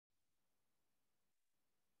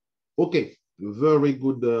Okay, very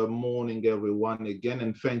good morning, everyone, again,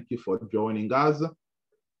 and thank you for joining us.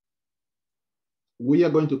 We are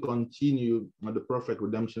going to continue the Perfect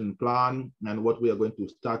Redemption Plan, and what we are going to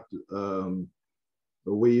start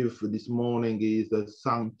with this morning is the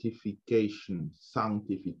sanctification.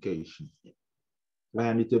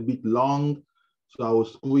 And it's a bit long, so I will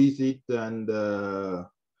squeeze it and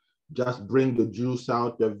just bring the juice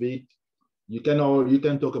out of it. You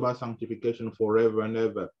can talk about sanctification forever and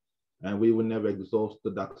ever, and we will never exhaust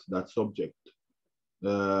that subject.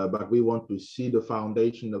 But we want to see the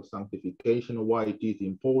foundation of sanctification, why it is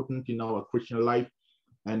important in our Christian life,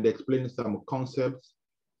 and explain some concepts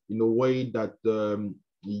in a way that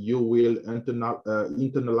you will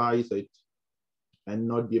internalize it and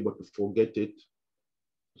not be able to forget it.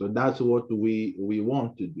 So that's what we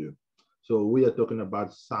want to do. So we are talking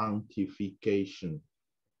about sanctification,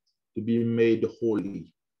 to be made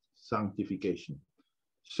holy, sanctification.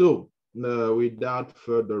 So without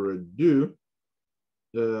further ado,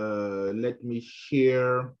 let me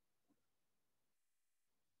share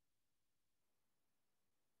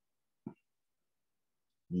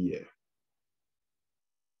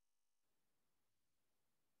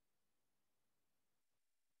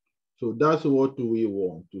So that's what we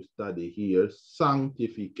want to study here,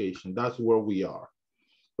 sanctification. That's where we are.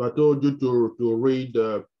 So I told you to read,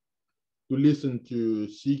 to listen to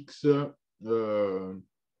 6, the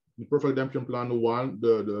Perfect Redemption Plan 1.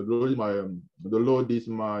 The Lord is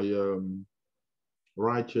my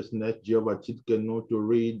righteousness. Jehovah Tzidkenu, to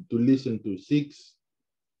read, to listen to 6,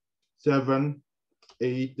 7,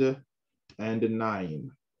 8, and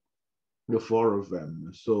 9. The 4 of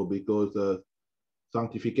them. So because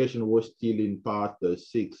sanctification was still in part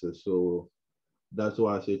 6, so that's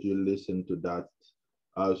why I said you listen to that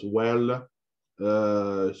as well.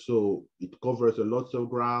 So it covers a lot of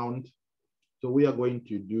ground. So we are going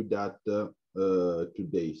to do that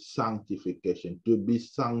today, sanctification, to be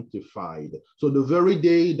sanctified. So the very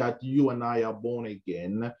day that you and I are born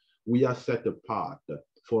again, we are set apart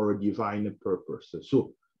for a divine purpose.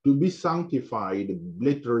 So to be sanctified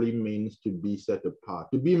literally means to be set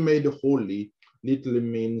apart. To be made holy literally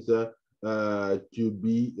means to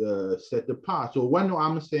be set apart. So when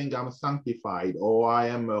I'm saying I'm sanctified, or I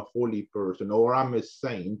am a holy person, or I'm a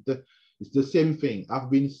saint, it's the same thing.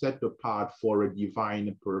 I've been set apart for a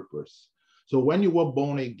divine purpose. So when you were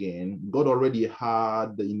born again, God already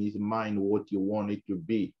had in his mind what you wanted to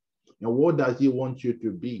be. And what does he want you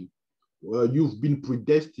to be? Well, you've been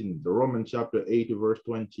predestined. Romans chapter 8, verse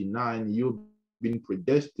 29, you've been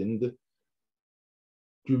predestined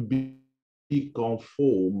to be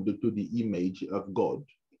conformed to the image of God,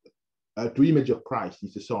 to the image of Christ,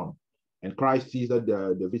 is the Son. And Christ is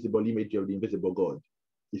the visible image of the invisible God.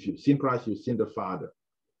 If you've seen Christ, you've seen the Father.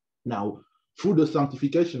 Now, through the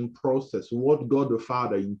sanctification process, what God the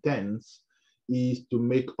Father intends is to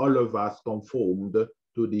make all of us conformed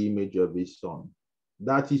to the image of his Son.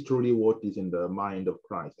 That is truly what is in the mind of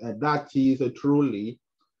Christ. And that is truly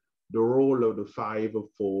the role of the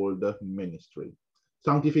fivefold ministry.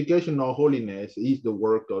 Sanctification or holiness is the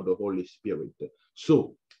work of the Holy Spirit.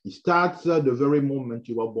 So it starts the very moment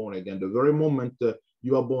you are born again. The very moment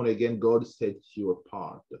you are born again, God sets you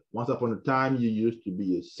apart. Once upon a time, you used to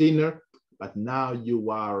be a sinner, but now you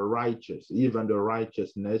are righteous, even the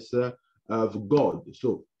righteousness of God.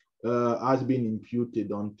 So has been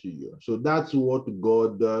imputed unto you. So that's what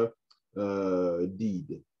God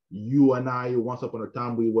did. You and I, once upon a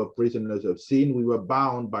time, we were prisoners of sin. We were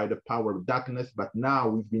bound by the power of darkness, but now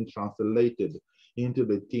we've been translated into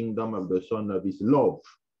the kingdom of the Son of his love.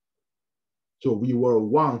 So we were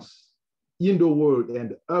once in the world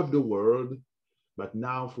and of the world, but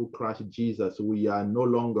now through Christ Jesus, we are no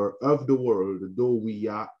longer of the world, though we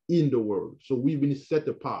are in the world. So we've been set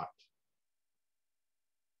apart.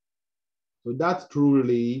 So that's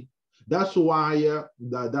truly, that's why,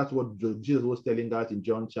 that's what Jesus was telling us in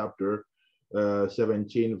John chapter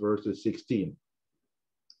 17, verses 16.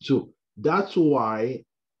 So that's why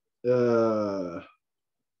the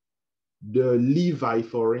Levi,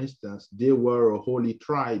 for instance, they were a holy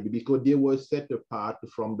tribe because they were set apart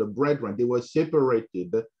from the brethren. They were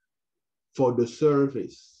separated for the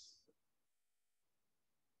service.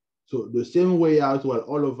 So the same way as well,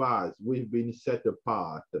 all of us, we've been set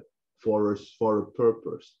apart for a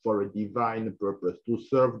purpose, for a divine purpose, to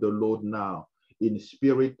serve the Lord now in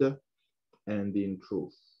spirit and in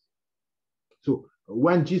truth. So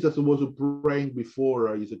when Jesus was praying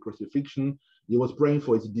before his crucifixion, he was praying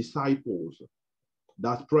for his disciples.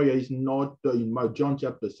 That prayer is not in John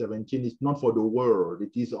chapter 17, it's not for the world,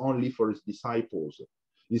 it is only for his disciples.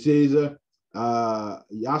 He says,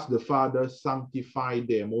 He asked the Father, sanctify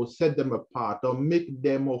them or set them apart or make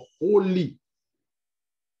them holy,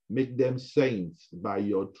 make them saints by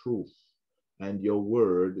your truth, and your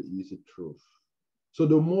word is truth. So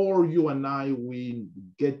the more you and I, we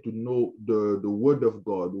get to know the word of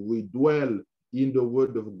God, we dwell in the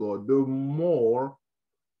word of God, the more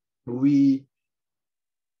we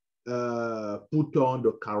put on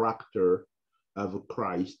the character of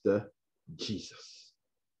Christ Jesus.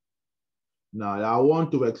 Now, I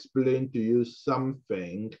want to explain to you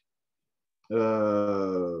something,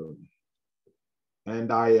 and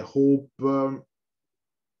I hope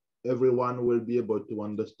everyone will be able to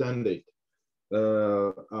understand it.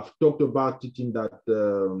 I've talked about it in that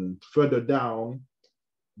further down,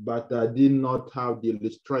 but I did not have the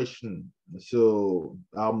illustration. So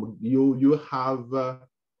you have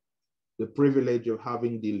the privilege of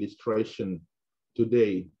having the illustration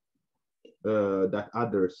today that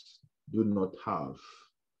others do not have.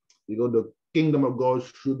 Because the kingdom of God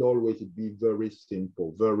should always be very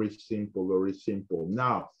simple, very simple, very simple.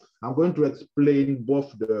 Now, I'm going to explain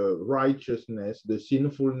both the righteousness, the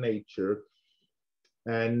sinful nature,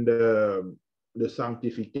 and the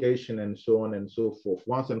sanctification, and so on and so forth,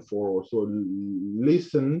 once and for all. So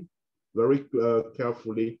listen very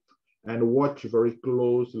carefully and watch very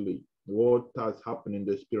closely what has happened in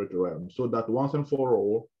the spirit realm, so that once and for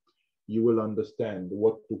all, you will understand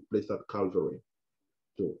what took place at Calvary.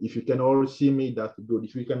 So if you can all see me, that's good.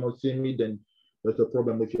 If you cannot see me, then there's a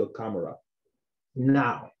problem with your camera.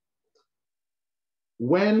 Now,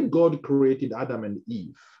 when God created Adam and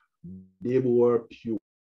Eve, they were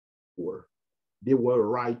pure, they were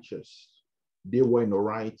righteous, they were in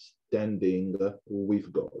right standing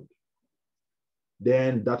with God.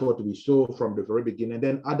 Then that's what we saw from the very beginning.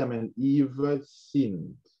 Then Adam and Eve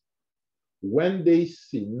sinned. When they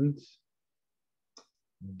sinned,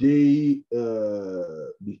 they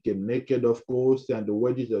became naked, of course, and the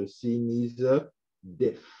wages of sin is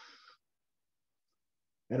death.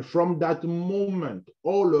 And from that moment,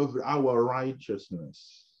 all of our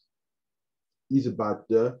righteousness is but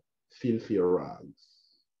filthy rags.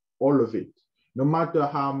 All of it. No matter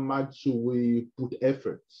how much we put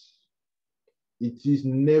efforts, it is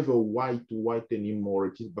never white anymore.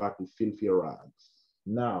 It is but filthy rags.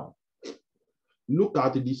 Now, look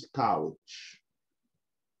at this couch.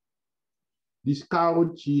 This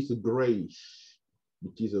couch is grayish.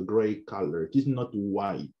 It is a gray color. It is not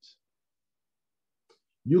white.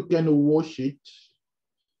 You can wash it,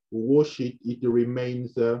 it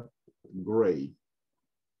remains gray.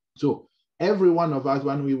 So every one of us,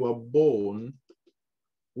 when we were born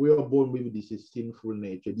with this sinful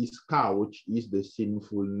nature. This couch is the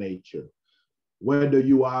sinful nature. Whether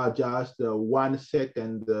you are just 1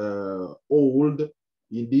 second old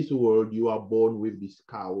in this world, you are born with this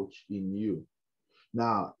couch in you.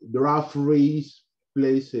 Now, there are 3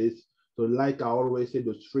 places. So like I always say,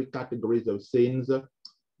 those 3 categories of sins,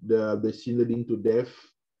 the sin leading to death.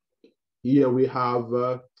 Here we have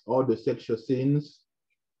all the sexual sins.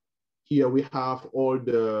 Here we have all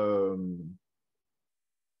the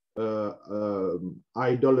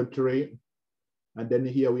idolatry. And then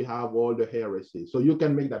here we have all the heresy. So you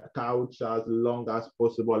can make that couch as long as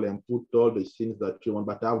possible and put all the sins that you want,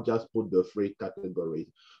 but I've just put the 3 categories.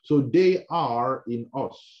 So they are in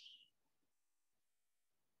us.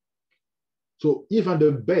 So even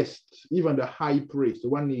the best, even the high priest,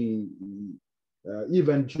 when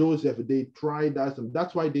even Joseph, they tried us.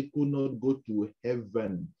 That's why they could not go to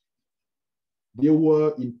heaven. They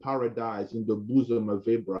were in paradise in the bosom of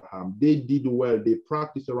Abraham. They did well. They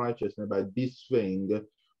practiced righteousness, but this thing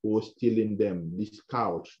was still in them. This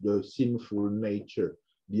couch, the sinful nature,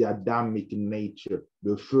 the Adamic nature,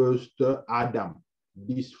 the first Adam,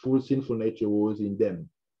 this full sinful nature was in them.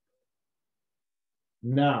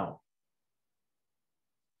 Now,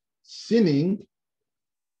 sinning,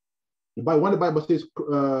 when the Bible says,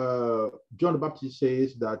 John the Baptist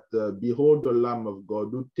says that, behold the Lamb of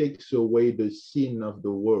God who takes away the sin of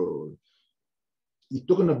the world. He's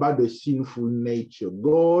talking about the sinful nature.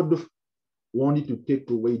 God wanted to take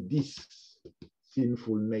away this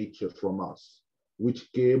sinful nature from us,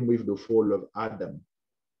 which came with the fall of Adam.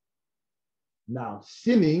 Now,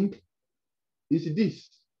 sinning is this.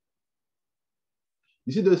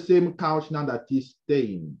 You see the same couch now that is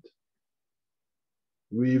stained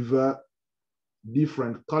with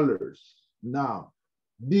different colors. Now,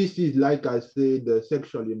 this is, like I said, the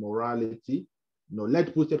sexual immorality. No,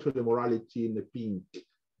 let's put sexual immorality in the pink,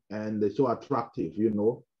 and so attractive, you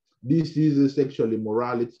know. This is a sexual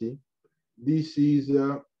immorality. This is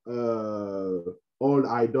all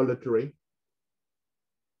idolatry.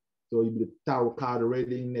 So the tarot card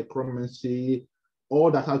reading, necromancy, all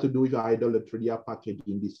that has to do with idolatry, they are packaged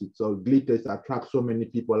in this. So glitters attract so many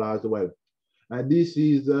people as well. And this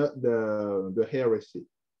is the heresy,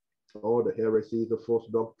 all the heresies, the false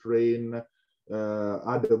doctrine,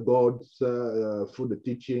 other gods, through the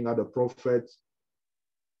teaching, other prophets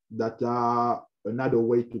that are another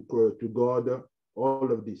way to God, all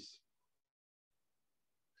of this.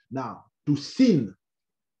 Now, to sin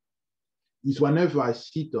is whenever I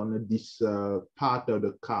sit on this part of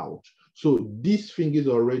the couch. So this thing is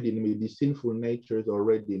already in me, the sinful nature is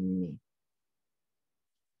already in me.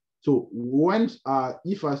 So once,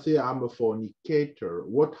 if I say I'm a fornicator,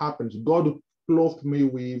 what happens? God clothed me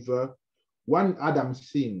with, when Adam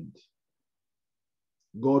sinned,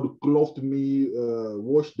 God clothed me,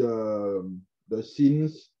 washed the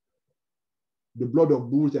sins, the blood of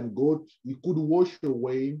bulls and goats. He could wash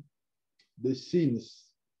away the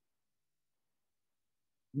sins,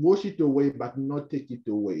 wash it away, but not take it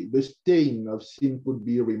away. The stain of sin could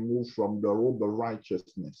be removed from the robe of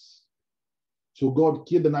righteousness. So God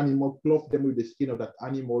killed an animal, clothed them with the skin of that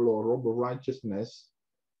animal or robe of righteousness,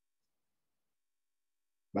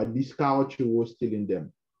 but this couch was still in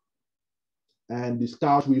them. And this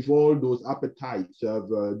couch with all those appetites of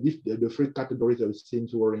the three categories of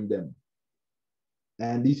sins were in them.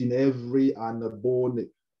 And this in every unborn,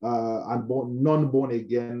 non-born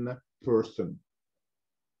again person.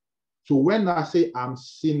 So when I say I'm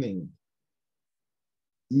sinning,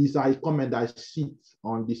 is I come and I sit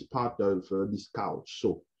on this part of this couch.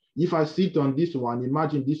 So if I sit on this one,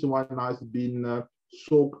 imagine this one has been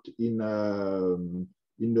soaked in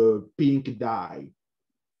a pink dye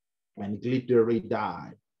and glittery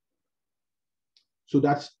dye. So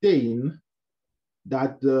that stain,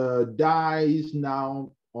 that dye is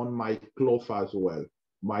now on my cloth as well,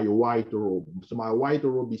 my white robe. So my white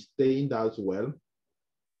robe is stained as well.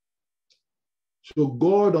 So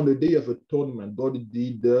God, on the Day of Atonement, God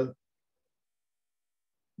did, the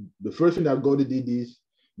first thing that God did is,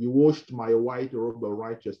 he washed my white robe of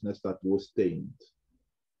righteousness that was stained.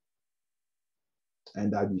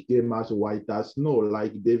 And I became as white as snow,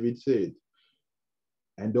 like David said.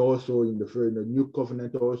 And also in the new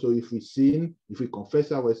covenant, also if we sin, if we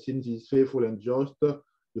confess our sins, he is faithful and just to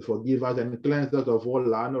forgive us and cleanse us of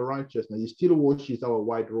all unrighteousness. He still washes our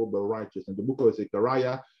white robe of righteousness. The book of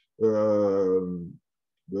Zechariah,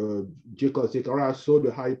 Zechariah saw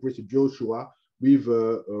the high priest Joshua with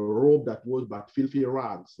a robe that was but filthy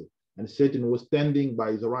rags, and Satan was standing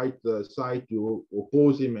by his right side to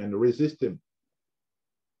oppose him and resist him.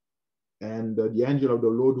 And the angel of the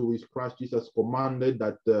Lord, who is Christ Jesus, commanded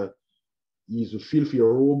that his filthy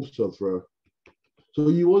robes of, so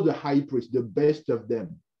he was the high priest, the best of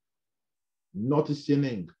them, not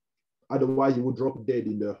sinning. Otherwise, he would drop dead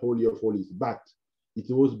in the Holy of Holies. But it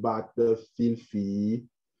was but filthy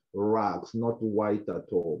rags, not white at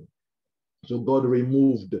all. So God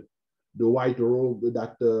removed the white robe,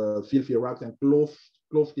 that filthy rags, and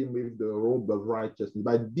clothed him with the robe of righteousness.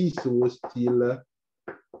 But this was still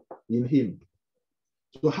in him.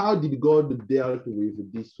 So how did God deal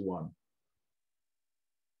with this one?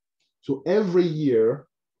 So every year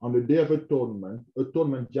on the Day of Atonement,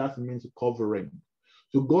 atonement just means covering.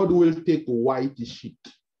 So God will take a white sheet.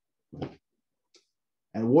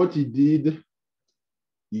 And what he did,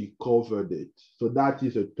 he covered it. So that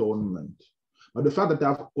is atonement. But the fact that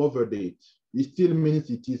I've covered it, it still means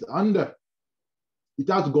it is under. It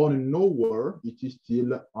has gone nowhere, it is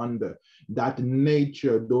still under. That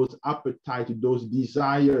nature, those appetites, those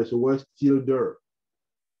desires were still there.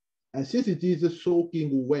 And since it is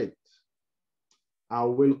soaking wet, I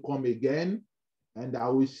will come again and I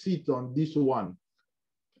will sit on this one.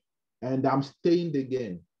 And I'm stained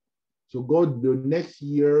again. So God, the next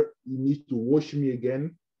year, he needs to wash me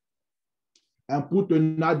again and put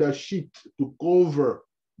another sheet to cover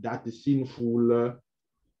that sinful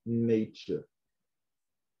nature.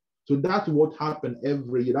 So that's what happened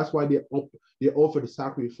every year. That's why they offer the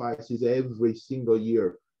sacrifices every single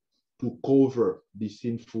year, to cover the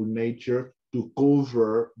sinful nature, to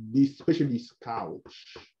cover this, especially this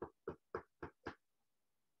couch,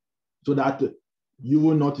 so that you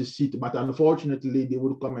will not sit. But unfortunately, they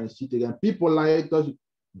would come and sit again. People like us,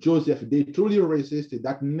 Joseph, they truly resisted.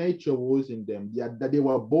 That nature was in them. That they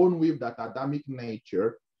were born with that Adamic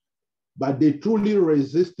nature, but they truly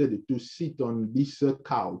resisted to sit on this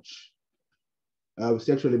couch of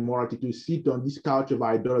sexual immorality, to sit on this couch of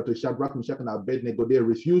idolatry. Shadrach, Meshach, and Abednego, they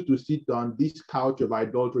refused to sit on this couch of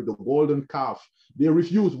idolatry, the golden calf. They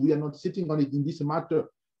refused. We are not sitting on it in this matter.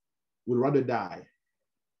 We'd rather die.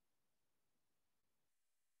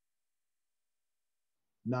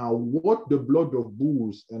 Now, what the blood of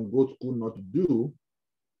bulls and goats could not do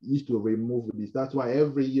is to remove this. That's why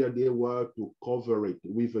every year they were to cover it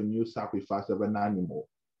with a new sacrifice of an animal.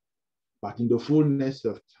 But in the fullness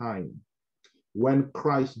of time, when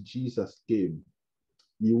Christ Jesus came,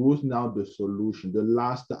 he was now the solution, the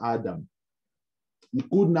last Adam. He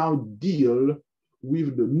could now deal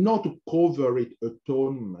with the not coverate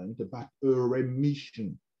atonement, but a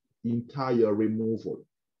remission, entire removal.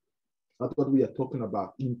 That's what we are talking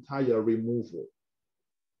about, entire removal.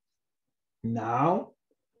 Now,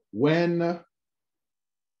 when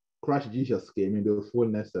Christ Jesus came in the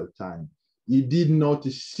fullness of time, he did not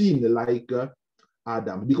sin like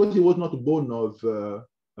Adam, because he was not born of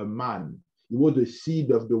a man. He was the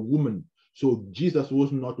seed of the woman. So Jesus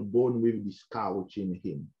was not born with this couch in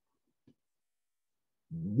him.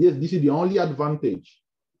 Yes, this is the only advantage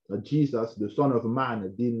that Jesus, the Son of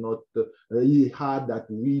Man, did not, he had that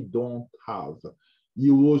we don't have. He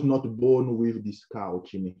was not born with this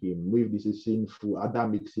couch in him, with this sinful,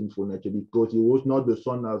 Adamic sinful nature, because he was not the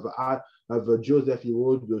son of Joseph, he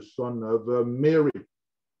was the son of Mary,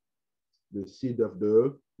 the seed of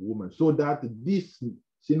the woman, so that this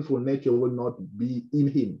sinful nature will not be in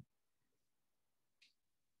him.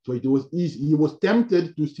 So it was easy. He was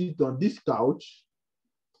tempted to sit on this couch,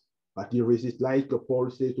 but he resisted. Like Paul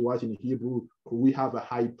says to us in Hebrew, we have a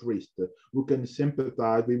high priest who can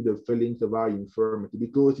sympathize with the feelings of our infirmity,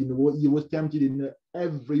 because he was tempted in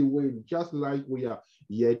every way, just like we are,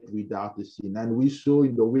 yet without the sin. And we saw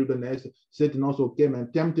in the wilderness, Satan also came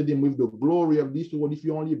and tempted him with the glory of this world. If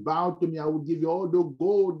you only bow to me, I will give you all the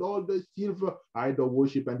gold, all the silver, idol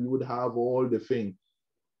worship, and you would have all the things.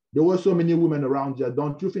 There were so many women around here.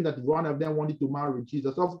 Don't you think that one of them wanted to marry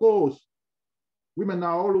Jesus? Of course. Women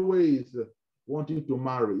are always wanting to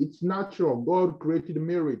marry. It's natural. God created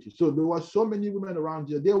marriage. So there were so many women around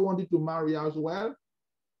here. They wanted to marry as well.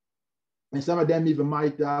 And some of them even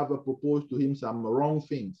might have proposed to him some wrong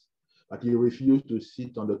things. But he refused to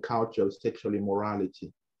sit on the couch of sexual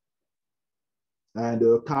immorality. And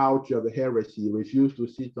the couch of heresy, he refused to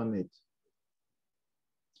sit on it.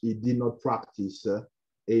 He did not practice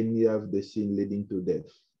any of the sin leading to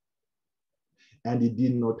death. And he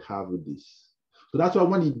did not have this. So that's why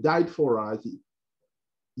when he died for us,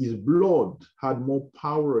 his blood had more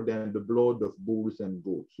power than the blood of bulls and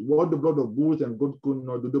goats. What the blood of bulls and goats could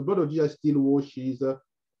not do, the blood of Jesus still washes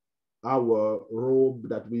our robe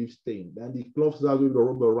that we've stained, and he clothes us with the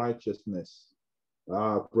robe of righteousness.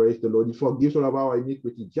 Praise the Lord. He forgives all of our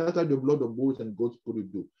iniquity, just like the blood of bulls and goats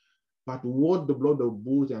couldn't do. But what the blood of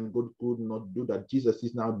bulls and goats could not do, that Jesus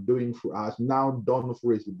is now doing for us, now done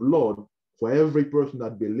for his blood, for every person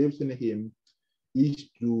that believes in him, is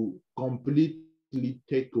to completely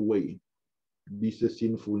take away this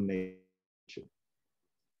sinful nature.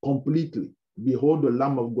 Completely. Behold the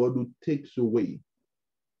Lamb of God who takes away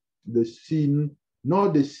the sin,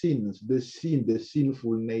 not the sins, the sin, the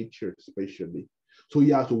sinful nature especially. So he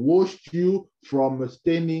has washed you from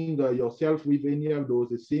staining yourself with any of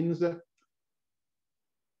those sins.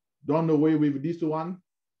 Done away with this one.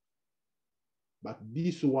 But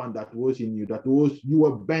this one that was in you, you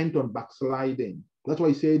were bent on backsliding. That's why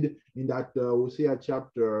he said in that Hosea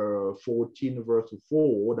chapter 14, verse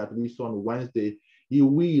 4, that we saw on Wednesday, he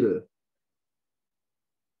will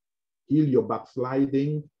heal your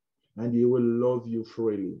backsliding and he will love you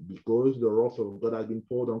freely, because the wrath of God has been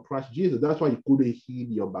poured on Christ Jesus. That's why he couldn't heal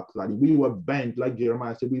your backsliding. We were bent, like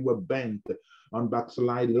Jeremiah said, we were bent on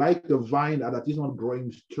backsliding, like the vine that is not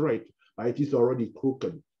growing straight, but it is already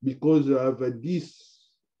crooked, because of this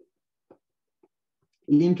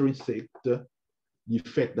intrinsic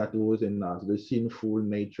defect that was in us, the sinful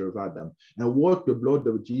nature of Adam. And what the blood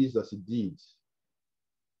of Jesus did,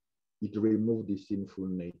 it removed the sinful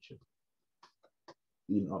nature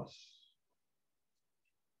in us.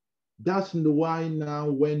 That's why now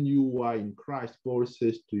when you are in Christ, Paul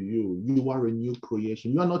says to you, you are a new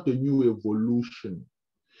creation. You are not a new evolution.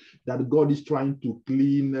 That God is trying to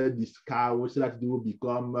clean this cow so that they will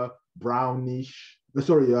become brownish,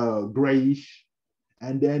 grayish,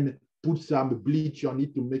 and then put some bleach on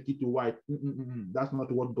it to make it white. That's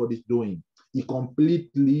not what God is doing. He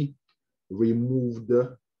completely removed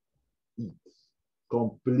it.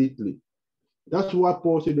 Completely. That's why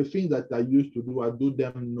Paul said, the things that I used to do, I do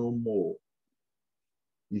them no more.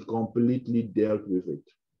 He completely dealt with it.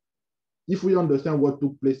 If we understand what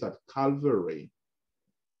took place at Calvary,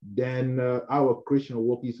 then our Christian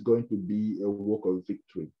walk is going to be a walk of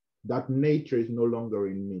victory. That nature is no longer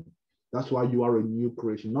in me. That's why you are a new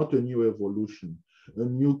creation, not a new evolution, a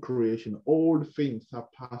new creation. All things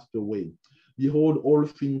have passed away. Behold, all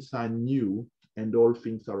things are new and all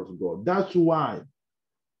things are of God. That's why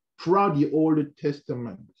Throughout the Old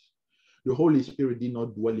Testament, the Holy Spirit did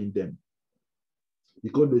not dwell in them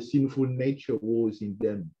because the sinful nature was in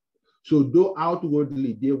them. So though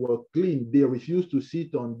outwardly they were clean, they refused to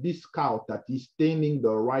sit on this couch that is staining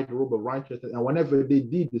the right robe of righteousness. And whenever they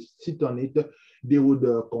did sit on it, they would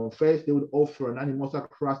confess, they would offer an animal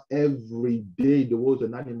sacrifice every day. There was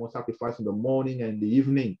an animal sacrifice in the morning and the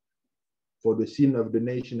evening for the sin of the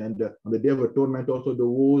nation. And on the Day of Atonement also there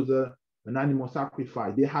was an animal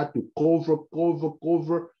sacrifice. They had to cover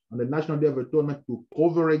on the National Day of Atonement, to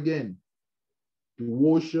cover again, to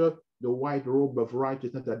wash the white robe of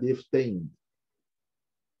righteousness that they've stained.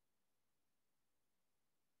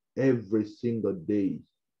 Every single day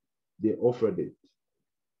they offered it.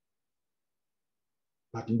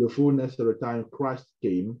 But in the fullness of the time, Christ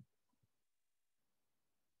came,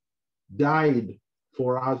 died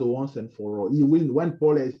for us once and for all. When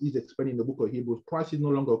Paul is explaining the book of Hebrews, Christ is no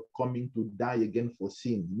longer coming to die again for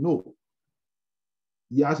sin. No.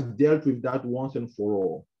 He has dealt with that once and for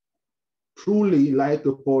all. Truly, like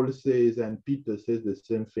Paul says, and Peter says the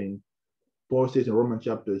same thing. Paul says in Romans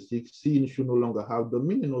chapter 6, sin should no longer have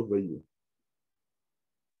dominion over you.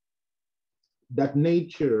 That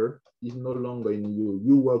nature is no longer in you.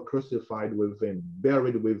 You were crucified with him,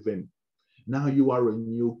 buried with him. Now you are a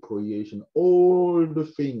new creation. All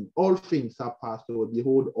things are passed away.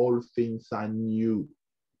 Behold, all things are new.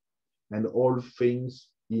 And all things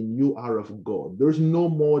in you are of God. There's no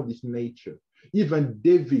more this nature. Even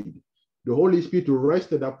David, the Holy Spirit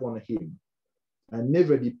rested upon him and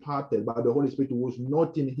never departed, but the Holy Spirit was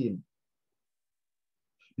not in him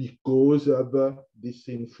because of the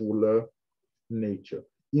sinful nature.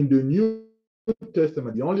 In the New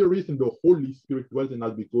Testament, the only reason the Holy Spirit dwells in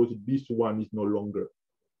us because this one is no longer.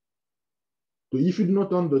 So if you do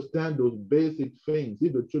not understand those basic things,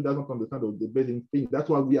 if the church doesn't understand those basic things, that's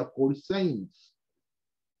why we are called saints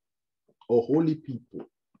or holy people.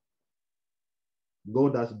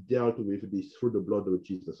 God has dealt with this through the blood of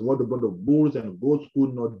Jesus. What the blood of bulls and goats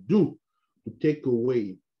could not do to take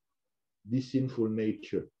away this sinful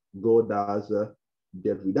nature, God has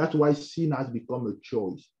dealt with. That's why sin has become a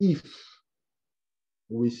choice. If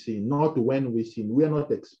we sin, not when we sin. We are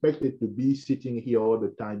not expected to be sitting here all the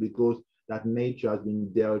time because that nature has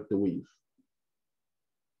been dealt with.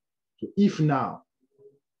 So if now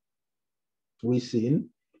we sin,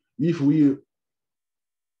 if we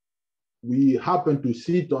happen to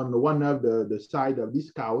sit on one of the side of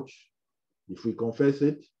this couch, if we confess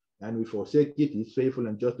it and we forsake it, he's faithful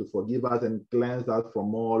and just to forgive us and cleanse us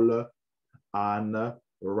from all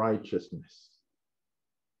unrighteousness.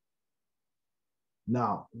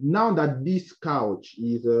 Now that this couch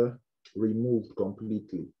is removed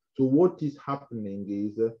completely, so what is happening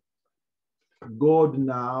is God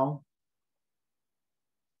now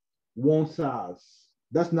wants us.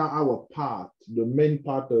 That's now our part, the main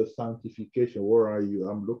part of sanctification. Where are you?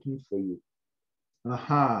 I'm looking for you.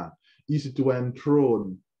 Is to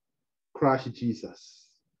enthrone Christ Jesus,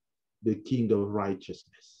 the King of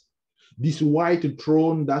righteousness. This white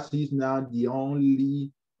throne, that is now the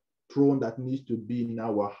only throne that needs to be in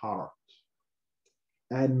our heart.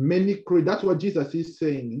 And that's what Jesus is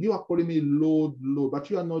saying. You are calling me Lord, Lord, but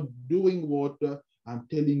you are not doing what I'm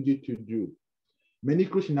telling you to do. Many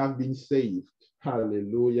Christians have been saved.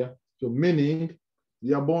 Hallelujah. So meaning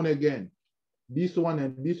they are born again. This one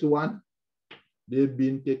and this one, they've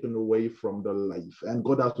been taken away from the life. And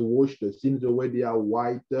God has washed the sins away. They are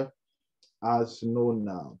white as snow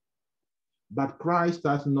now. But Christ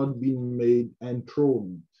has not been made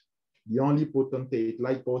enthroned. The only potentate,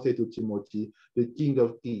 like Paul said to Timothy, the King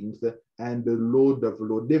of Kings and the Lord of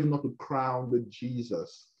Lords. They've not crowned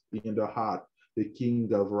Jesus in the heart, the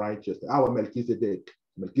King of righteousness. Our Melchizedek.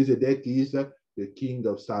 Melchizedek is the King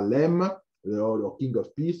of Salem, or King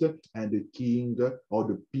of Peace, and the King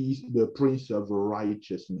or the Prince of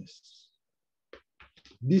Righteousness.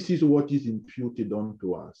 This is what is imputed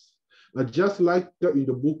unto us. But just like in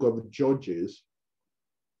the book of Judges,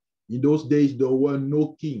 in those days, there were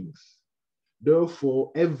no kings.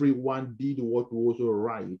 Therefore, everyone did what was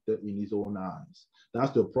right in his own eyes.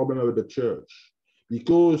 That's the problem of the church.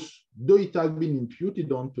 Because though it has been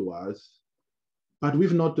imputed unto us, but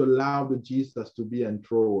we've not allowed Jesus to be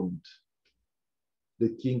enthroned, the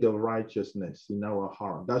King of righteousness in our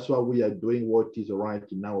heart. That's why we are doing what is right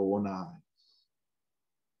in our own eyes.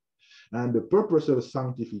 And the purpose of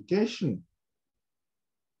sanctification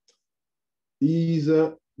is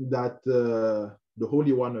that the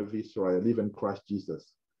Holy One of Israel, even Christ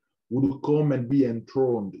Jesus, would come and be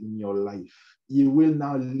enthroned in your life. He will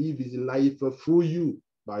now live his life through you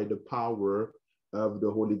by the power of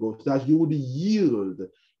the Holy Ghost. That you would yield,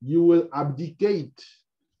 you will abdicate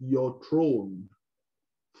your throne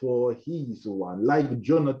for his one, like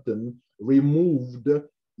Jonathan removed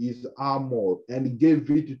his armor and gave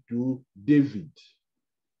it to David.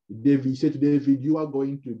 David said to David, you are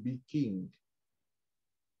going to be king.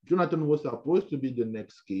 Jonathan was supposed to be the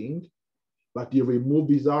next king, but he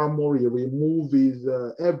removed his armor, he removed his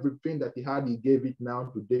everything that he had, he gave it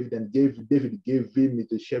now to David, and David gave him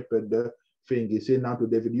the shepherd thing. He said now to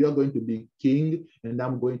David, you are going to be king, and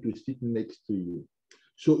I'm going to sit next to you.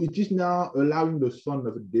 So it is now allowing the son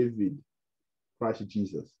of David, Christ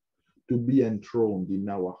Jesus, to be enthroned in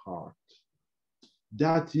our heart.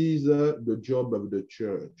 That is the job of the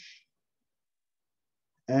church.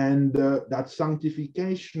 And that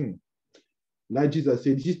sanctification, like Jesus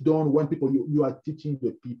said, this is done when people, you are teaching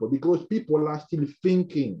the people, because people are still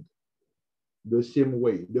thinking the same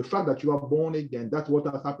way. The fact that you are born again, that's what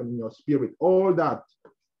has happened in your spirit. All that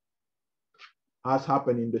has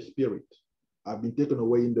happened in the spirit. Have been taken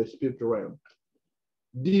away in the spirit realm.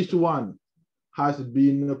 This one has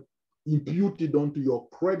been imputed onto you,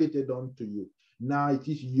 credited onto you. Now it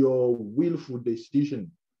is your willful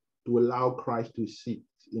decision to allow Christ to sit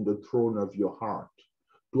in the throne of your heart,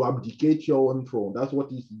 to abdicate your own throne. That's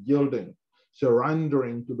what is yielding,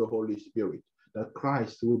 surrendering to the Holy Spirit, that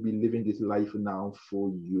Christ will be living his life now for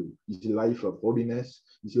you. His life of holiness,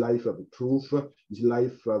 his life of truth, his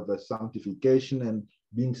life of sanctification and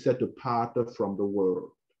being set apart from the world.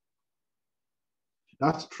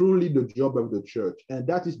 That's truly the job of the church. And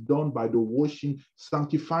that is done by the washing.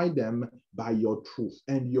 Sanctify them by your truth.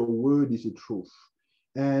 And your word is the truth.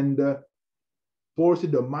 And Paul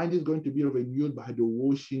said the mind is going to be renewed by the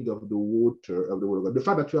washing of the water of the word of God. The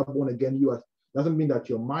fact that you are born again, doesn't mean that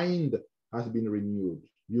your mind has been renewed.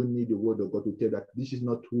 You need the word of God to tell that this is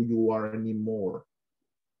not who you are anymore.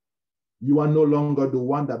 You are no longer the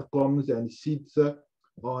one that comes and sits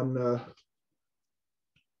on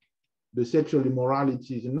the sexual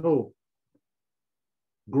immoralities. No.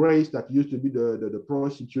 Grace, that used to be the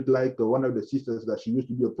prostitute, like one of the sisters that she used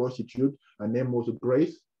to be a prostitute, her name was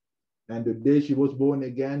Grace. And the day she was born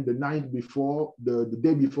again, the night before, the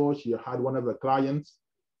day before, she had one of her clients.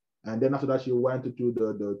 And then after that, she went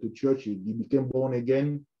to church. She became born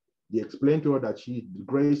again. They explained to her that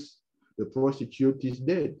Grace, the prostitute, is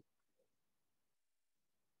dead.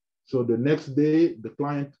 So the next day, the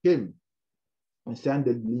client came and said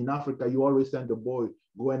that in Africa, you always send the boy,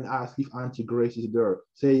 go and ask if Auntie Grace is there.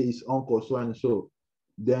 Say it's Uncle so-and-so.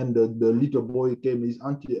 Then the little boy came, is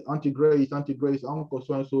Auntie Grace, Uncle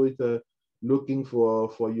so-and-so is looking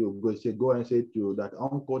for you. Go and say to that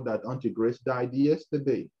uncle that Auntie Grace died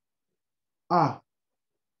yesterday. Ah,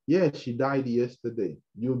 yes, she died yesterday.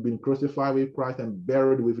 You've been crucified with Christ and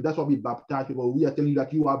buried with. That's why we baptize people. We are telling you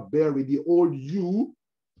that you are buried. The old you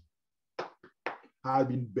has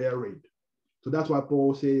been buried. So that's why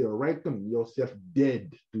Paul says, reckon yourself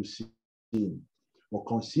dead to sin, or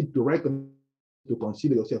consider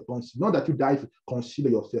yourself, not that you died, consider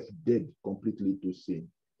yourself dead completely to sin.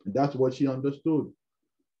 And that's what she understood.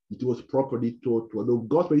 It was properly taught. The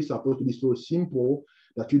gospel is supposed to be so simple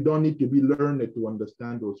that you don't need to be learned to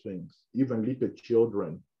understand those things. Even little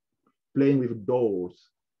children playing with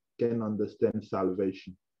dolls can understand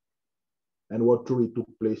salvation and what truly took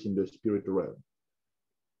place in the spirit realm.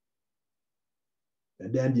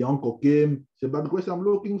 And then the uncle came, said, but Grace, I'm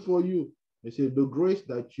looking for you. They said, the Grace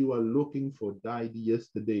that you are looking for died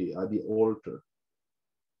yesterday at the altar.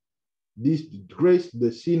 This Grace,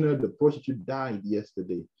 the sinner, the prostitute, died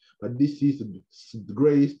yesterday. But this is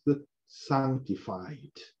Grace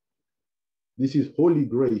sanctified. This is Holy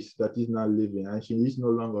Grace that is now living, and she is no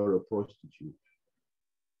longer a prostitute.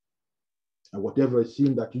 And whatever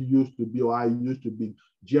sin that you used to be, or I used to be,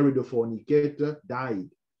 Jerry the fornicator died.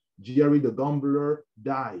 Jerry the gambler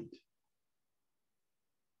died.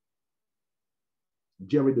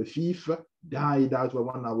 Jerry the thief died. That's why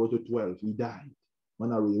when I was 12, he died.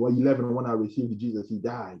 When I was 11, when I received Jesus, he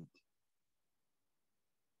died.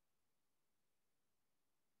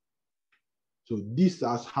 So this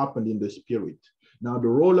has happened in the spirit. Now the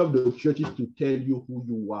role of the church is to tell you who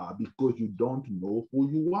you are, because you don't know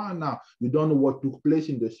who you are now. You don't know what took place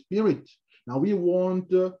in the spirit. Now we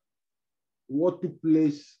want what took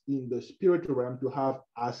place in the spiritual realm to have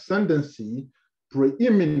ascendancy,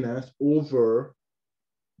 preeminence over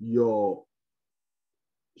your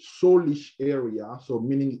soulish area, so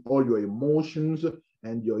meaning all your emotions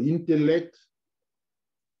and your intellect,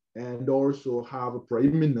 and also have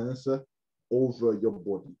preeminence over your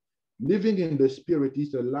body. Living in the spirit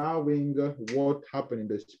is allowing what happened in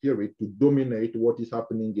the spirit to dominate what is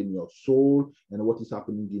happening in your soul and what is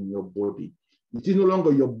happening in your body. It is no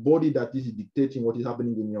longer your body that is dictating what is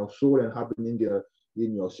happening in your soul and happening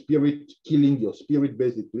in your spirit, killing your spirit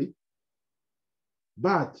basically,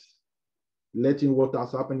 but letting what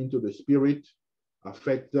has happened into the spirit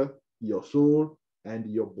affect your soul and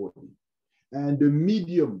your body. And the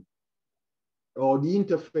medium or the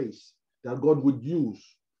interface that God would use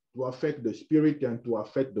to affect the spirit and to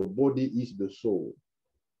affect the body is the soul.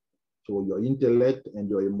 So your intellect and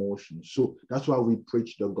your emotions. So that's why we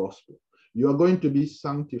preach the gospel. You are going to be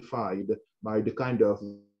sanctified by the kind of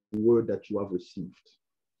word that you have received.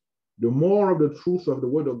 The more of the truth of the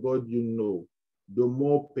word of God you know, the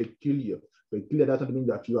more peculiar. Peculiar doesn't mean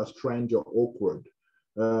that you are strange or awkward,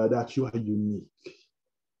 that you are unique.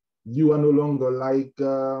 You are no longer like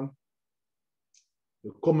the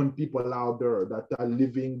common people out there that are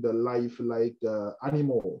living the life like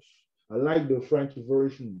animals. I like the French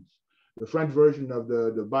versions. The French version of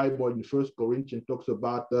the Bible in 1 Corinthians talks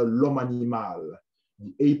about l'homme animal,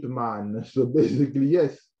 the ape man. So basically,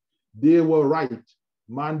 yes, they were right.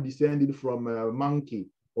 Man descended from a monkey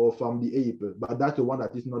or from the ape, but that's the one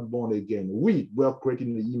that is not born again. We were created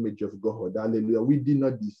in the image of God. Hallelujah. We did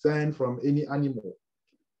not descend from any animal.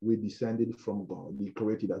 We descended from God. He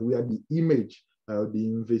created us. We are the image of the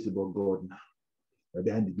invisible God now. And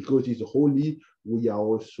then because he's holy, we are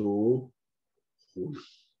also holy.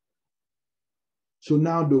 So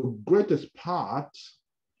now the greatest part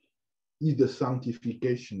is the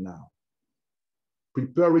sanctification now.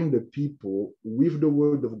 Preparing the people with the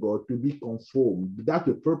word of God to be conformed. That's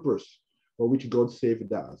the purpose for which God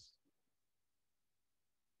saved us.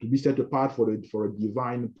 To be set apart for a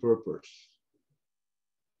divine purpose.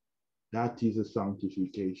 That is a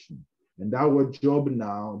sanctification. And our job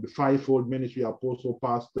now, the fivefold ministry, apostle,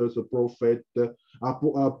 pastors, a prophet,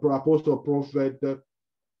 apostle, prophet,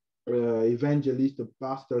 evangelists,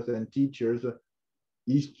 pastors, and teachers,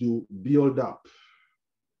 is to build up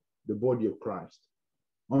the body of Christ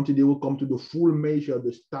until they will come to the full measure of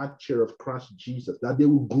the stature of Christ Jesus, that they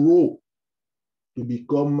will grow to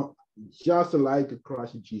become just like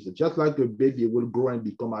Christ Jesus, just like a baby will grow and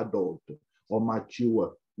become adult or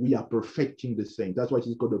mature. We are perfecting the saints. That's why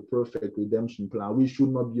it's called the perfect redemption plan. We should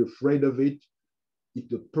not be afraid of it. It's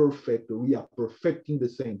the perfect. We are perfecting the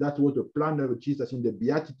saints. That was the plan of Jesus in the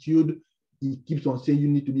Beatitude. He keeps on saying you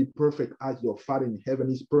need to be perfect as your Father in heaven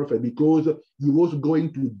is perfect, because he was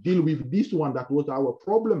going to deal with this one that was our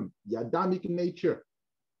problem, the Adamic nature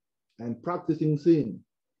and practicing sin.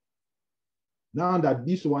 Now that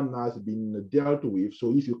this one has been dealt with,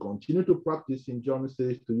 so if you continue to practice sin, John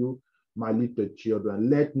says to you, my little children,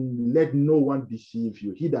 let no one deceive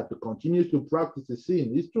you. He that continues to practice the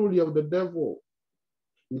sin is truly of the devil,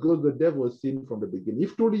 because the devil sinned from the beginning.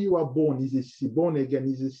 If truly you are born again,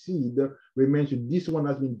 is a seed, remains. This one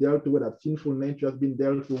has been dealt with, that sinful nature has been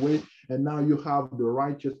dealt with, and now you have the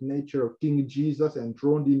righteous nature of King Jesus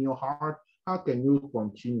enthroned in your heart. How can you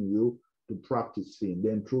continue to practice sin?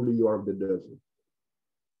 Then truly you are of the devil.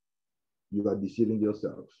 You are deceiving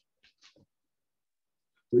yourselves.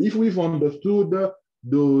 So if we've understood that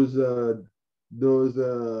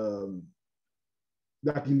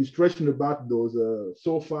illustration about those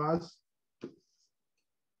sofas,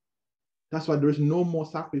 that's why there is no more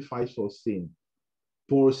sacrifice for sin.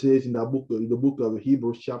 Paul says in the book of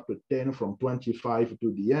Hebrews chapter 10 from 25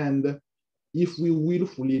 to the end, if we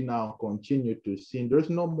willfully now continue to sin, there's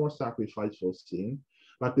no more sacrifice for sin,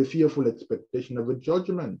 but the fearful expectation of a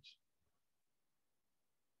judgment.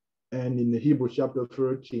 And in Hebrews chapter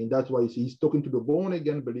 13, that's why he's talking to the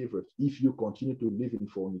born-again believers. If you continue to live in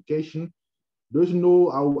fornication, there's no,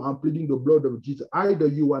 I'm pleading the blood of Jesus. Either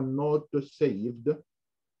you are not saved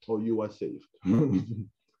or you are saved. You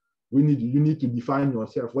need to define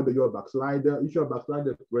yourself, whether you're a backslider. If you're a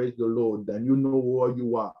backslider, praise the Lord, then you know who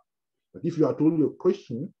you are. But if you are truly a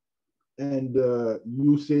Christian and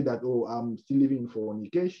you say that, oh, I'm still living in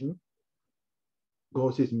fornication,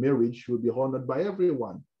 God says marriage should be honored by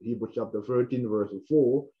everyone. Hebrews chapter 13, verse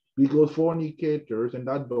 4, because fornicators and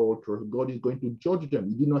adulterers, God is going to judge them.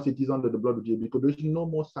 He did not say it is under the blood of Jesus, because there's no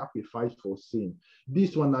more sacrifice for sin.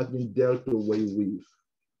 This one has been dealt away with.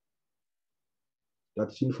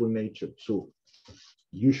 That sinful nature. So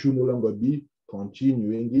you should no longer be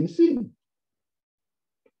continuing in sin,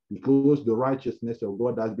 because the righteousness of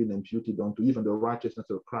God has been imputed unto even the righteousness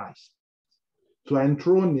of Christ. So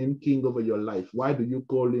enthrone him king over your life. Why do you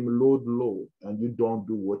call him Lord, Lord, and you don't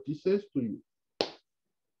do what he says to you?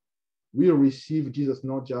 We receive Jesus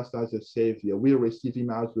not just as a savior, we receive him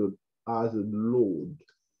as a Lord.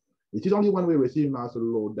 It is only when we receive him as a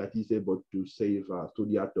Lord that he's able to save us to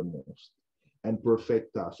the uttermost and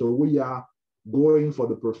perfect us. So we are going for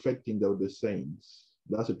the perfecting of the saints.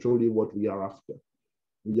 That's truly what we are after.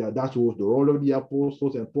 That was the role of the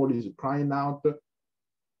apostles, and Paul is crying out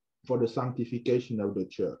for the sanctification of the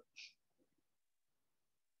church.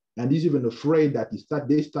 And he's even afraid that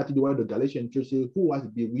they started well. The Galatian church said, who has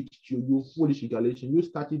bewitched you, you foolish Galatians? You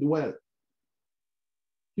started well.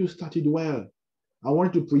 You started well. I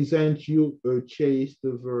want to present you a chaste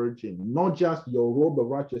virgin. Not just your robe of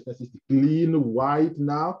righteousness is clean, white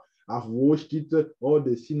now. I've washed it, all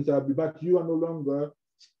the sins are, but you are no longer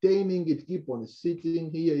staining it. Keep on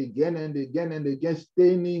sitting here again and again and again,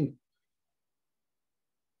 staining.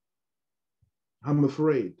 I'm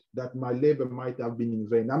afraid that my labor might have been in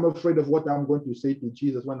vain. I'm afraid of what I'm going to say to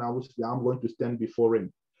Jesus when I'm going to stand before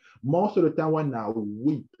him. Most of the time when I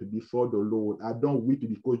weep before the Lord, I don't weep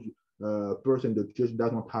because person in the church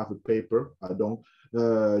does not have a paper. I don't.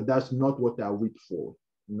 That's not what I weep for.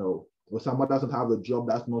 No. Or someone doesn't have a job,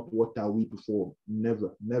 that's not what I weep for.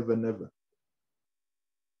 Never, never, never.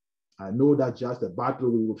 I know that's just a battle.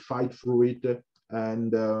 We will fight through it,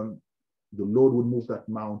 and the Lord will move that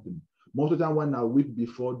mountain. Most of the time when I weep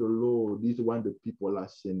before the Lord, this is when the people are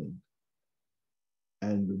sinning.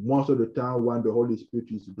 And most of the time when the Holy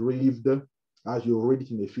Spirit is grieved, as you read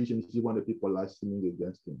it in Ephesians, this is when the people are sinning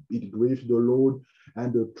against him. It grieves the Lord,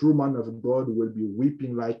 and the true man of God will be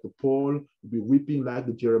weeping like Paul, will be weeping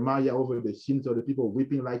like Jeremiah over the sins of the people,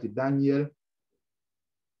 weeping like Daniel.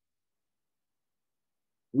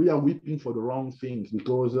 We are weeping for the wrong things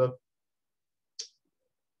because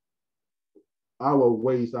our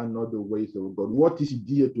ways are not the ways of God. What is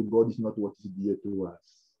dear to God is not what is dear to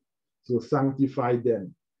us. So sanctify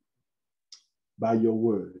them by your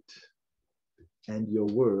word. And your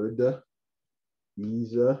word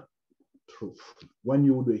is truth. When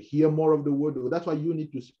you hear more of the word, that's why you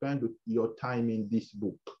need to spend your time in this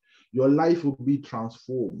book. Your life will be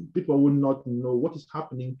transformed. People will not know what is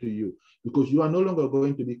happening to you because you are no longer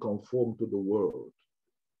going to be conformed to the world.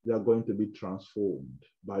 You are going to be transformed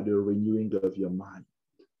by the renewing of your mind.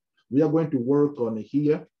 We are going to work on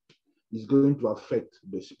here. It's going to affect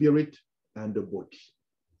the spirit and the body.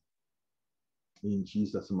 In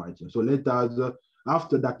Jesus' mighty name. So let us,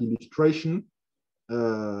 after that illustration,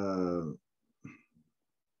 now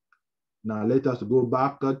let us go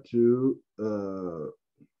back to,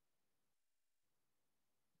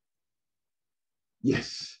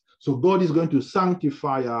 yes. So God is going to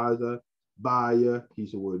sanctify us by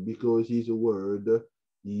his word, because his word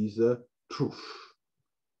is truth.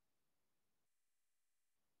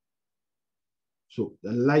 So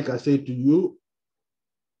like I said to you,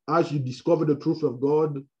 as you discover the truth of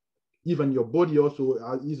God, even your body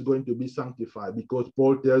also is going to be sanctified, because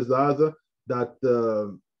Paul tells us that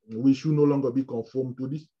we should no longer be conformed to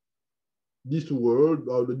this world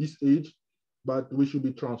or this age, but we should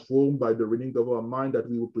be transformed by the renewing of our mind, that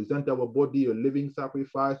we will present our body a living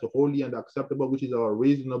sacrifice, holy and acceptable, which is our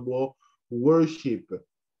reasonable worship.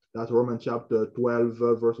 That's Romans chapter 12,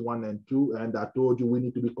 verse 1 and 2. And I told you we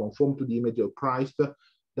need to be conformed to the image of Christ.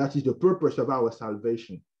 That is the purpose of our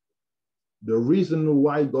salvation. The reason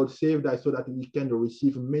why God saved us, so that we can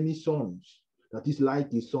receive many sons. That is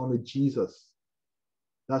like his son Jesus.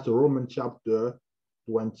 That's Romans chapter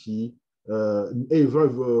 20.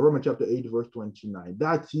 Romans chapter 8, verse 29.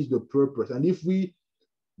 That is the purpose. And if we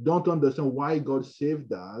don't understand why God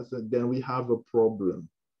saved us, then we have a problem.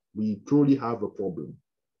 We truly have a problem.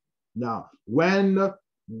 Now, when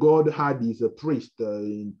God had his priest,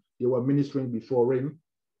 they were ministering before him,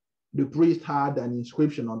 the priest had an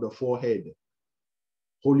inscription on the forehead,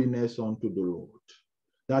 holiness unto the Lord.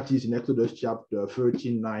 That is in Exodus chapter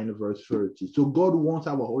 39, verse 30. So God wants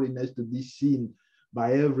our holiness to be seen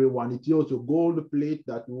by everyone. It is a gold plate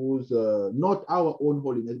that was not our own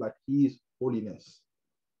holiness, but his holiness.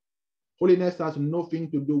 Holiness has nothing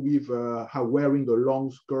to do with wearing a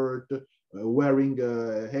long skirt, wearing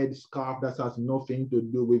a head scarf. That has nothing to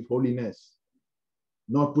do with holiness.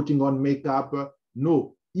 Not putting on makeup.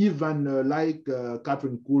 No. Even like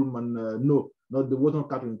Catherine Kuhlman, no. It wasn't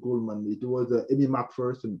Catherine Kuhlman. It was Amy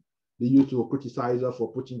McPherson. They used to criticize her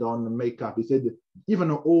for putting on makeup. He said, even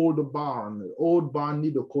an old barn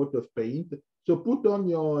need a coat of paint. So put on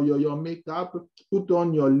your makeup, put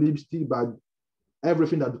on your lipstick, but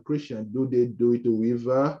everything that the Christians do, they do it with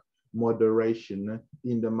moderation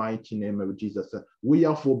in the mighty name of Jesus. We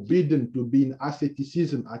are forbidden to be in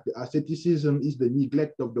asceticism. Asceticism is the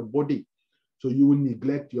neglect of the body. So you will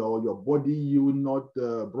neglect your body, you will not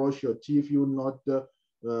brush your teeth, you will not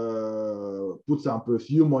put some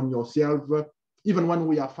perfume on yourself. Even when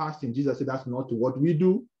we are fasting, Jesus said that's not what we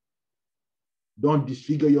do. Don't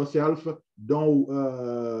disfigure yourself. Don't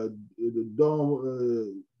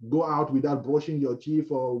go out without brushing your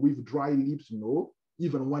teeth or with dry lips. No.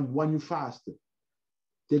 Even when you fast,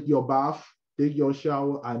 take your bath, take your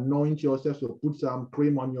shower, anoint yourself, so put some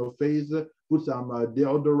cream on your face, put some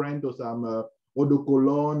deodorant or some eau de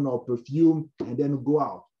cologne or perfume, and then go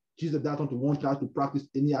out. Jesus doesn't want us to practice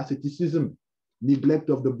any asceticism, neglect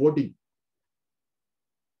of the body.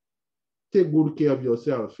 Take good care of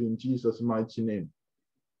yourself in Jesus' mighty name.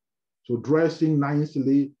 So dressing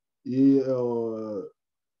nicely is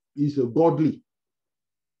godly.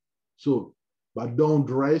 So, but don't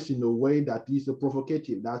dress in a way that is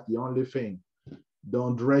provocative. That's the only thing.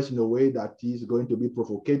 Don't dress in a way that is going to be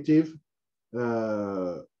provocative.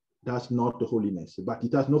 That's not holiness. But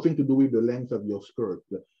it has nothing to do with the length of your skirt.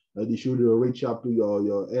 You should reach up to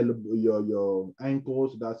your elbow, your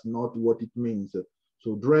ankles. That's not what it means.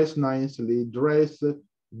 So dress nicely,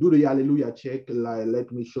 do the hallelujah check.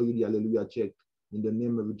 Let me show you the hallelujah check in the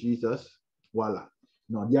name of Jesus. Voila.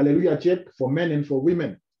 Now, the hallelujah check for men and for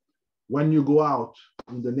women. When you go out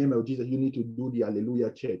in the name of Jesus, you need to do the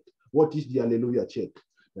hallelujah check. What is the hallelujah check?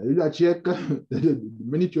 The hallelujah check,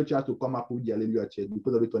 many churches have to come up with the hallelujah check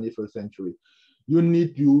because of the 21st century. You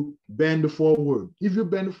need to bend forward. If you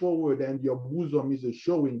bend forward and your bosom is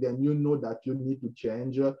showing, then you know that you need to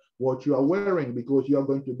change what you are wearing, because you are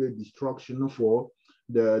going to be a distraction for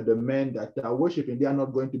the men that are worshiping. They are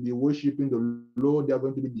not going to be worshiping the Lord. They are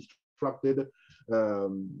going to be distracted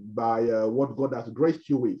by what God has graced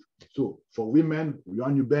you with. So for women,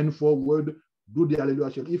 when you bend forward, do the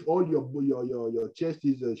hallelujah check. If all your chest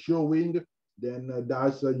is showing, then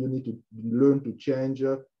that's you need to learn to change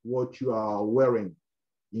what you are wearing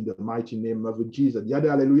in the mighty name of Jesus. The other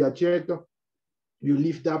hallelujah check, you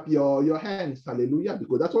lift up your hands, hallelujah,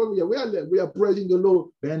 because that's what we are praising the Lord.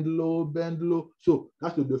 Bend low, bend low. So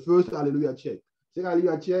that's the first hallelujah check. Second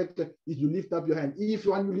hallelujah check is you lift up your hand. If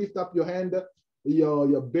when you lift up your hand,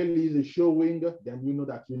 your belly is showing, then you know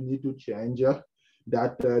that you need to change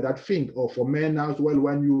that thing. Or for men as well,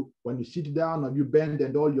 when you sit down and you bend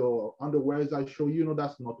and all your underwears are show, you know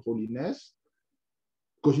that's not holiness,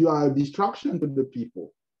 because you are a distraction to the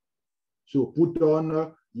people. So put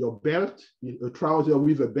on your belt, a trouser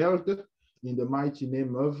with a belt, in the mighty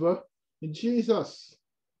name of Jesus.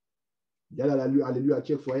 Hallelujah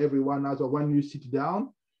check for everyone. As when you sit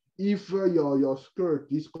down, if your skirt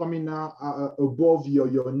is coming now above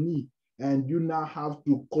your knee, and you now have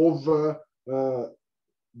to cover, so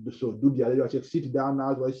do the hallelujah check. Sit down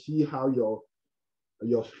now, so see how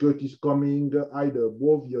your skirt is coming either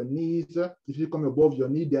above your knees. If you come above your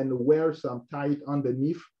knee, then wear some tight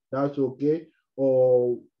underneath. That's okay.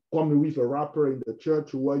 Or come with a wrapper in the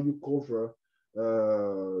church where you cover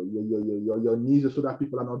your knees so that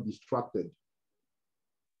people are not distracted.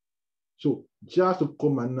 So just a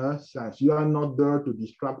common sense. You are not there to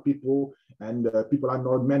distract people, and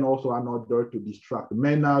men also are not there to distract.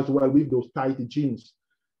 Men as well with those tight jeans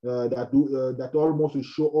that almost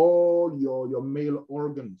show all your male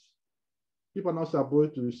organs. People are not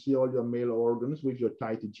supposed to see all your male organs with your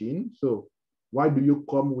tight jeans. So why do you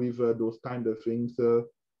come with those kind of things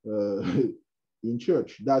in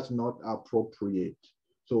church? That's not appropriate.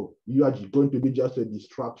 So you are going to be just a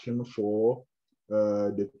distraction for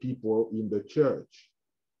the people in the church.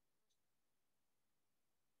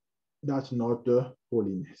 That's not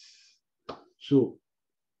holiness. So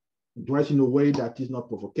dress in a way that is not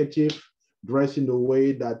provocative, dress in a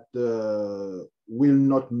way that will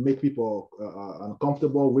not make people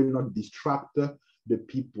uncomfortable, will not distract the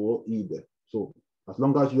people either. So as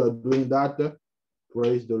long as you are doing that,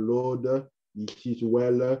 praise the Lord, it is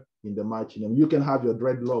well in the mighty name. You can have your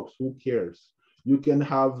dreadlocks, who cares? You can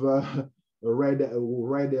have red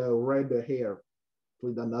hair,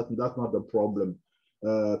 so that's not the problem.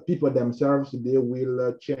 People themselves, they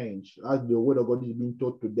will change. As the word of God is being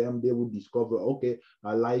taught to them, they will discover, okay,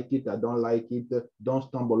 I like it, I don't like it. Don't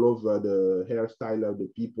stumble over the hairstyle of the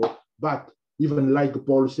people. But even like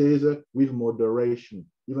Paul says, with moderation.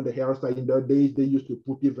 Even the hairstyle in their days, they used to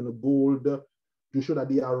put even gold to show that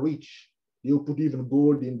they are rich. They will put even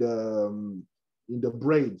gold in the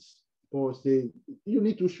braids. Paul say, you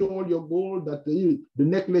need to show all your gold, that the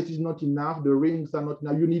necklace is not enough, the rings are not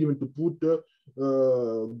enough. You need even to put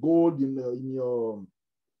gold in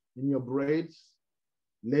your braids.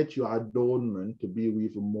 Let your adornment to be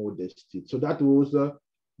with modesty. So that was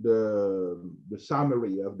the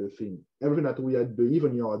summary of the thing. Everything that we are doing,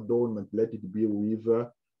 even your adornment, let it be with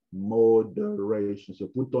moderation. So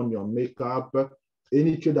put on your makeup.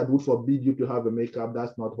 Any church that would forbid you to have a makeup,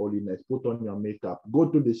 that's not holiness. Put on your makeup. Go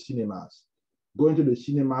to the cinemas. Going to the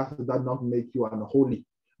cinemas does not make you unholy.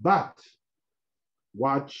 But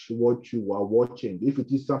watch what you are watching. If it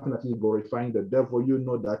is something that is glorifying the devil, you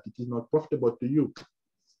know that it is not profitable to you.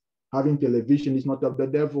 Having television is not of the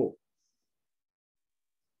devil.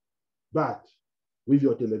 But with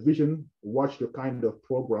your television, watch the kind of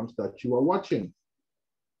programs that you are watching.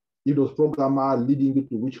 If those programs are leading you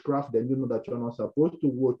to witchcraft, then you know that you're not supposed to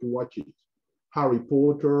watch it. Harry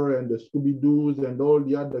Potter and the Scooby-Doos and all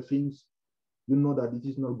the other things, you know that it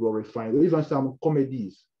is not glorifying. Even some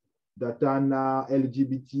comedies that are now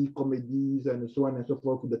LGBT comedies and so on and so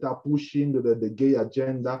forth that are pushing the gay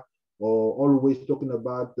agenda or always talking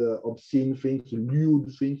about obscene things,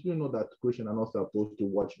 lewd things. You know that Christians are not supposed to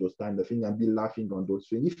watch those kind of things and be laughing on those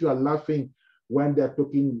things. If you are laughing when they're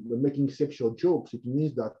making sexual jokes, it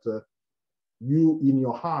means that you, in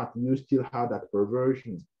your heart, you still have that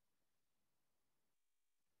perversion.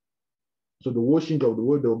 So the washing of the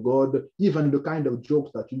word of God, even the kind of jokes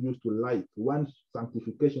that you used to like, once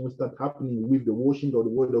sanctification will start happening with the washing of the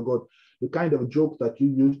word of God, the kind of jokes that you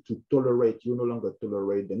used to tolerate, you no longer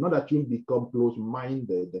tolerate them. Not that you become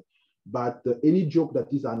close-minded, but any joke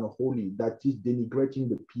that is unholy, that is denigrating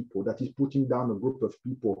the people, that is putting down a group of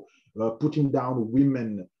people, putting down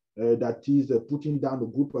women, that is putting down a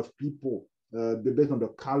group of people, based on the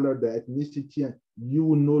color, the ethnicity,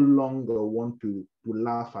 you no longer want to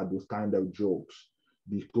laugh at those kind of jokes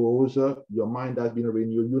because your mind has been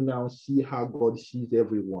renewed. You now see how God sees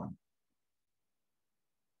everyone.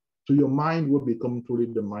 So your mind will become truly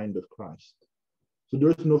the mind of Christ. So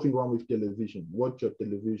there's nothing wrong with television. Watch your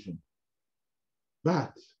television.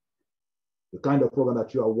 But the kind of program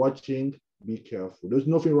that you are watching, be careful. There's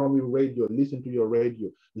nothing wrong with radio. Listen to your radio.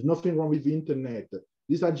 There's nothing wrong with the internet.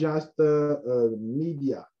 These are just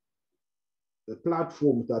media,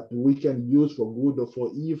 platforms that we can use for good or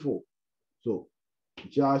for evil. So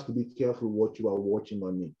just be careful what you are watching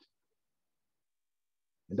on it.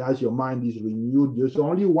 And as your mind is renewed, there's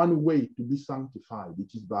only one way to be sanctified,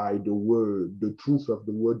 which is by the word, the truth of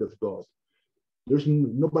the word of God.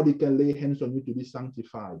 Nobody can lay hands on you to be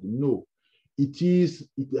sanctified. No,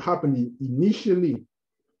 it happened initially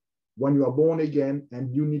when you are born again,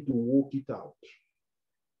 and you need to walk it out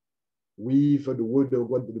with the word of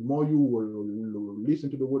God. The more you will listen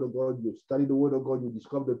to the word of God, you study the word of God, you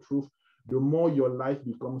discover the truth, the more your life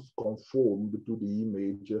becomes conformed to the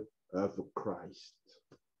image of Christ.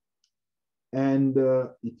 And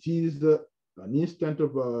it is an instant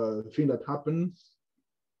of a thing that happens.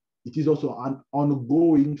 It is also an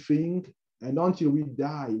ongoing thing. And until we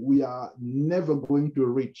die, we are never going to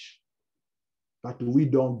reach. But we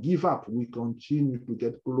don't give up. We continue to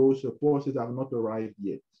get closer. Paul says, I've not arrived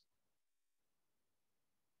yet.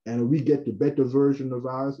 And we get a better version of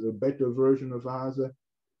us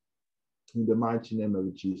in the mighty name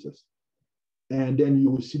of Jesus. And then you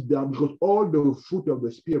will sit down, because all the fruit of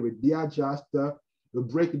the Spirit, they are just a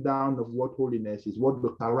breakdown of what holiness is, what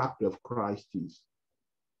the character of Christ is.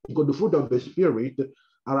 Because the fruit of the Spirit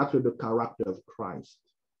are actually the character of Christ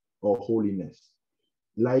or holiness.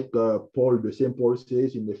 Like Paul, the same Paul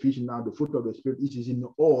says in Ephesians, now the fruit of the Spirit is in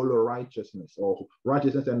all righteousness, or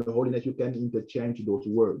righteousness and holiness. You can interchange those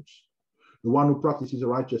words. The one who practices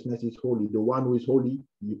righteousness is holy. The one who is holy,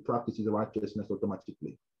 he practices righteousness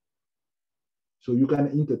automatically. So you can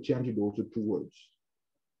interchange those two words.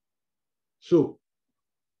 So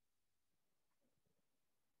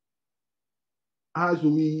as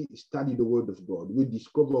we study the word of God, we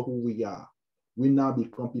discover who we are. We now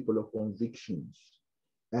become people of convictions,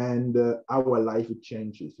 and our life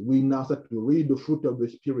changes. We now start to read the fruit of the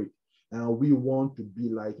Spirit, and we want to be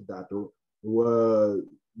like that.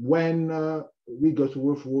 When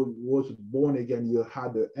Wigglesworth was born again, he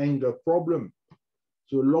had an anger problem.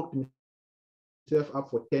 So locked himself up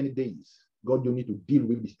for 10 days. God, you need to deal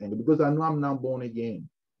with this anger, because I know I'm now born again.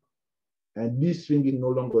 And this thing is no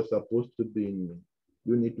longer supposed to be in me.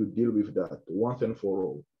 You need to deal with that once and for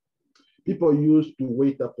all. People used to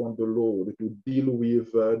wait upon the Lord to deal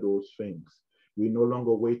with those things. We no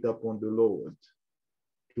longer wait upon the Lord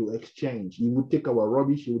to exchange. He would take our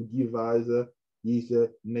rubbish, he would give us his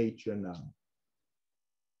nature now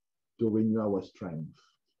to renew our strength.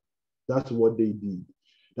 That's what they did.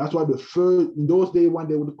 That's why in those days when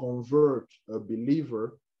they would convert a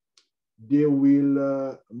believer, they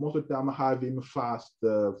will most of the time have him fast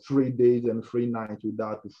 3 days and 3 nights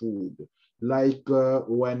without food. Like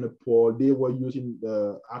when Paul, they were using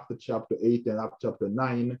Acts chapter 8 and Acts chapter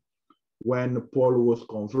 9, when Paul was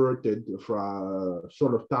converted from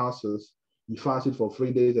Saul of Tarsus. He fasted for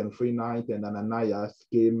 3 days and 3 nights, and Ananias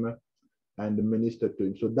came and ministered to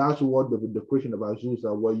him. So that's what the Christians of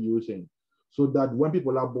Azusa were using. So that when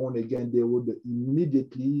people are born again, they would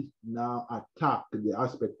immediately now attack the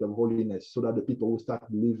aspect of holiness, so that the people will start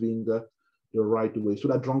living the right way, so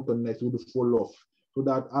that drunkenness would fall off, so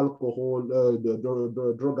that alcohol,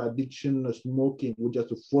 the drug addiction, smoking would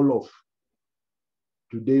just fall off.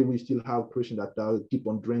 Today, we still have Christians that keep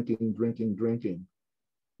on drinking.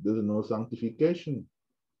 There's no sanctification.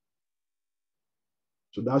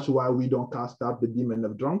 So that's why we don't cast out the demon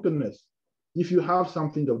of drunkenness. If you have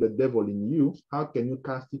something of the devil in you, how can you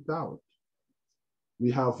cast it out?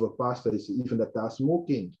 We have pastors even that are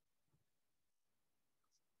smoking,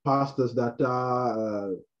 pastors that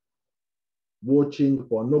are watching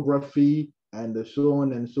pornography and so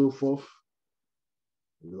on and so forth.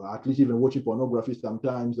 At least even watching pornography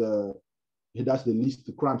sometimes, that's the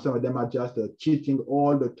least crime. Some of them are just cheating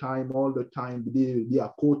all the time. They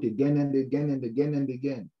are caught again and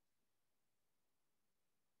again.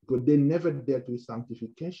 Because they never dealt with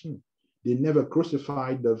sanctification. They never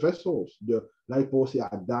crucified the vessels. Like Paul said,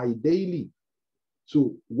 I die daily.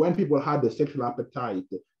 So when people had the sexual appetite,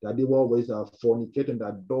 that they were always fornicating,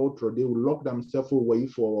 adultery, they would lock themselves away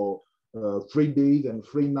for 3 days and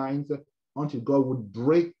 3 nights until God would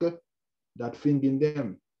break that thing in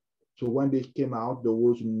them. So when they came out, there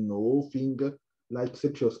was no thing like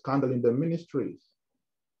sexual scandal in the ministries.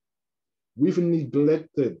 We've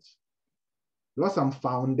neglected. There are some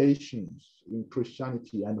foundations in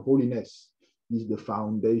Christianity, and holiness is the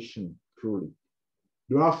foundation, truly.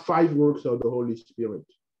 There are 5 works of the Holy Spirit.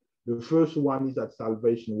 The first one is at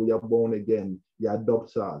salvation. We are born again. He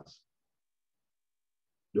adopts us.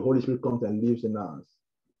 The Holy Spirit comes and lives in us.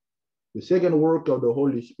 The second work of the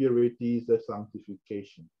Holy Spirit is the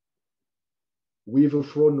sanctification. We've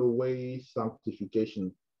thrown away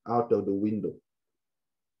sanctification out of the window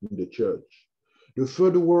in the church. The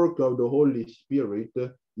third work of the Holy Spirit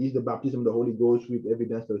is the baptism of the Holy Ghost with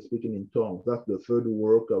evidence of speaking in tongues. That's the third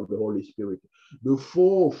work of the Holy Spirit. The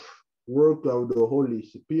fourth work of the Holy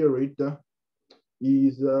Spirit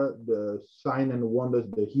is the sign and wonders,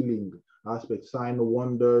 the healing aspect, sign,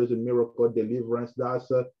 wonders, miracle, deliverance.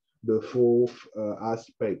 That's the fourth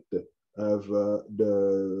aspect of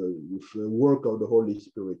the work of the Holy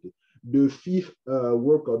Spirit. The fifth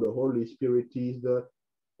work of the Holy Spirit is the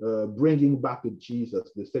bringing back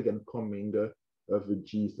Jesus, the second coming of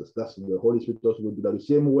Jesus. That's the Holy Spirit also will do that. The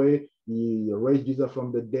same way he raised Jesus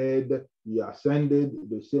from the dead, he ascended,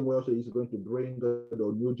 the same way also he's going to bring the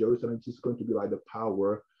New Jerusalem. It's going to be by the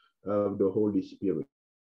power of the Holy Spirit.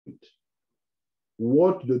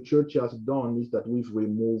 What the church has done is that we've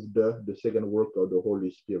removed the second work of the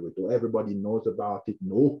Holy Spirit. So everybody knows about it.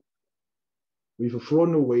 No. We've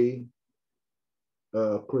thrown away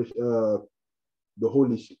the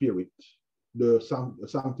Holy Spirit, the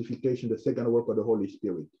sanctification, the second work of the Holy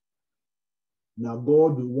Spirit. Now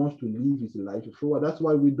God wants to live his life through. That's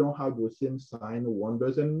why we don't have the same sign,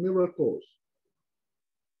 wonders, and miracles.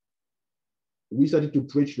 We started to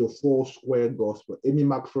preach the 4-square gospel. Amy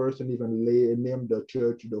McPherson even named the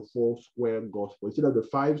church the 4-square gospel. Instead of the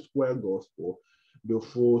 5-square gospel, the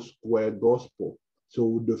 4-square gospel.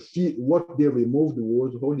 So what they removed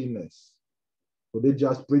was holiness. So they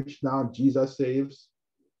just preached now Jesus saves,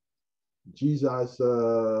 Jesus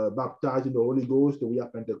baptized in the Holy Ghost, we are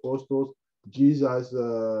Pentecostals, Jesus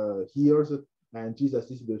heals, and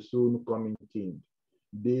Jesus is the soon coming King.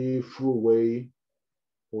 They threw away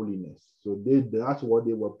holiness. So that's what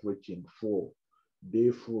they were preaching for.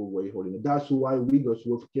 They threw away holiness. That's why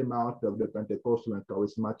Wigglesworth came out of the Pentecostal and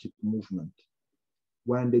charismatic movement.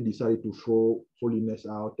 When they decided to throw holiness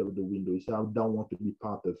out of the window, he said, I don't want to be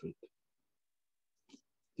part of it.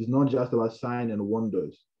 It's not just about signs and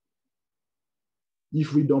wonders.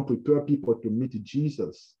 If we don't prepare people to meet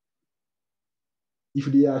Jesus, if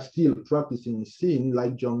they are still practicing sin,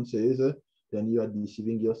 like John says, then you are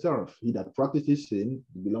deceiving yourself. He that practices sin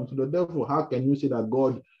belongs to the devil. How can you say that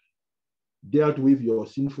God dealt with your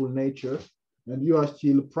sinful nature and you are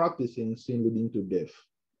still practicing sin leading to death?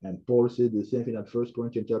 And Paul says the same thing at 1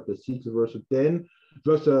 Corinthians chapter 6, verse 10,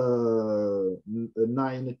 verse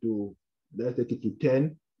 9 to, let's take it to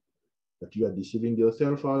 10, that you are deceiving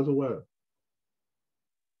yourself as well.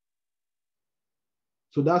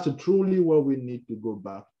 So that's truly what we need to go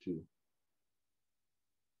back to.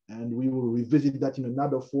 And we will revisit that in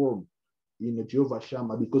another form in Jehovah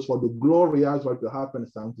Shammah, because for the glory as well to happen,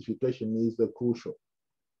 sanctification is crucial.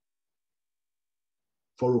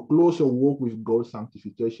 For a closer walk with God,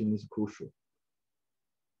 sanctification is crucial.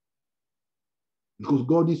 Because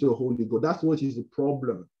God is a holy God. That's what is the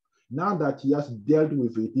problem. Now that he has dealt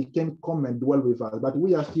with it, he can come and dwell with us, but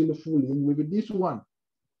we are still fooling with this one.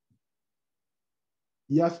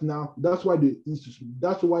 Yes, now that's why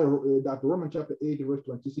that Romans chapter 8, verse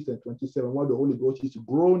 26 and 27, while the Holy Ghost is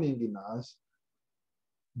groaning in us,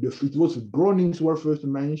 it was groanings were first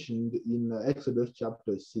mentioned in Exodus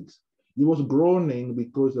chapter 6. He was groaning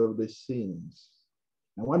because of the sins.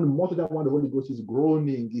 And most of the time when the Holy Ghost is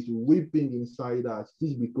groaning, is weeping inside us, it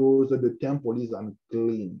is because the temple is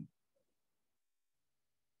unclean.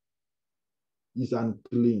 It's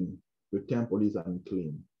unclean. The temple is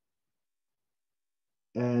unclean.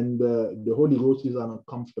 And the Holy Ghost is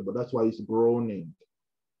uncomfortable. That's why it's groaning.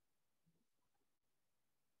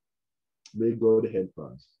 May God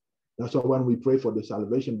help us. That's why when we pray for the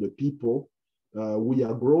salvation of the people, we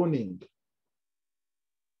are groaning,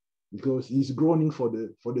 because he's groaning for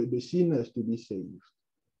the sinners to be saved.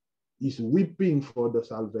 He's weeping for the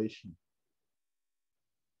salvation.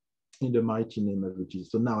 In the mighty name of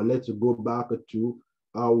Jesus. So now let's go back to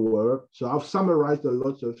our, so I've summarized a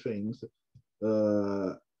lot of things,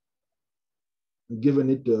 given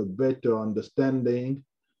it a better understanding.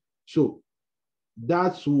 So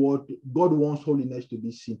that's what God wants holiness to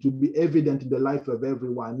be seen, to be evident in the life of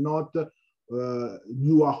everyone, not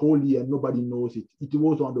you are holy and nobody knows it. It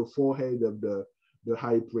was on the forehead of the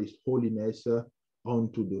high priest, holiness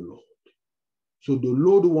unto the Lord. So the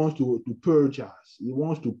Lord wants to purge us. He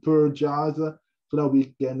wants to purge us so that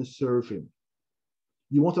we can serve him.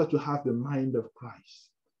 He wants us to have the mind of Christ.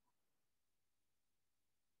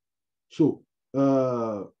 So,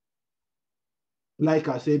 like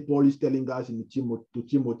I said, Paul is telling us in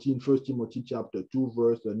Timothy, in 1 Timothy chapter 2,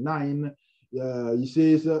 verse 9, he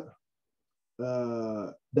says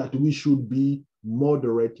that we should be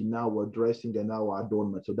moderate in our dressing and our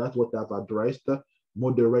adornment. So that's what I've addressed,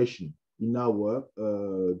 moderation in our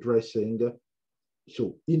dressing.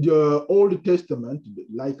 So in the Old Testament,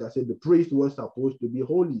 like I said, the priest was supposed to be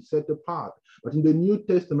holy, set apart. But in the New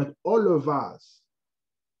Testament, all of us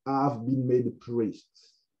have been made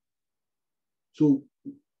priests. So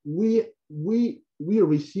we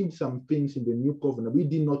received some things in the New Covenant. We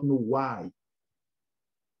did not know why.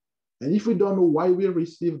 And if we don't know why we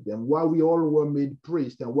received them, why we all were made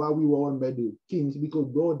priests and why we were all made kings, because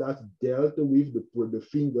God has dealt with the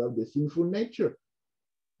finger of the sinful nature.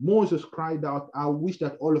 Moses cried out, I wish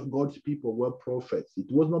that all of God's people were prophets. It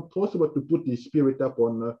was not possible to put his spirit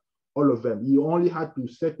upon all of them. He only had to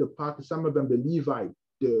set apart some of them, the Levite,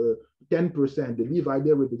 the 10%. The Levite,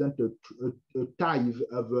 they represent a tithe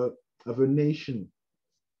of a nation.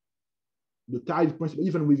 The tithe principle,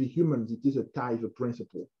 even with the humans, it is a tithe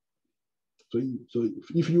principle. So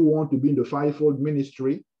if you want to be in the fivefold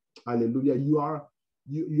ministry, hallelujah,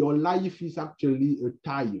 your life is actually a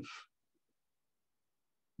tithe.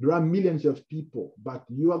 There are millions of people, but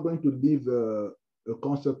you are going to live a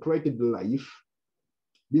consecrated life.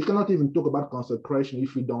 We cannot even talk about consecration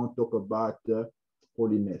if we don't talk about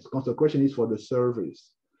holiness. Consecration is for the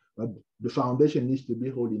service, but the foundation needs to be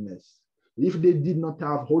holiness. If they did not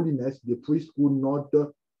have holiness, the priest could not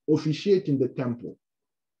officiate in the temple.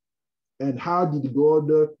 And how did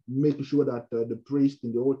God make sure that the priests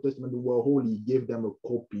in the Old Testament were holy? He gave them a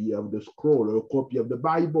copy of the scroll, or a copy of the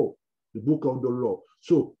Bible, the book of the law.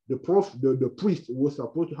 So the priest was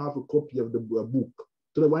supposed to have a copy of the book,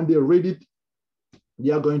 so that when they read it,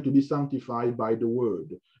 they are going to be sanctified by the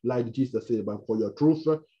word. Like Jesus said, but for your truth,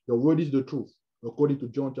 the word is the truth, according to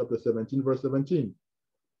John chapter 17, verse 17.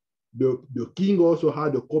 The king also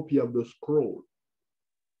had a copy of the scroll.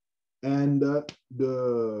 And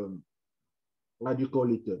what do you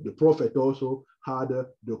call it? The prophet also had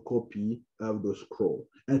the copy of the scroll.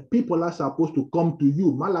 And people are supposed to come to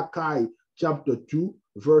you. Malachi chapter 2,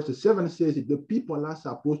 verse 7 says it. The people are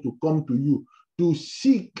supposed to come to you to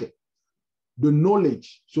seek the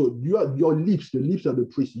knowledge. So your lips, the lips of the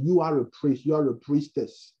priest, you are a priest, you are a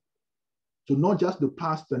priestess. So not just the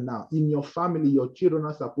pastor now. In your family, your children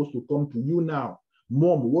are supposed to come to you now.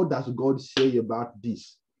 Mom, what does God say about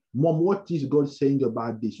this? Mom, what is God saying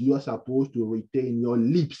about this? You are supposed to retain your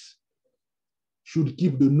lips, should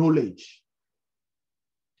keep the knowledge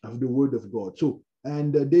of the word of God. So,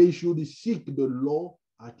 and they should seek the law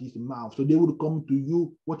at his mouth. So they would come to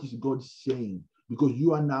you, what is God saying? Because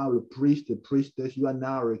you are now a priest, a priestess, you are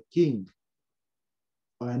now a king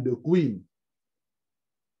and a queen.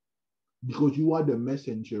 Because you are the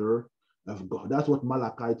messenger of God. That's what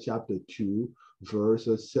Malachi chapter 2, verse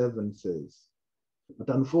 7 says. But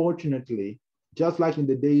unfortunately, just like in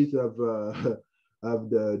the days of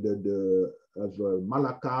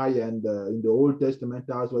Malachi and in the Old Testament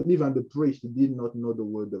as well, even the priest did not know the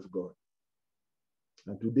word of God.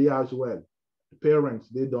 And today as well, parents,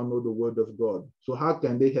 they don't know the word of God. So how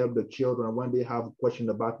can they help the children when they have questions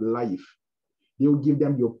about life? They will give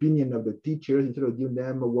them the opinion of the teachers instead of giving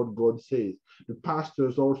them what God says. The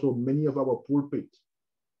pastors also, many of our pulpits,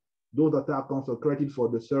 those that are consecrated for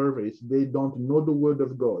the service, they don't know the word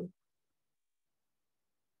of God.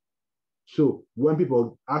 So when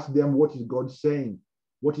people ask them, what is God saying?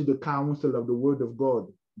 What is the counsel of the word of God?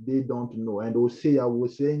 They don't know. And Hosea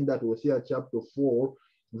was saying that, Hosea chapter 4,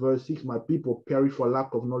 verse 6, my people perish for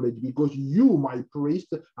lack of knowledge, because you, my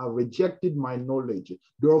priest, have rejected my knowledge.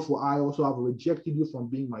 Therefore, I also have rejected you from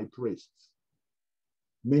being my priests.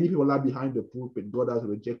 Many people are behind the pulpit. God has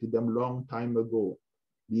rejected them long time ago.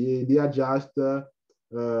 They are just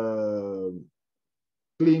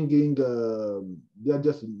clinging, they are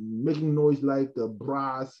just making noise like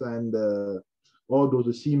brass and all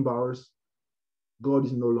those cymbals. God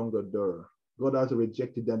is no longer there. God has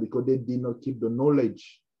rejected them because they did not keep the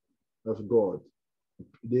knowledge of God.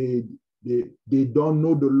 They don't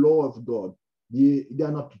know the law of God. They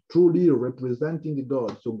are not truly representing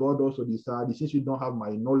God. So God also decided, since you don't have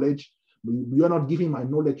my knowledge, you are not giving my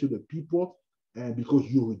knowledge to the people, and because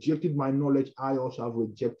you rejected my knowledge, I also have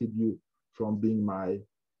rejected you from being my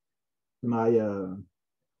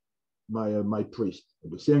priest.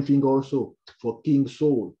 The same thing also for King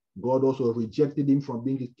Saul. God also rejected him from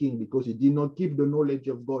being a king because he did not keep the knowledge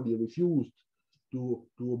of God. He refused to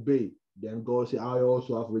obey. Then God said, I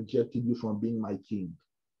also have rejected you from being my king.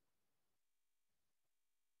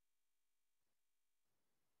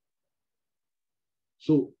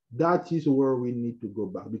 So that is where we need to go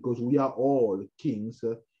back, because we are all kings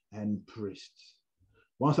and priests.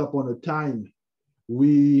 Once upon a time,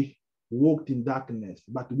 we walked in darkness,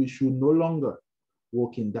 but we should no longer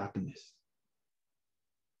walk in darkness.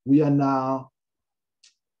 We are now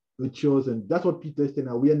a chosen, that's what Peter is saying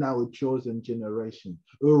now. We are now a chosen generation,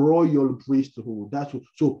 a royal priesthood. That's what,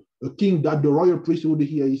 so a king, that the royal priesthood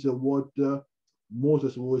here is what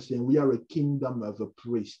Moses was saying. We are a kingdom of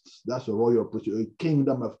priests. That's a royal priesthood, a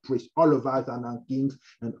kingdom of priests. All of us are now kings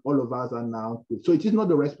and all of us are now priests. So it is not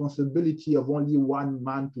the responsibility of only one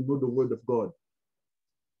man to know the word of God.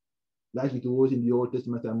 Like it was in the Old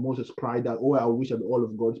Testament, and Moses cried out, oh, I wish that all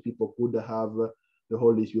of God's people could have the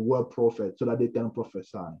Holy Spirit, were prophets, so that they can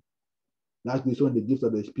prophesy. Like we saw in the gifts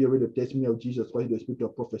of the Spirit, the testimony of Jesus Christ, the spirit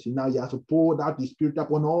of prophecy. Now he has poured out the Spirit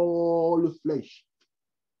upon all flesh.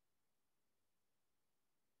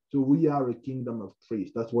 So we are a kingdom of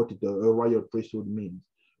priests. That's what a royal priesthood means.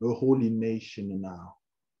 A holy nation now.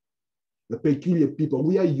 A peculiar people.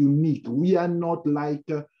 We are unique. We are not like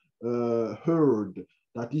a herd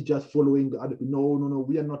that is just following other people. No.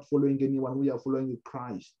 We are not following anyone. We are following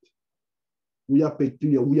Christ. We are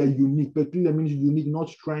peculiar. We are unique. Peculiar means unique, not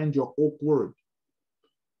strange or awkward.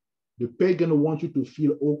 The pagan wants you to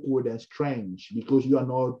feel awkward and strange because you are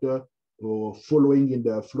not following in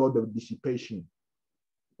the flood of dissipation.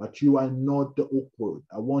 But you are not awkward.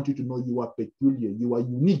 I want you to know you are peculiar. You are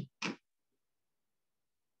unique.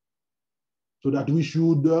 So that we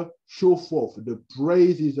should show forth the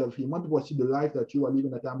praises of him. When people see the life that you are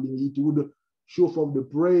living, that I'm living, it would show forth the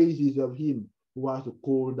praises of him who has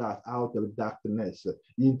called us out of darkness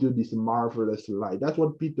into this marvelous light. That's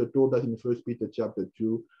what Peter told us in 1 Peter chapter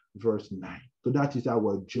 2, verse 9. So that is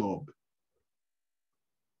our job.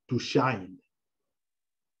 To shine.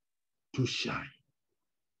 To shine.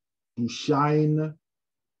 To shine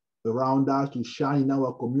around us, to shine in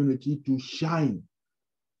our community, to shine.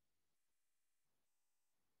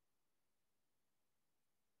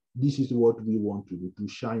 This is what we want to do, to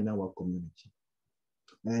shine in our community.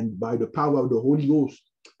 And by the power of the Holy Ghost,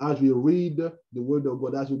 as we read the word of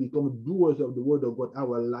God, as we become doers of the word of God,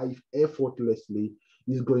 our life effortlessly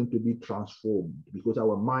is going to be transformed because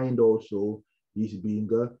our mind also is being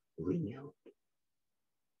renewed.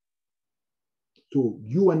 So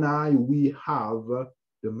you and I, we have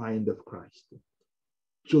the mind of Christ.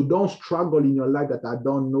 So don't struggle in your life that I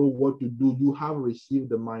don't know what to do. You have received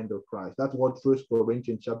the mind of Christ. That's what 1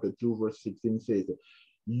 Corinthians chapter 2, verse 16 says.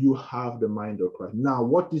 You have the mind of Christ. Now,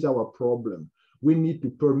 what is our problem? We need to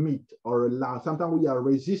permit or allow. Sometimes we are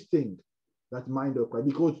resisting that mind of Christ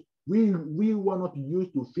because we were not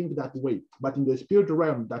used to think that way. But in the spiritual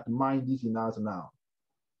realm, that mind is in us now.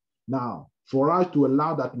 Now, for us to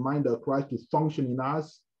allow that mind of Christ to function in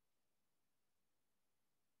us,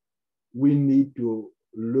 we need to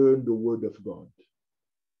learn the word of God.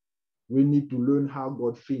 We need to learn how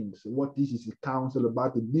God thinks, what is his counsel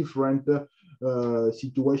about a different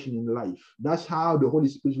situation in life. That's how the Holy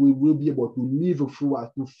Spirit will be able to live through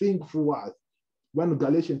us, to think through us. When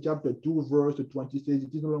Galatians chapter 2, verse 20 says,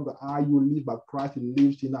 it is no longer I who live, but Christ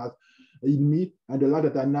lives in us, in me, and the life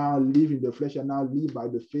that I now live in the flesh, I now live by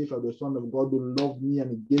the faith of the Son of God who loved me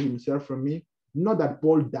and gave himself for me. Not that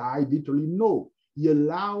Paul died literally, no. He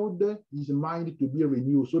allowed his mind to be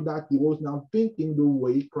renewed so that he was now thinking the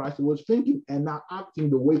way Christ was thinking and now acting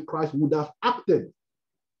the way Christ would have acted.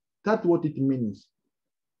 That's what it means,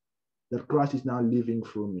 that Christ is now living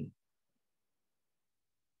through me.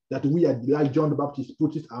 That we are, like John the Baptist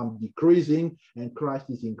puts it, I'm decreasing and Christ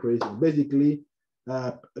is increasing. Basically,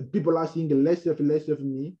 people are seeing less of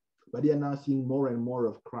me, but they are now seeing more and more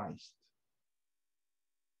of Christ.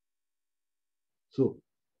 So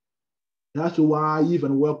that's why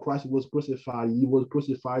even where Christ was crucified, he was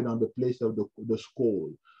crucified on the place of the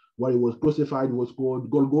skull. Where he was crucified was called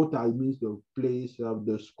Golgotha. It means the place of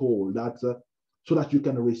the skull. That's so that you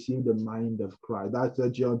can receive the mind of Christ. That's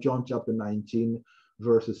John chapter 19,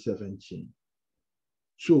 verse 17.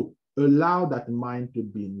 So allow that mind to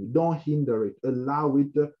be in you. Don't hinder it. Allow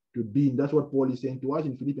it to be in. That's what Paul is saying to us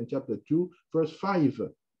in Philippians chapter 2, verse 5.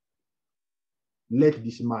 Let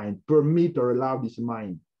this mind, permit or allow this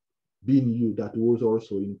mind be in you that was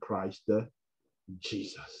also in Christ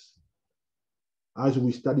Jesus. As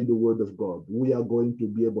we study the word of God, we are going to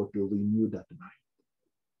be able to renew that mind.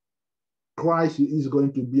 Christ is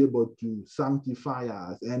going to be able to sanctify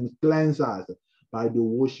us and cleanse us by the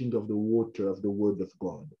washing of the water of the word of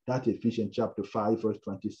God. That's Ephesians chapter 5, verse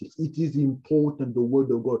 26. It is important, the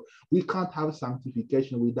word of God. We can't have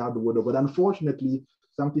sanctification without the word of God. Unfortunately,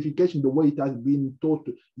 sanctification, the way it has been taught,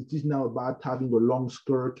 it is now about having a long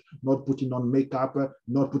skirt, not putting on makeup,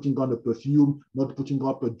 not putting on a perfume, not putting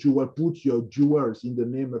up a jewel. Put your jewels in the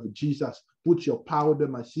name of Jesus. Put your powder,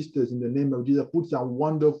 my sisters, in the name of Jesus. Put some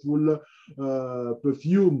wonderful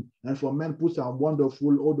perfume. And for men, put some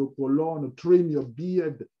wonderful eau de cologne. Trim your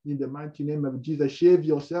beard in the mighty name of Jesus. Shave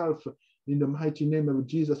yourself in the mighty name of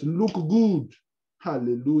Jesus. Look good.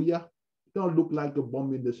 Hallelujah. Don't look like a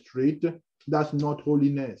bum in the street. That's not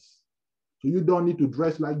holiness. So you don't need to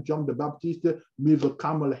dress like John the Baptist with a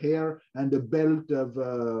camel hair and a belt of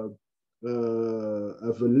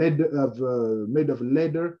leather, made of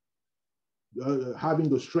leather,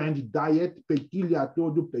 having a strange diet. Peculiar, I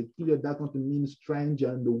told you, peculiar doesn't mean strange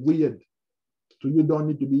and weird. So you don't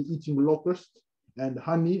need to be eating locusts and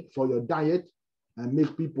honey for your diet and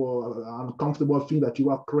make people uncomfortable, think that you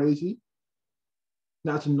are crazy.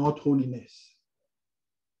 That's not holiness.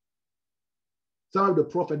 Some of the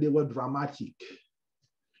prophets, they were dramatic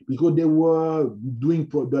because they were doing,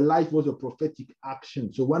 the life was a prophetic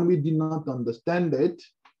action. So when we did not understand it,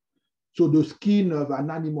 so the skin of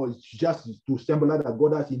an animal is just to symbolize that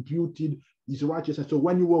God has imputed his righteousness. So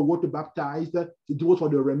when you were water baptized, it was for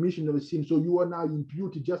the remission of sin. So you are now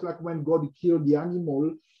imputed, just like when God killed the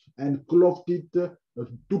animal and clothed it,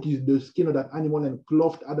 took the skin of that animal and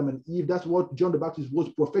clothed Adam and Eve. That's what John the Baptist was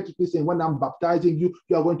prophetically saying. When I'm baptizing you,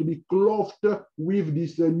 you are going to be clothed with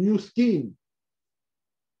this new skin.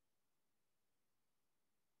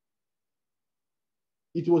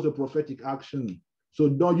 It was a prophetic action. So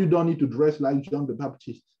you don't need to dress like John the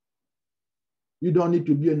Baptist. You don't need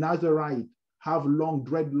to be a Nazarite, have long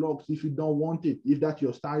dreadlocks if you don't want it. If that's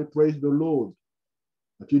your style, praise the Lord.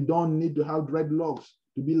 But you don't need to have dreadlocks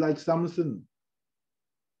to be like Samson.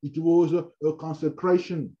 It was a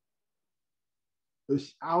consecration.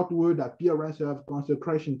 This outward appearance of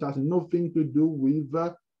consecration. It has nothing to do with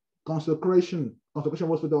consecration. Consecration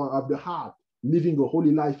was of the heart, living a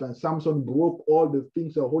holy life. And Samson broke all the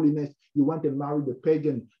things of holiness. He went and married a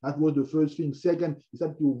pagan. That was the first thing. Second, he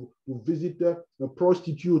started to visit a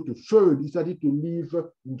prostitute. Third, he started to live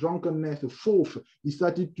in drunkenness. Fourth, he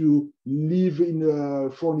started to live in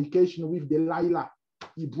fornication with Delilah.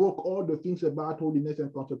 He broke all the things about holiness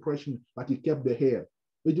and consecration, but he kept the hair.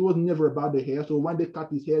 But it was never about the hair. So when they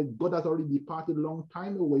cut his hair, God has already departed a long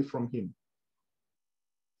time away from him.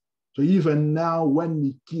 So even now,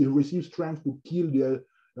 when he received strength to kill the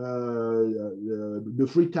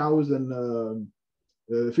 3,000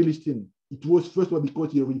 Philistines, it was first of all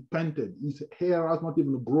because he repented. His hair has not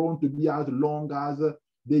even grown to be as long as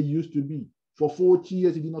they used to be. For 40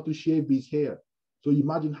 years, he did not shave his hair. So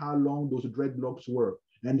imagine how long those dreadlocks were.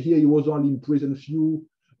 And here he was only in prison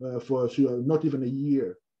for not even a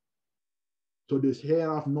year. So this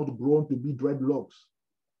hair has not grown to be dreadlocks.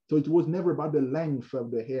 So it was never about the length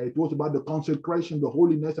of the hair. It was about the consecration, the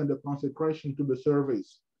holiness and the consecration to the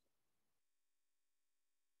service.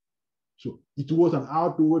 So it was an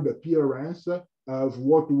outward appearance of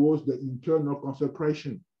what was the internal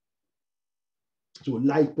consecration. So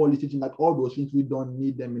like Paul is teaching, like all those things, we don't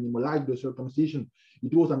need them anymore. Like the circumcision,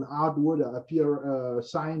 it was an outward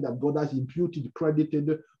sign that God has imputed,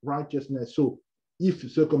 credited righteousness. So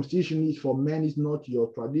if circumcision is for men, is not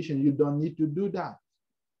your tradition, you don't need to do that.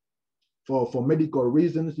 For medical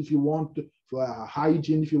reasons, if you want, for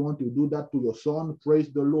hygiene, if you want to do that to your son,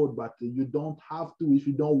 praise the Lord. But you don't have to if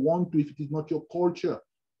you don't want to, if it is not your culture.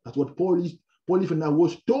 That's what Paul is. Paul even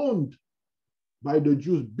was stoned by the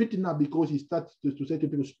Jews, beaten up because he started to say to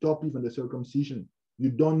people, stop even the circumcision. You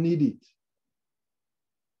don't need it.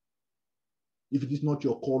 if it is not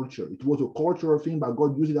your culture. It was a cultural thing, but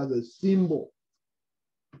God used it as a symbol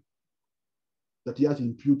that he has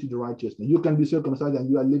imputed righteousness. You can be circumcised and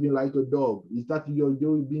you are living like a dog. Is that you're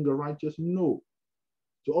being a righteous? No.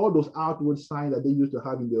 So all those outward signs that they used to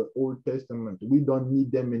have in the Old Testament, we don't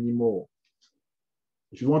need them anymore.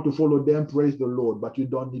 If you want to follow them, praise the Lord, but you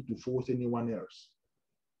don't need to force anyone else.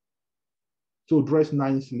 So dress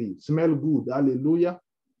nicely, smell good, hallelujah.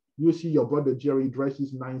 You see your brother Jerry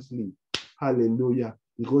dresses nicely, hallelujah,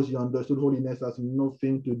 because he understood holiness has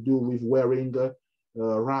nothing to do with wearing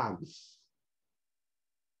rags.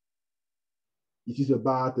 It is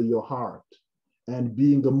about your heart and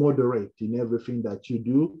being moderate in everything that you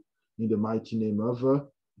do in the mighty name of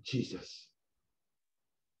Jesus.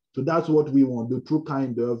 So that's what we want, the true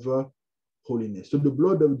kind of holiness. So the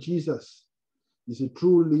blood of Jesus is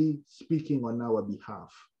truly speaking on our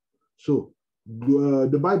behalf. So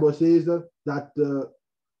the Bible says that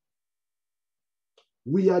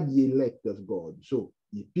we are the elect of God. So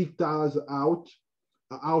he picked us out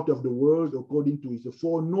of the world according to his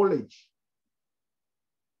foreknowledge.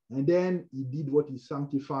 And then he did what he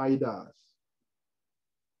sanctified us.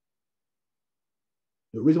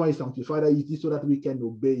 The reason why he sanctified us is so that we can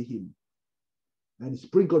obey him. And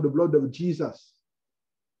sprinkle the blood of Jesus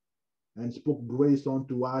and spoke grace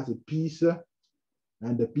unto us, a peace,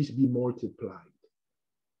 and the peace be multiplied.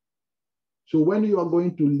 So when you are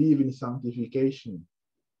going to live in sanctification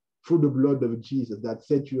through the blood of Jesus that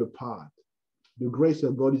set you apart, the grace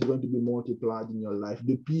of God is going to be multiplied in your life.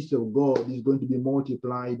 The peace of God is going to be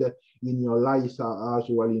multiplied in your life as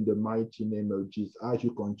well in the mighty name of Jesus as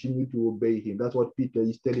you continue to obey him. That's what Peter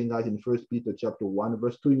is telling us in 1 Peter chapter 1,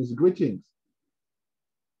 verse 2 in his greetings.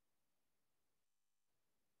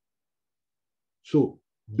 So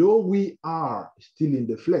though we are still in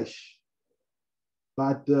the flesh,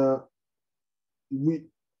 but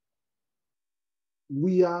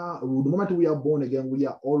we are, the moment we are born again, we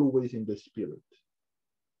are always in the spirit.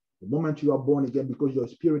 The moment you are born again, because your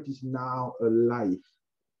spirit is now alive.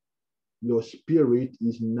 Your spirit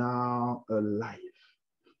is now alive.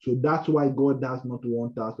 So that's why God does not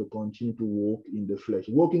want us to continue to walk in the flesh.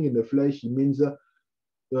 Walking in the flesh means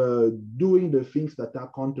doing the things that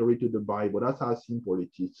are contrary to the Bible. That's how simple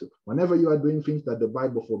it is. So whenever you are doing things that the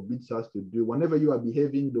Bible forbids us to do, whenever you are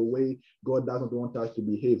behaving the way God doesn't want us to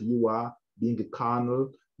behave, you are being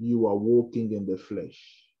carnal, you are walking in the flesh.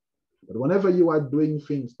 But whenever you are doing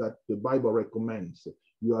things that the Bible recommends,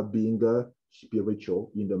 you are being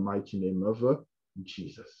spiritual in the mighty name of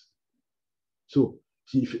Jesus. So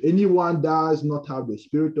if anyone does not have the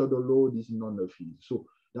Spirit of the Lord, is none of his. So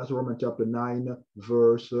that's Romans chapter 8,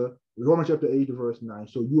 verse 9.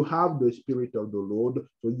 So you have the Spirit of the Lord,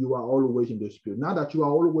 so you are always in the Spirit. Now that you are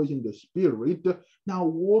always in the Spirit, now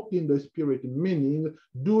walk in the Spirit, meaning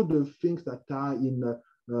do the things that are in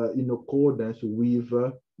accordance with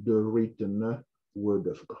the written word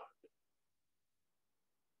of God.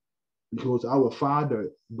 Because our Father,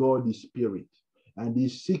 God is Spirit. And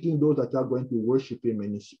he's seeking those that are going to worship him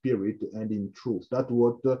in spirit and in truth. That's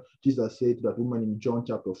what Jesus said to that woman in John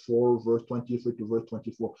chapter 4, verse 23 to verse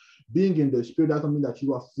 24. Being in the spirit doesn't mean that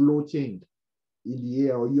you are floating in the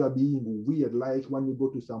air or you are being weird. Like when you go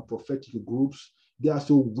to some prophetic groups, they are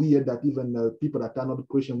so weird that even people that are not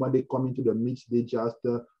Christian, when they come into the midst, they just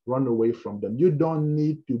run away from them. You don't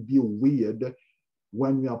need to be weird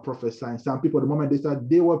when you are prophesying. Some people, the moment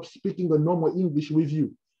they were speaking a normal English with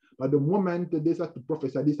you. But the moment they start to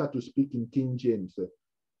prophesy, they start to speak in King James.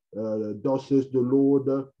 Thus says the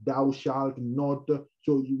Lord, thou shalt not.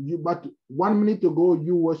 So but 1 minute ago,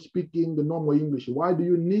 you were speaking the normal English. Why do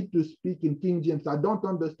you need to speak in King James? I don't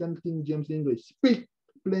understand King James English. Speak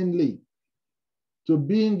plainly. So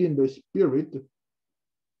being in the spirit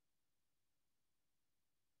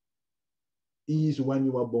is when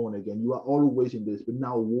you are born again. You are always in the spirit.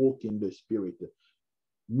 Now walk in the spirit.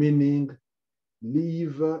 Meaning,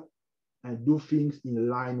 live and do things in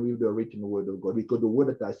line with the written word of God, because the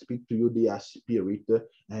word that I speak to you, they are spirit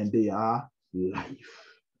and they are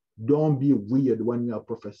life. Don't be weird when you are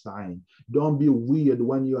prophesying. Don't be weird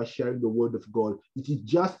when you are sharing the word of God. It is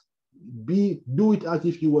just do it as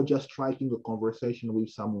if you were just striking a conversation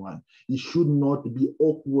with someone. It should not be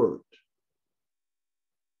awkward.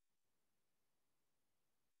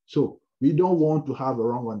 So we don't want to have a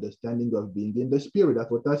wrong understanding of being in the spirit.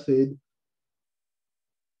 That's what I said.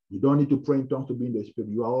 You don't need to pray in tongues to be in the spirit.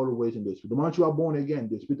 You are always in the spirit. The moment you are born again,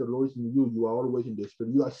 the Spirit of the Lord is in you. You are always in the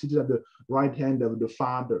spirit. You are seated at the right hand of the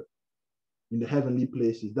Father in the heavenly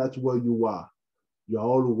places. That's where you are. You are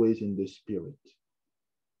always in the spirit.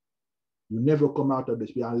 You never come out of the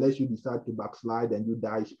spirit unless you decide to backslide and you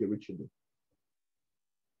die spiritually.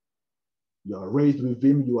 You are raised with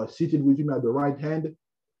him. You are seated with him at the right hand.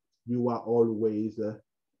 You are always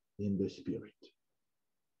in the spirit.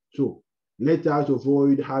 So let us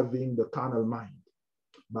avoid having the carnal mind,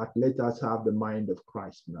 but let us have the mind of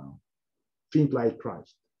Christ now. Think like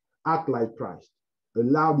Christ. Act like Christ.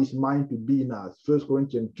 Allow this mind to be in us. 1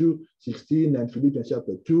 Corinthians 2:16 and Philippians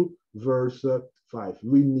chapter 2, verse 5.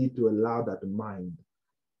 We need to allow that mind.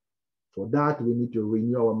 For that, we need to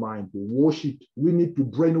renew our mind, to wash it. We need to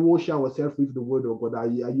brainwash ourselves with the word of God. I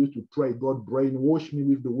used to pray, God, brainwash me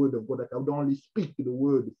with the word of God, that I would only speak the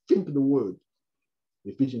word, think the word.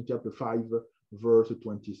 Ephesians chapter 5, verse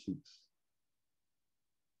 26.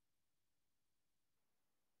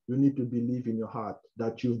 You need to believe in your heart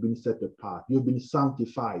that you've been set apart. You've been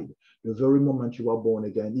sanctified the very moment you are born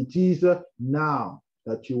again. It is now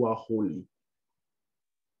that you are holy.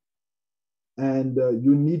 And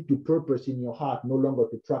you need to purpose in your heart, no longer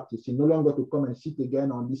to practice sin, no longer to come and sit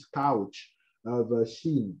again on this couch of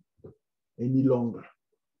sin any longer.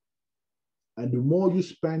 And the more you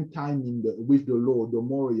spend time with the Lord, the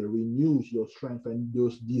more it renews your strength, and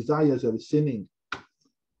those desires of sinning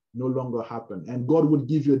no longer happen. And God will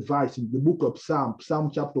give you advice in the book of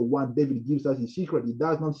Psalm chapter 1. David gives us a secret. He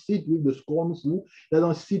does not sit with the scornful, he does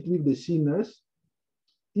not sit with the sinners.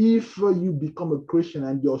 If you become a Christian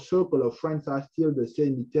and your circle of friends are still the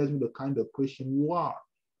same, it tells me the kind of Christian you are.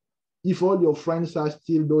 If all your friends are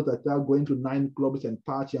still those that are going to 9 clubs and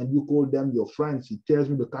party and you call them your friends, it tells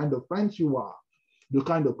me the kind of friends you are, the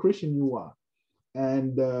kind of Christian you are.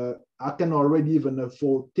 And I can already even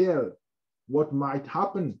foretell what might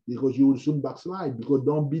happen, because you will soon backslide. Because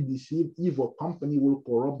don't be deceived, evil company will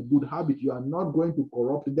corrupt good habit. You are not going to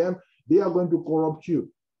corrupt them, they are going to corrupt you.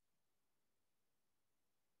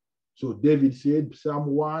 So David said, Psalm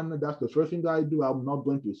 1, that's the first thing I do. I'm not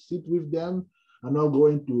going to sit with them. I'm not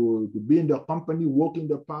going to be in the company, walk in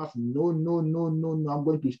the path. No. I'm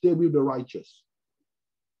going to stay with the righteous.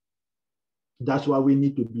 That's why we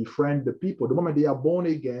need to befriend the people. The moment they are born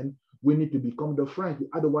again, we need to become the friends.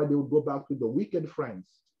 Otherwise, they will go back to the wicked friends.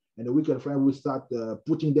 And the wicked friend will start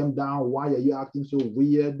putting them down. Why are you acting so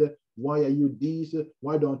weird? Why are you this?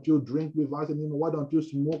 Why don't you drink with us anymore? Why don't you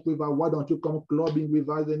smoke with us? Why don't you come clubbing with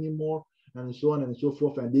us anymore? And so on and so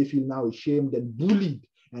forth. And they feel now ashamed and bullied,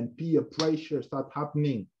 and peer pressure start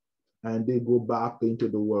happening, and they go back into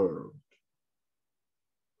the world.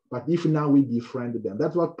 But if now we befriend them,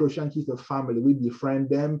 that's what Christianity is, a family. We befriend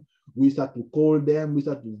them, we start to call them, we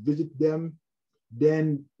start to visit them,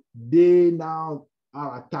 then they now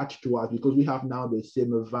are attached to us because we have now the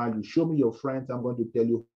same value. Show me your friends, I'm going to tell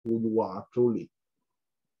you who you are truly.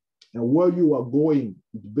 And where you are going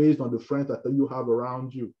is based on the friends that you have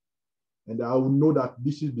around you. And I will know that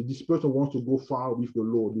this person wants to go far with the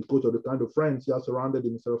Lord because of the kind of friends he has surrounded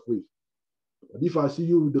himself with. But if I see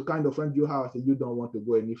you with the kind of friends you have, I say you don't want to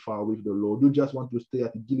go any far with the Lord. You just want to stay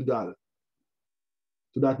at Gilgal.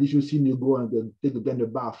 So that if you sin, you go and take again the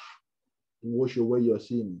bath to wash away your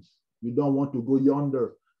sins. You don't want to go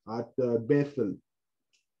yonder at Bethel,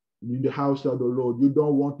 in the house of the Lord. You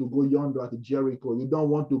don't want to go yonder at Jericho. You don't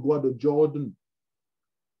want to go at the Jordan.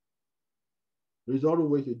 There's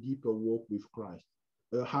always a deeper walk with Christ,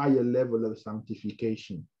 a higher level of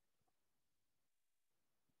sanctification.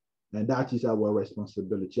 And that is our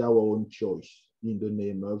responsibility, our own choice in the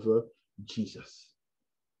name of Jesus.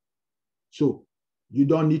 So you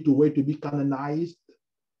don't need to wait to be canonized.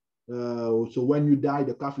 So when you die,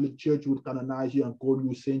 the Catholic Church will canonize you and call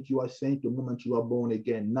you saint. You are saint the moment you are born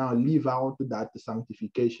again. Now live out that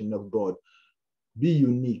sanctification of God. Be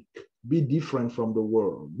unique. Be different from the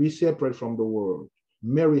world. Be separate from the world.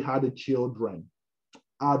 Mary had children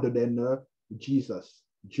other than Jesus.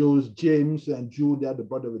 James and Jude, the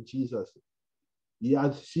brother of Jesus. He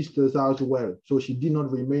had sisters as well. So she did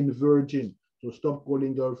not remain virgin. So stop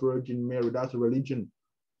calling her Virgin Mary. That's religion.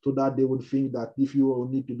 So that they would think that if you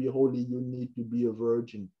need to be holy, you need to be a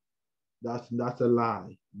virgin. That's a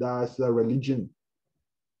lie. That's a religion.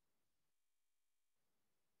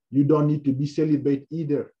 You don't need to be celibate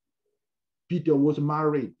either. Peter was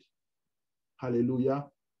married. Hallelujah.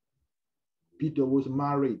 Peter was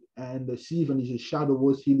married, and Stephen, his shadow,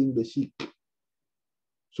 was healing the sick.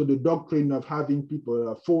 So the doctrine of having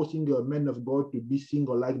people forcing men of God to be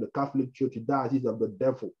single like the Catholic Church does is of the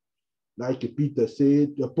devil. Like Peter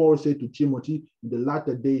said, Paul said to Timothy, in the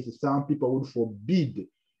latter days, some people would forbid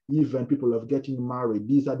even people of getting married.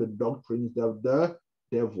 These are the doctrines of the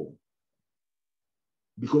devil.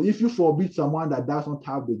 Because if you forbid someone that doesn't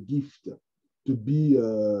have the gift to be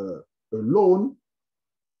alone,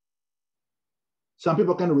 some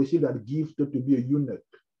people can receive that gift to be a eunuch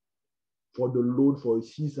for the Lord for a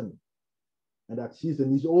season. And that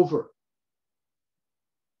season is over.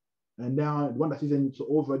 And now when the season is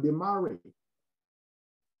over, they marry.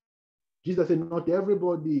 Jesus said, not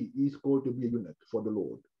everybody is called to be a eunuch for the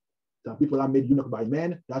Lord. Some people are made eunuch by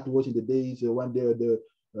men. That was in the days when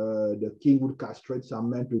the king would castrate some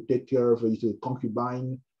men to take care of his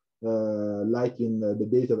concubine, like in the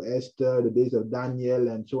days of Esther, the days of Daniel,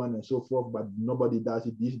 and so on and so forth. But nobody does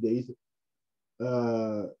it these days.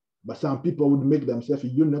 But some people would make themselves a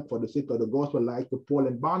eunuch for the sake of the gospel, like Paul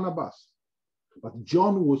and Barnabas. But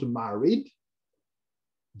John was married.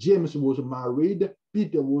 James was married.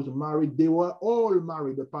 Peter was married. They were all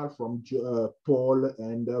married apart from Paul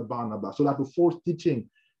and Barnabas. So that the false teaching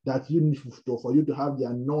that you need for you to have the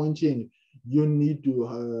anointing, you need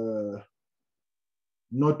to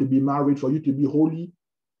not to be married. For you to be holy,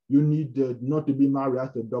 you need not to be married.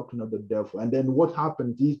 As the doctrine of the devil. And then what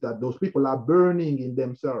happens is that those people are burning in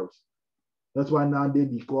themselves. That's why now they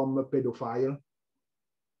become a pedophile.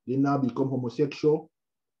 They now become homosexual.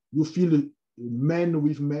 You feel men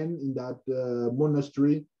with men in that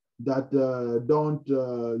monastery that don't,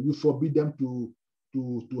 you forbid them to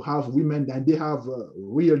have women, and they have a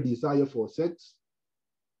real desire for sex,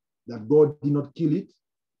 that God did not kill it.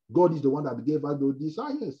 God is the one that gave us those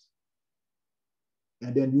desires.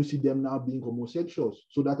 And then you see them now being homosexuals,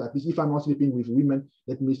 so that at least if I'm not sleeping with women,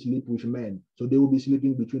 let me sleep with men. So they will be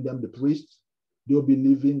sleeping between them, the priests. They will be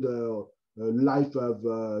living a life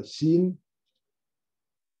of sin,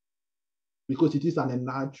 because it is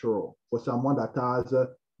unnatural for someone that has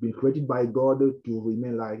been created by God to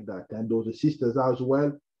remain like that. And those sisters as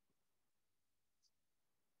well,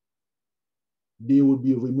 they will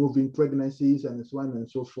be removing pregnancies and so on and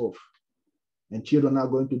so forth. And children are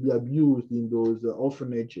going to be abused in those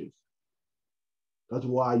orphanages. That's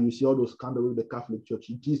why you see all those scandals with the Catholic Church.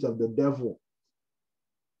 It is of the devil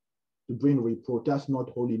to bring reproach. That's not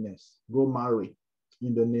holiness. Go marry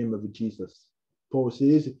in the name of Jesus. Paul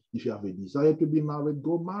says, if you have a desire to be married,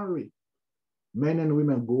 go marry. Men and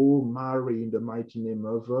women, go marry in the mighty name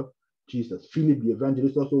of Jesus. Philip the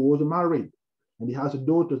evangelist also was married, and he has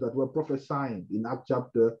daughters that were prophesying in Acts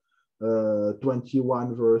chapter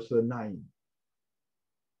 21, verse 9.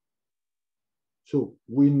 So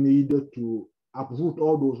we need to uproot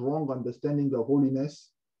all those wrong understandings of holiness.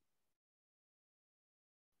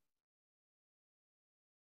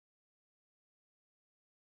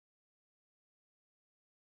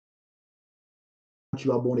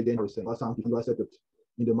 You are born again, you are accepted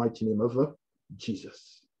in the mighty name of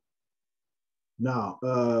Jesus. Now,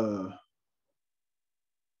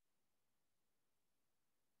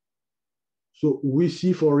 so we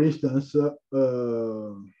see, for instance,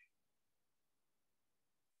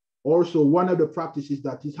 also one of the practices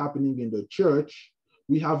that is happening in the church,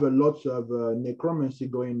 we have a lot of necromancy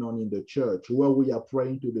going on in the church, where we are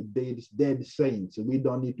praying to the dead saints. We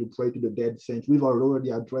don't need to pray to the dead saints. We've already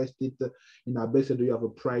addressed it in our Ambassador of a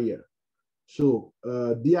prayer. So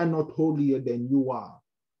they are not holier than you are.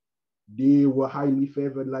 They were highly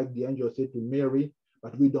favored, like the angel said to Mary,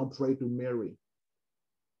 but we don't pray to Mary.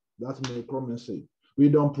 That's necromancy. We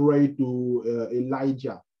don't pray to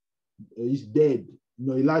Elijah. He's dead.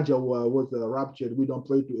 No, Elijah was raptured. We don't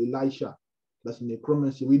pray to Elisha. That's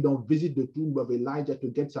necromancy. We don't visit the tomb of Elijah to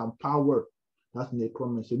get some power. That's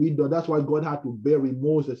necromancy. We don't. That's why God had to bury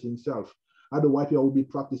Moses himself. Otherwise, people will be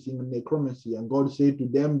practicing necromancy. And God said to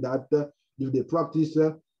them that if they practice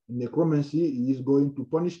necromancy, He is going to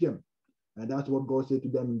punish them. And that's what God said to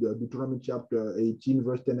them in Deuteronomy chapter 18,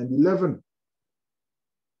 verse 10 and 11.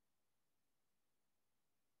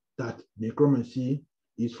 That necromancy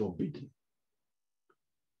is forbidden.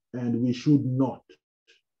 And we should not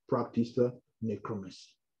practice necromancy.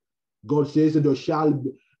 God says that there shall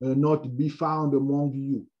not be found among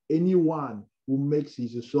you anyone who makes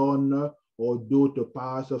his son or daughter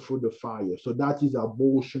pass through the fire. So that is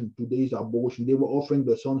abortion. Today's abortion. They were offering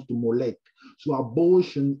the sons to Molech. So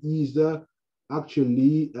abortion is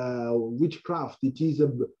actually witchcraft. It is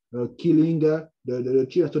killing the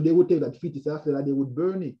children. So they would take that fetus, after that they would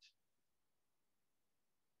burn it.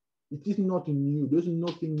 It is not new. There's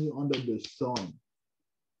nothing new under the sun.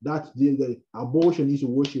 That's the abortion is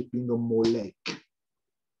worshiping a Molech,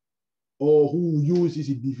 or who uses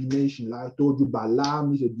a divination. Like I told you,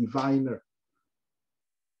 Balaam is a diviner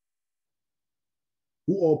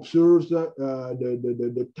who observes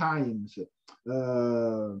the times.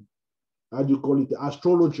 How do you call it?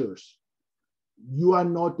 Astrologers. You are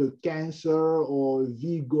not a Cancer or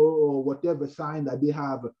Virgo or whatever sign that they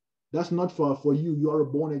have. That's not for you. You are a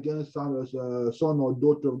born again son or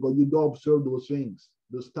daughter of God. You don't observe those things,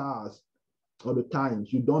 the stars or the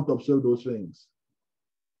times. You don't observe those things.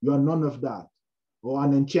 You are none of that. Or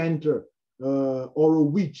an enchanter or a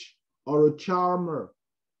witch or a charmer.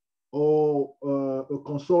 or a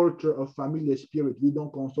consulter of familiar spirit. We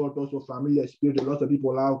don't consult also familiar spirit. A lot of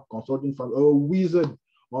people are consulting from a wizard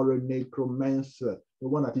or a necromancer, the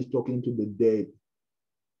one that is talking to the dead.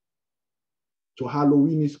 So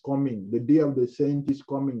Halloween is coming. The Day of the Saint is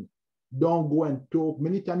coming. Don't go and talk.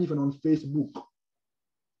 Many times, even on Facebook,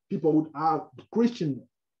 people would are Christians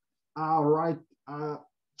are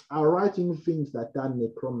writing things that are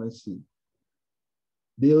necromancy.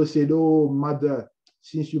 They'll say, "Oh, mother,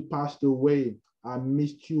 since you passed away, I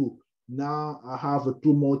missed you. Now I have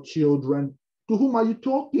 2 more children." To whom are you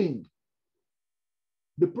talking?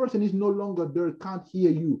 The person is no longer there, can't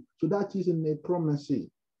hear you. So that is a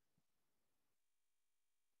necromancy.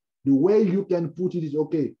 The way you can put it is,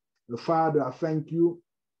 okay, Father, I thank you.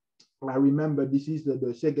 I remember this is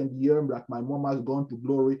the 2nd year that my mom has gone to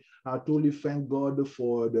glory. I totally thank God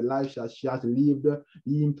for the life that she has lived,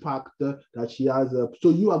 the impact that she has. So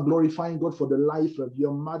you are glorifying God for the life of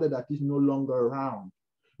your mother that is no longer around.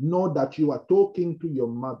 Know that you are talking to your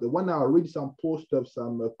mother. When I read some posts of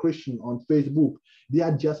some Christian on Facebook, they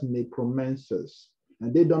are just necromancers.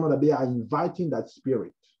 And they don't know that they are inviting that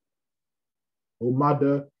spirit. Oh,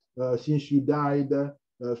 mother, since you died,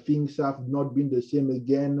 things have not been the same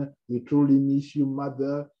again. We truly miss you,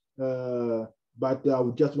 mother. But I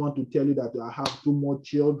just want to tell you that I have 2 more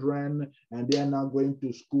children and they are now going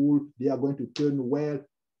to school. They are going to turn well.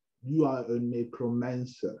 You are a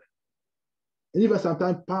necromancer. And even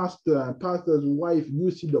sometimes pastor and pastor's wife, you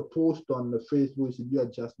see the post on the Facebook, you are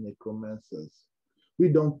just necromancers. We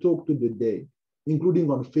don't talk to the dead. Including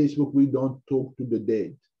on Facebook, we don't talk to the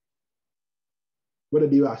dead. Whether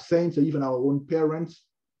they are saints or even our own parents.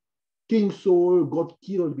 King Saul got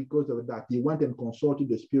killed because of that. He went and consulted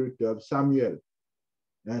the spirit of Samuel.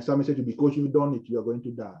 And Samuel said, because you've done it, you are going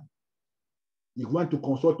to die. He went to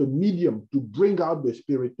consult a medium to bring out the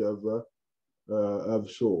spirit of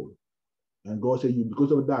Saul. And God said,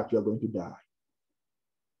 because of that, you are going to die.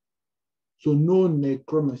 So no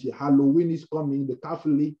necromancy. Halloween is coming. The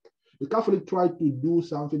Catholic tried to do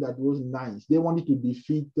something that was nice. They wanted to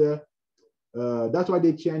defeat that's why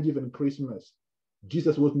they changed even Christmas.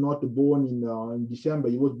 Jesus was not born in December.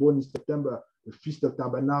 He was born in September, the Feast of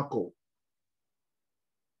Tabernacle.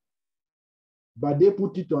 But they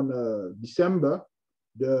put it on December.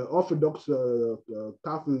 The Orthodox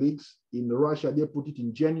Catholics in Russia, they put it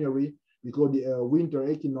in January because the winter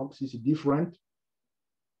equinox is different.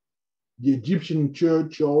 The Egyptian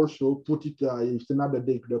church also put it, it's another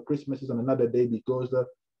day. The Christmas is on another day because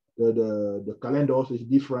the calendar also is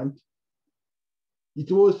different. It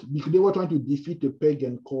was because they were trying to defeat the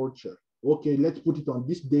pagan culture. Okay, let's put it on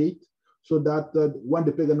this date so that when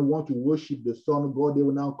the pagan want to worship the Son God, they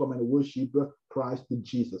will now come and worship Christ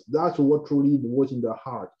Jesus. That's what truly was in their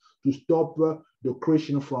heart, to stop the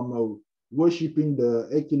Christian from worshiping the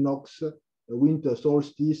equinox, the winter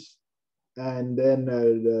solstice, and then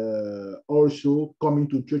also coming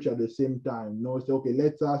to church at the same time. No, say, okay,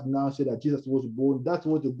 let us now say that Jesus was born. That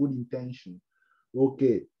was a good intention.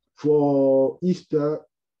 Okay. For Easter,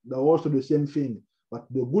 also the same thing. But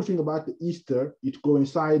the good thing about the Easter, it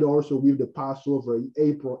coincides also with the Passover,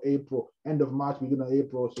 April, end of March, beginning of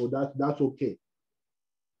April. So that's okay.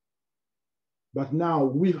 But now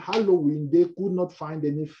with Halloween, they could not find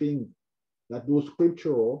anything that was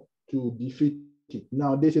scriptural to defeat it.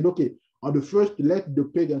 Now they said, okay, on the first, let the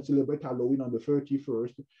pagans celebrate Halloween on the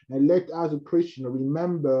 31st, and let us, a Christian,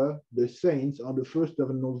 remember the saints on the 1st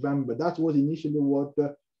of November. That was initially what.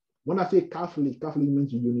 When I say Catholic, Catholic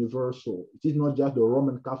means universal. It is not just the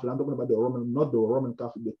Roman Catholic. I'm talking about not the Roman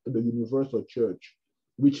Catholic, the universal church,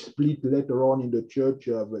 which split later on in the Church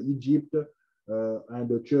of Egypt and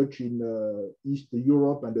the church in East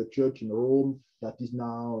Europe and the church in Rome. That is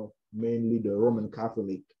now mainly the Roman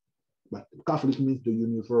Catholic. But Catholic means the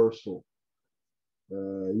universal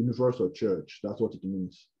church. That's what it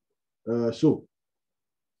means. So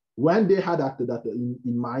when they had that in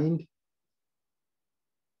mind,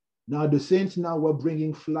 now the saints now were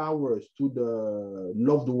bringing flowers to the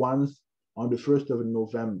loved ones on the 1st of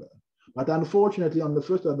November. But unfortunately, on the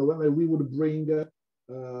 1st of November, we would bring a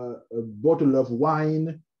bottle of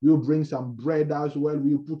wine. We would bring some bread as well.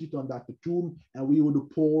 We would put it on that tomb and we would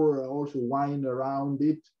pour also wine around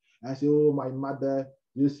it and say, oh, my mother,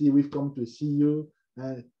 you see, we've come to see you.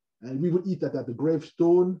 And we would eat that at the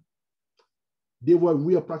gravestone. We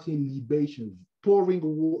were practicing libation, pouring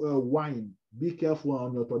wine. Be careful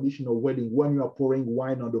on your traditional wedding when you are pouring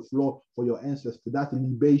wine on the floor for your ancestors. That's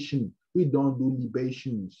libation. We don't do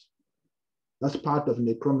libations. That's part of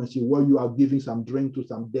necromancy, where you are giving some drink to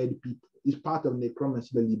some dead people. It's part of necromancy,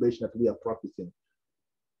 the libation that we are practicing.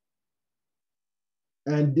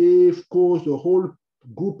 And they've caused a whole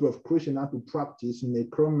group of Christians had to practice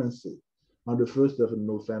necromancy on the 1st of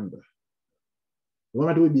November. The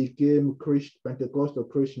moment we became Christian, Pentecostal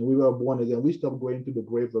Christian, we were born again. We stopped going to the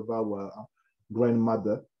grave of our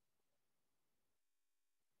grandmother.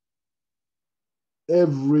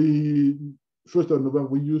 Every 1st of November,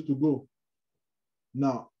 we used to go.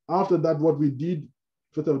 Now, after that, what we did,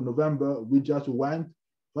 1st of November, we just went.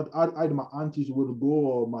 But either my aunties would go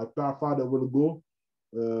or my father would go.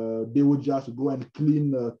 They would just go and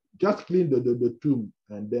clean the tomb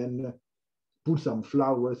and then put some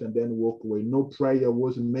flowers and then walk away. No prayer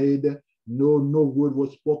was made. No word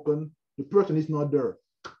was spoken. The person is not there.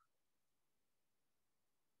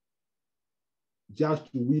 Just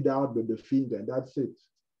to weed out the finger, and that's it.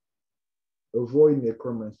 Avoid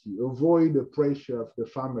necromancy. Avoid the pressure of the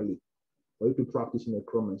family for you to practice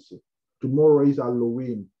necromancy. Tomorrow is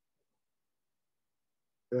Halloween.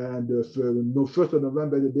 And the 1st of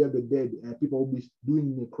November, the Day of the Dead, and people will be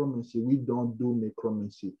doing necromancy. We don't do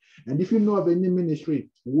necromancy. And if you know of any ministry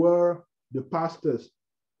where the pastors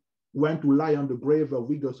went to lie on the grave of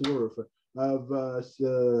Wigglesworth, of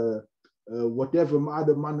whatever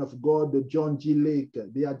other man of God, John G. Lake,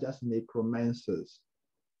 they are just necromancers.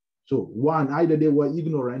 So one, either they were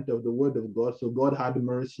ignorant of the word of God, so God had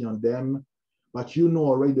mercy on them, but you know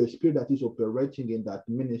already the spirit that is operating in that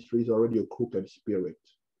ministry is already a crooked spirit,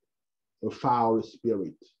 a foul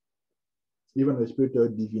spirit, even a spirit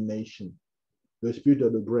of divination, the spirit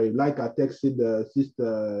of the grave. Like I texted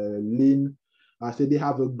Sister Lynn, I said they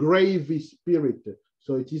have a gravy spirit,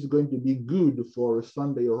 so it is going to be good for a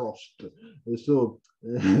Sunday roast. So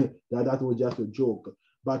that was just a joke.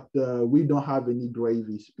 But we don't have any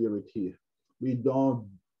gravy spirit here. We don't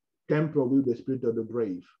tamper with the spirit of the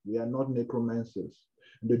grave. We are not necromancers.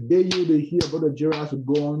 The day you hear Brother Jerry has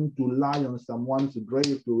gone to lie on someone's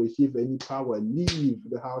grave to receive any power, leave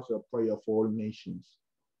the house of prayer for all nations.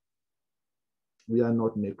 We are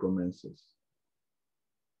not necromancers.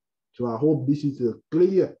 So I hope this is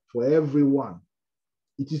clear for everyone.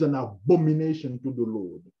 It is an abomination to the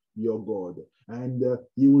Lord, your God, and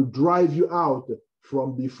he will drive you out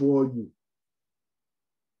from before you.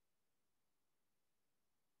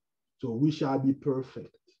 So we shall be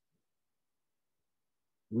perfect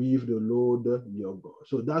with the Lord your God.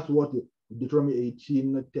 So that's what Deuteronomy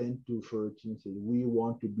 18, 10 to 13 says. We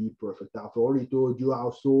want to be perfect. I've already told you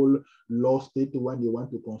our soul lost it when they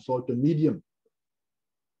went to consult a medium.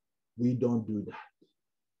 We don't do that.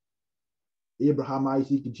 Abraham,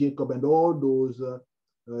 Isaac, Jacob, and all those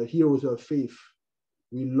heroes of faith,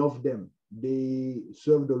 we love them. They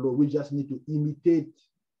serve the Lord. We just need to imitate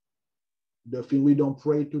the thing. We don't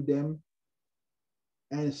pray to them.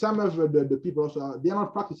 And some of the people also, they're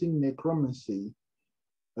not practicing necromancy,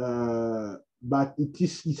 but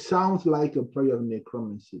it sounds like a prayer of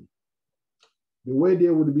necromancy. The way they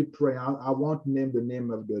would be praying, I won't name the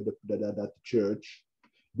name of that church.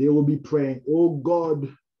 They will be praying, oh God,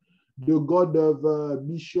 the God of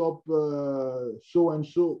Bishop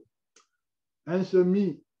so-and-so, answer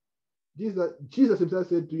me. Jesus himself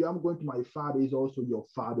said to you, I'm going to my Father, is also your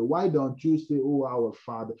Father. Why don't you say, oh, our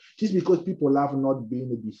Father? Just because people have not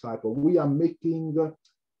been a disciple. We are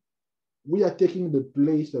taking the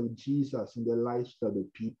place of Jesus in the lives of the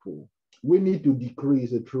people. We need to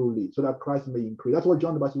decrease it truly so that Christ may increase. That's what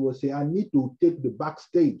John the Baptist was saying. I need to take the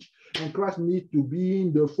backstage and Christ needs to be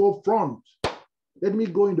in the forefront. Let me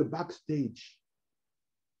go in the backstage.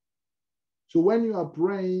 So when you are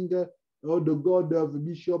praying, oh, the God of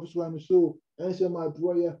Bishop so-and-so, answer my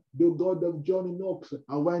prayer, the God of Johnny Knox.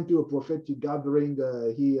 I went to a prophetic gathering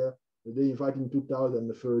here. They invited in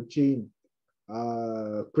 2013,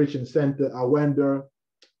 Christian Center. I went there.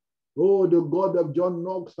 Oh, the God of John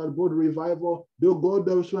Knox that brought revival. The God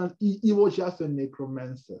of so he was just a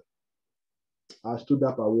necromancer. I stood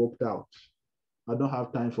up, I walked out. I don't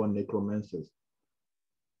have time for necromancers.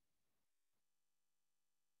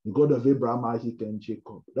 The God of Abraham, Isaac, and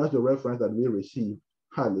Jacob. That's the reference that we receive.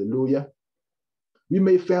 Hallelujah. We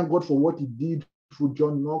may thank God for what he did through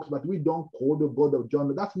John Knox, but we don't call the God of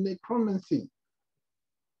John. That's necromancy.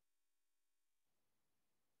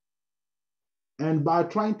 And by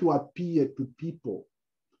trying to appear to people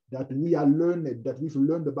that we are learned, that we've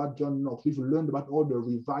learned about John Knox, we've learned about all the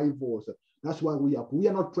revivals. That's why we are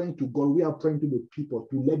not praying to God, we are praying to the people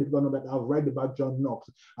to let the people know that I've read about John Knox.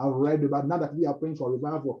 I've read about, now that we are praying for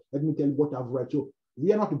revival, let me tell you what I've read. So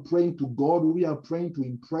we are not praying to God, we are praying to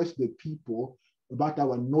impress the people about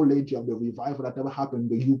our knowledge of the revival that ever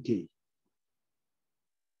happened in the UK.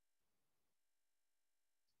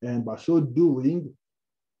 And by so doing,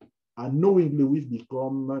 unknowingly we've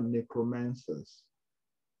become necromancers.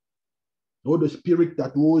 or the spirit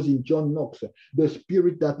that was in John Knox, the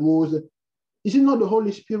spirit that was, is it not the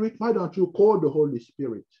Holy Spirit? Why don't you call the Holy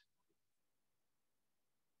Spirit?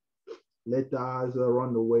 Let us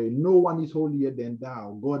run away. No one is holier than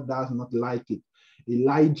thou. God does not like it.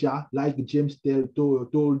 Elijah, like James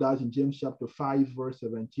told us in James chapter 5, verse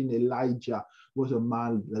 17, Elijah was a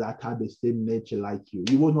man that had the same nature like you.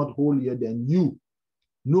 He was not holier than you.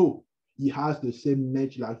 No, he has the same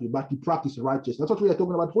nature like you, but he practiced righteousness. That's what we are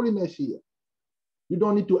talking about, holiness here. You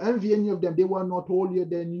don't need to envy any of them. They were not holier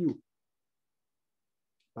than you,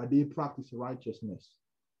 but they practiced righteousness.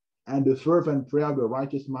 And the fervent prayer of the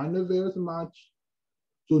righteous man avails much.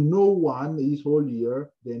 So no one is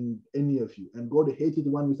holier than any of you. And God hates it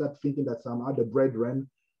when we start thinking that some other brethren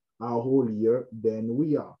are holier than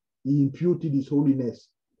we are. He imputed his holiness,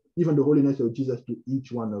 even the holiness of Jesus, to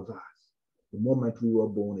each one of us the moment we were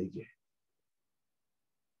born again.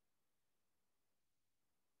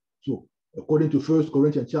 So according to 1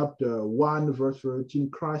 Corinthians chapter 1, verse 13,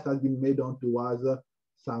 Christ has been made unto us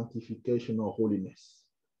sanctification or holiness.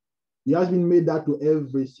 He has been made that to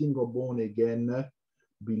every single born again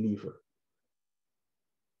believer.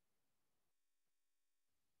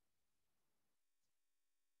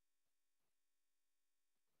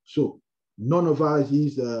 So none of us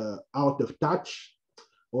is out of touch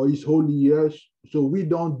or is holier. So we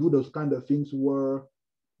don't do those kind of things where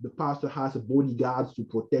the pastor has bodyguards to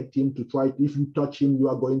protect him, to try, if you touch him, you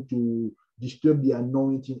are going to disturb the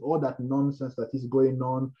anointing, all that nonsense that is going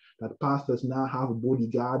on, that pastors now have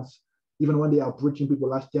bodyguards. Even when they are preaching,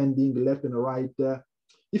 people are standing left and right.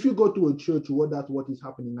 If you go to a church where that's what is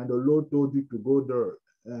happening, and the Lord told you to go there,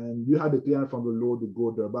 and you had a clearance from the Lord to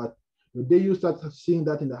go there, but the day you start seeing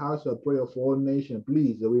that in the house of prayer for all nations,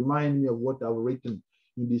 please remind me of what I've written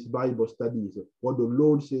in these Bible studies, what the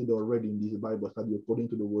Lord said already in this Bible study according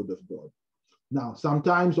to the word of God. Now,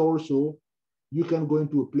 sometimes also, you can go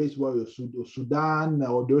into a place where Sudan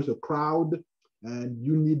or there's a crowd and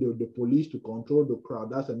you need the police to control the crowd.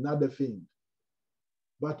 That's another thing.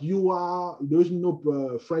 But there's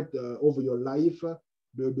no threat over your life.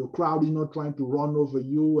 The crowd is not trying to run over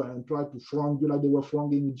you and try to throng you like they were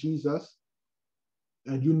thronging Jesus.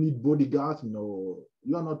 And you need bodyguards. No,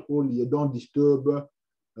 you're not holy. You don't disturb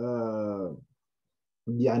the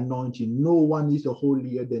anointing. No one is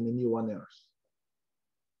holier than anyone else.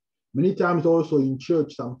 Many times also in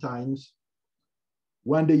church, sometimes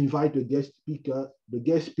when they invite a guest speaker, the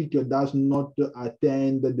guest speaker does not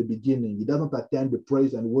attend the beginning. He does not attend the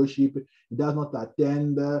praise and worship. He does not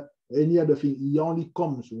attend any other thing. He only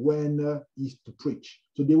comes when he's to preach.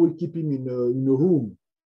 So they will keep him in a room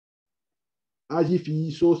as if he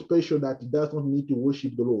is so special that he does not need to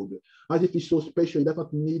worship the Lord. As if he's so special, he does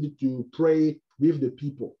not need to pray with the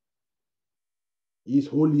people. He is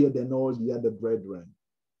holier than all the other brethren.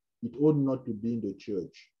 It ought not to be in the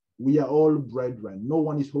church. We are all brethren. No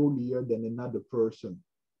one is holier than another person.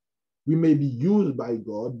 We may be used by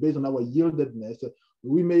God based on our yieldedness.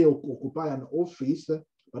 We may occupy an office,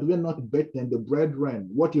 but we are not better than the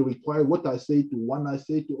brethren. What he requires, what I say to one, I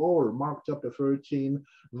say to all. Mark chapter 13,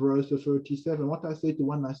 verse 37. What I say to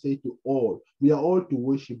one, I say to all. We are all to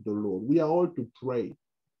worship the Lord. We are all to pray.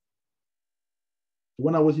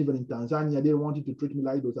 When I was even in Tanzania, they wanted to treat me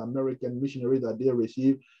like those American missionaries that they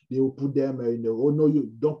received. They will put them in the, oh no, you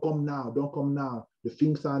don't come now, don't come now. The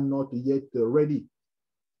things are not yet ready.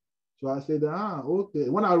 So I said, okay.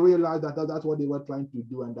 When I realized that that's what they were trying to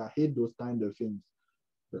do, and I hate those kind of things.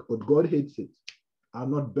 But God hates it. I'm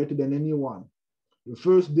not better than anyone. The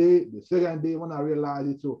first day, the second day, when I realized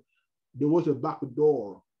it, so there was a back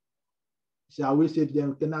door. So I will say to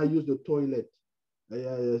them, can I use the toilet? So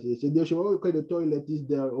they should, okay, the toilet is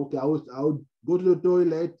there. Okay, I'll go to the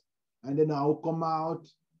toilet and then I'll come out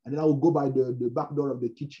and then I'll go by the back door of the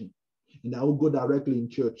kitchen and I will go directly in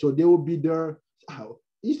church. So they will be there.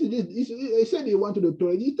 He said he went to the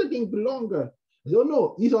toilet. It's taking longer. I said, oh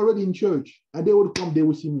no, he's already in church. And they would come, they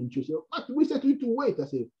will see me in church. So, we said you to wait. I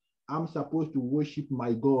said, I'm supposed to worship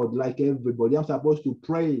my God like everybody. I'm supposed to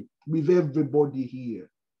pray with everybody here.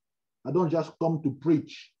 I don't just come to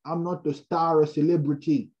preach. I'm not a star, a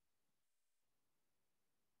celebrity.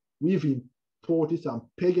 We've imported some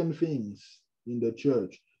pagan things in the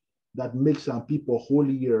church that make some people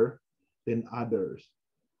holier than others.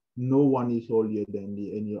 No one is holier than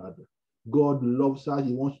any other. God loves us.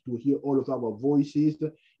 He wants to hear all of our voices.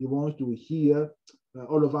 He wants to hear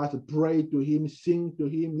all of us pray to him, sing to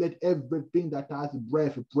him. Let everything that has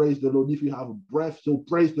breath praise the Lord. If you have breath, so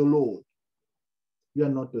praise the Lord. We are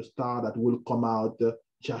not a star that will come out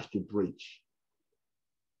just to preach.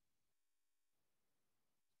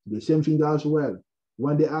 The same thing as well.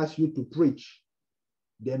 When they ask you to preach,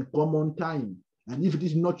 then come on time. And if it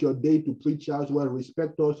is not your day to preach as well,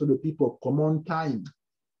 respect also the people, come on time.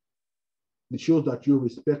 It shows that you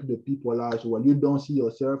respect the people as well. You don't see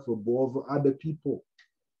yourself above other people.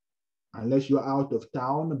 Unless you're out of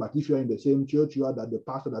town, but if you're in the same church, you are the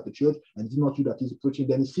pastor at the church, and it's not you that is preaching,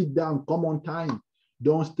 then sit down, come on time.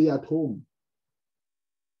 Don't stay at home.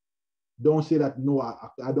 Don't say that, no,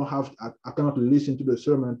 I don't have, I cannot listen to the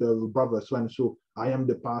sermon of brother Swan, so I am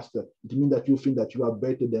the pastor. It means that you think that you are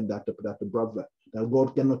better than that brother, that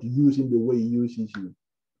God cannot use him the way he uses you.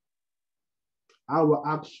 Our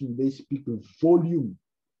actions, they speak volume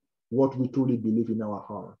what we truly believe in our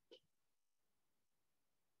heart.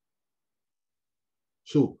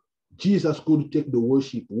 So Jesus could take the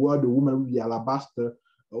worship where the woman with the alabaster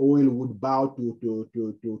oil would bow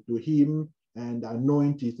to him and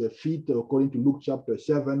anoint his feet, according to Luke chapter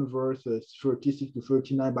 7, verses 36 to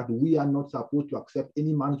 39. But we are not supposed to accept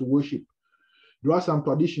any man's worship. There are some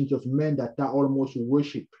traditions of men that are almost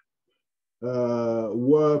worship,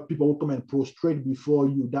 where people will come and prostrate before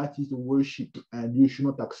you. That is worship, and you should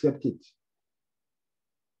not accept it.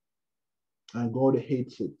 And God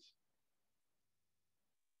hates it.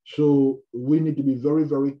 So we need to be very,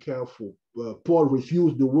 very careful. Paul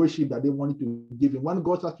refused the worship that they wanted to give him. When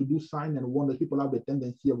God starts to do signs and wonders, people have the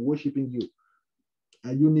tendency of worshiping you.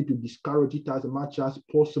 And you need to discourage it as much as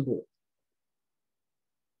possible.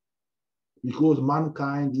 Because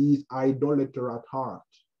mankind is idolater at heart.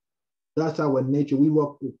 That's our nature. We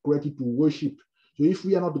were created to worship. So if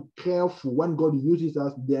we are not careful, when God uses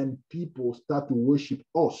us, then people start to worship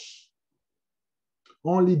us.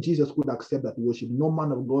 Only Jesus could accept that worship. No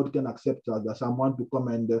man of God can accept that someone to come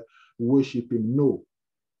and worship him. No.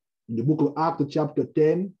 In the book of Acts, chapter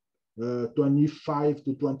 10, 25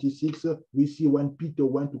 to 26, we see when Peter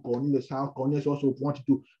went to Cornelius' house, Cornelius also wanted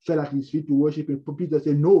to fell at his feet to worship him. Peter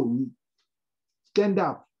said, no, stand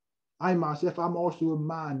up. I myself, I'm also a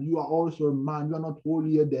man. You are also a man. You are not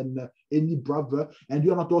holier than any brother, and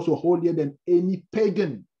you are not also holier than any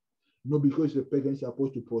pagan. No, because the pagan is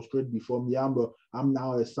supposed to prostrate before me. I'm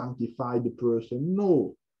now a sanctified person.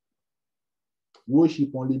 No. Worship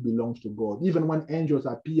only belongs to God. Even when angels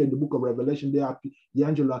appear in the book of Revelation, the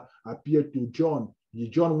angel appeared to John.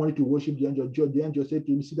 John wanted to worship the angel. The angel said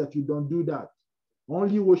to him, see that you don't do that.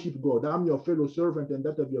 Only worship God. I'm your fellow servant and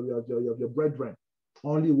that of your brethren.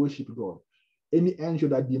 Only worship God. Any angel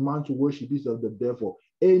that demands worship is of the devil.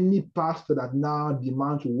 Any pastor that now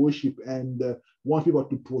demands worship and wants people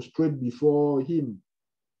to prostrate before him,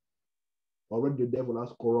 already the devil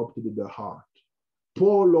has corrupted the heart.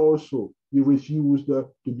 Paul also, he refused to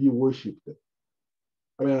be worshipped.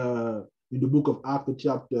 In the book of Acts,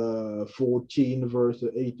 chapter 14, verse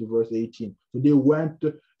 8 to verse 18. So they went,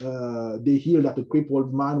 they healed that a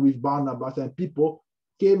crippled man with Barnabas, and people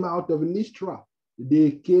came out of Lystra.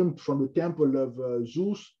 They came from the temple of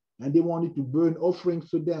Zeus, and they wanted to burn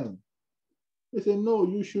offerings to them. They said, no,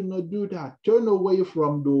 you should not do that. Turn away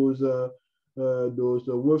from those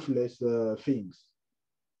worthless things.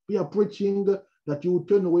 We are preaching that you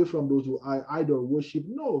turn away from those who idol worship.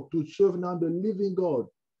 No, to serve now the living God.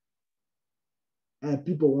 And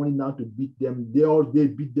people wanted now to beat them. They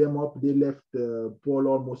beat them up. They left Paul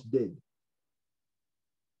almost dead.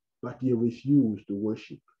 But he refused to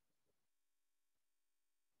worship.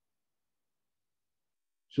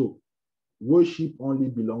 So worship only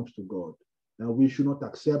belongs to God. And we should not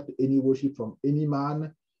accept any worship from any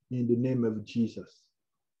man in the name of Jesus.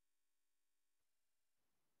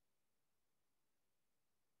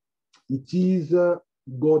 It is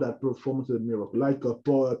God that performs a miracle. Like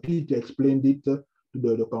Peter explained it to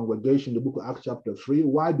the congregation, the book of Acts chapter 3.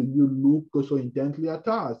 Why do you look so intently at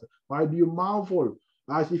us? Why do you marvel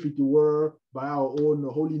as if it were by our own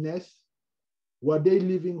holiness? Were they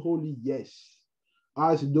living holy? Yes.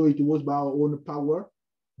 As though it was by our own power.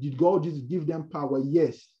 Did God just give them power?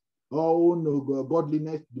 Yes. Our own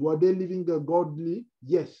godliness. Were they living godly?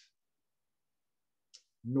 Yes.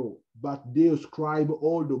 No. But they ascribe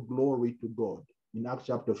all the glory to God in Acts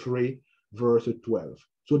chapter 3, verse 12.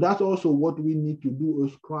 So that's also what we need to do,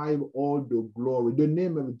 ascribe all the glory. The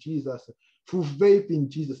name of Jesus, through faith in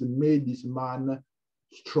Jesus, made this man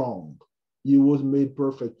strong. He was made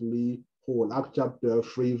perfectly whole. Acts chapter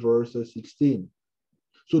 3, verse 16.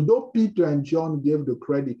 So though Peter and John gave the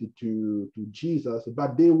credit to Jesus,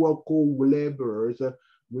 but they were co-laborers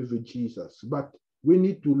with Jesus. But we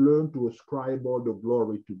need to learn to ascribe all the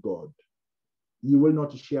glory to God. He will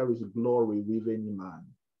not share his glory with any man.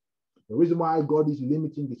 The reason why God is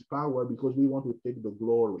limiting his power, because we want to take the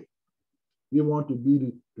glory. We want to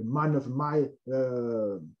be the man of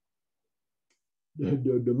the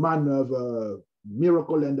man of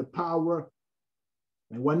miracle and the power.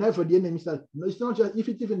 And whenever the enemy says, no, it's not just if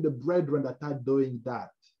it's even the brethren that are doing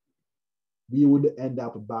that, we would end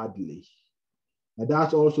up badly. And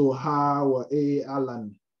that's also how A.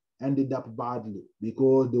 Allen ended up badly,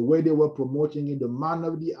 because the way they were promoting it, the man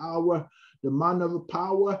of the hour, the man of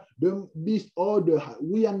power,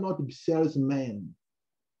 we are not salesmen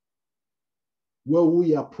where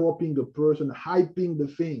we are propping a person, hyping the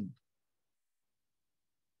thing.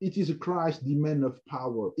 It is Christ, the man of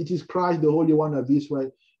power. It is Christ, the Holy One of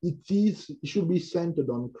Israel. It should be centered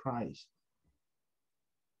on Christ.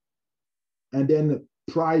 And then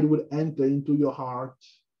pride will enter into your heart.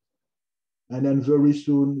 And then very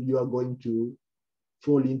soon you are going to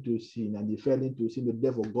fall into sin. And he fell into sin. The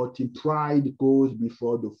devil got him. Pride goes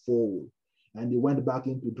before the fall. And he went back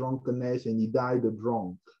into drunkenness and he died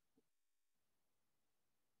drunk.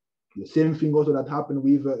 The same thing also that happened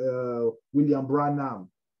with William Branham.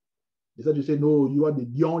 They said to say, no, you are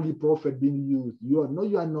the only prophet being used. You are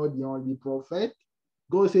not the only prophet.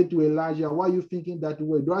 God said to Elijah, why are you thinking that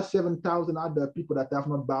way? There are 7,000 other people that have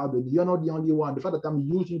not bowed the knee. You're not the only one. The fact that I'm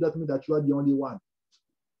using you doesn't mean that you are the only one.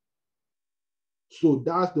 So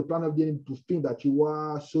that's the plan of the enemy, to think that you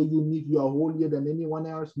are so unique, you are holier than anyone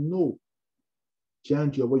else. No.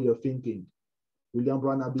 Change your way of thinking. William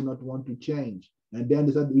Branham did not want to change. And then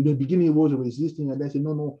they said, in the beginning, he was resisting, and then said,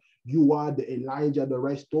 no, you are the Elijah, the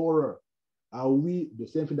restorer. Are we the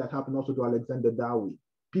same thing that happened also to Alexander Dowie?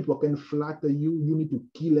 People can flatter you. You need to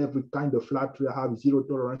kill every kind of flattery. I have zero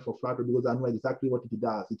tolerance for flattery, because I know exactly what it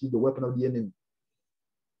does. It is the weapon of the enemy.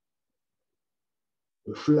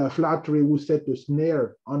 Flattery will set a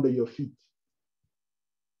snare under your feet.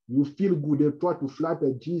 You feel good. They try to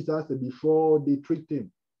flatter Jesus before they tricked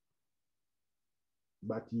him.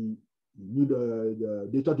 But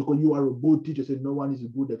they try to call you are a good teacher. Say no one is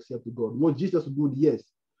good except God. Was Jesus good? Yes.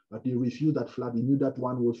 But he refused that flattery. He knew that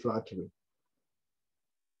one was flattery.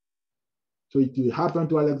 So it happened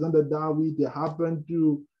to Alexander Dowie. It happened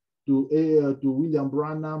to William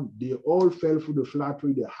Branham. They all fell for the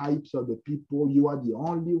flattery, the hypes of the people. You are the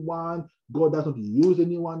only one. God doesn't use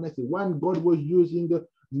anyone else. When God was using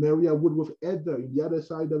Maria Woodworth Ether in the other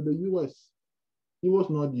side of the US, he was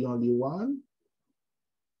not the only one.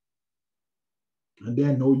 And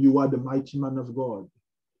then, no, you are the mighty man of God.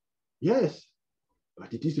 Yes,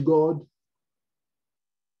 but it is God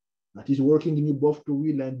that is working in you both to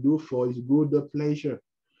will and do for his good pleasure.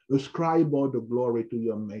 Ascribe all the glory to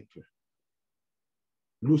your maker.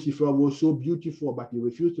 Lucifer was so beautiful, but he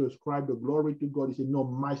refused to ascribe the glory to God. He said, no,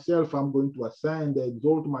 myself, I'm going to ascend and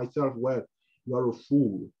exalt myself. Well, you are a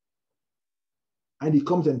fool. And he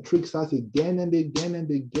comes and tricks us again and again and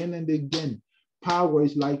again and again. Power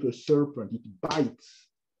is like a serpent. It bites.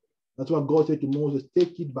 That's what God said to Moses,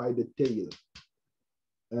 take it by the tail.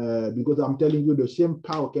 Because I'm telling you, the same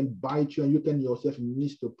power can bite you and you can yourself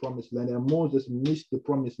miss the promised land. And Moses missed the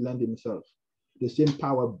promised land himself. The same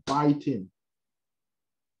power bite him.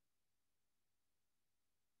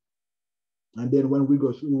 And then when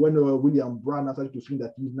William Branham started to think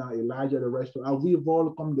that he's now Elijah, the rest of we've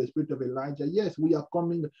all come in the spirit of Elijah. Yes, we are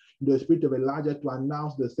coming in the spirit of Elijah to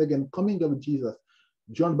announce the second coming of Jesus.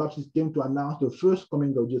 John Baptist came to announce the first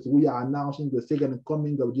coming of Jesus. We are announcing the second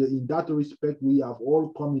coming of Jesus. In that respect, we have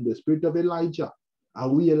all come in the spirit of Elijah. Are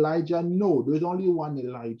we Elijah? No, there's only one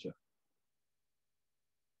Elijah.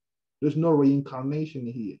 There's no reincarnation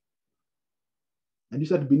here. And he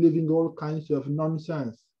started believing all kinds of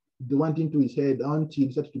nonsense. They went into his head until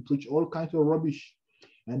he started to preach all kinds of rubbish.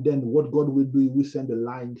 And then what God will do, he will send a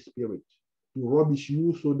lying spirit to rubbish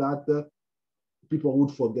you so that people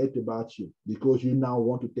would forget about you because you now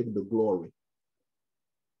want to take the glory.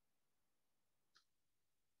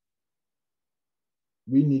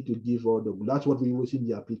 We need to give all the glory. That's what we will see in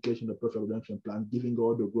the application of the perfect redemption plan, giving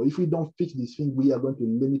all the glory. If we don't fix this thing, we are going to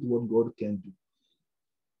limit what God can do.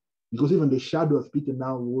 Because even the shadow of Peter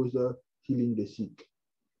now was healing the sick.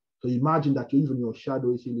 So imagine that even your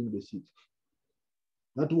shadow is healing the sick.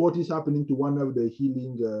 That's what is happening to one of the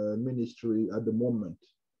healing ministry at the moment.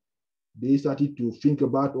 They started to think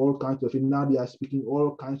about all kinds of things. Now they are speaking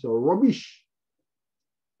all kinds of rubbish.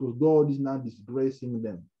 Because God is now disgracing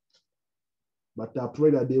them. But I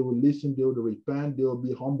pray that they will listen, they will repent, they will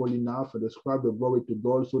be humble enough and ascribe the glory to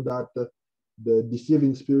God so that the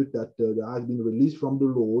deceiving spirit that has been released from the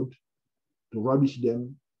Lord to rubbish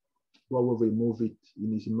them, God will remove it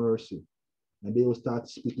in his mercy. And they will start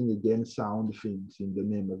speaking again sound things in the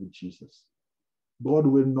name of Jesus. God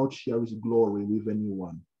will not share his glory with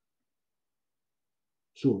anyone.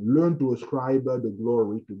 So learn to ascribe the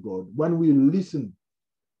glory to God. When we listen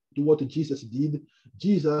to what Jesus did,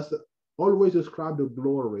 Jesus always ascribed the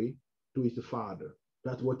glory to his Father.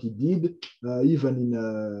 That's what he did.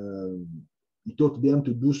 He taught them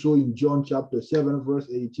to do so in John chapter 7, verse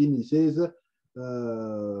 18. He says,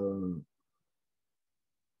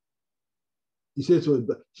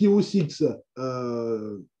 he who seeks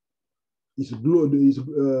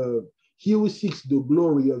he who seeks the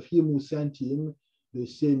glory of him who sent him, the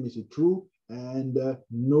same is true, and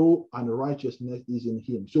no unrighteousness is in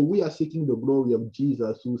him. So we are seeking the glory of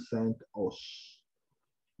Jesus who sent us.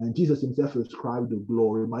 And Jesus himself ascribed the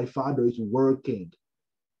glory. My Father is working.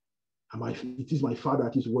 It is my Father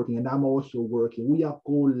that is working, and I'm also working. We are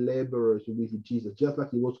co-laborers with Jesus, just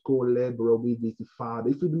like he was co-laborer with his Father.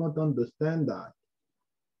 If you do not understand that,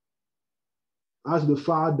 as the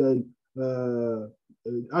Father,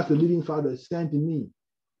 as the living Father sent me,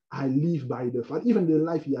 I live by the Father. Even the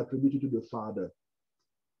life he attributed to the Father.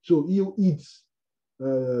 So he eats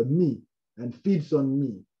me and feeds on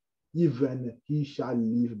me, even he shall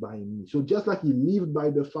live by me. So just like he lived by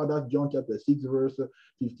the Father, John chapter 6, verse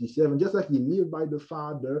 57, just like he lived by the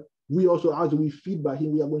Father, we also, as we feed by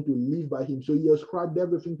him, we are going to live by him. So he ascribed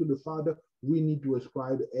everything to the Father. We need to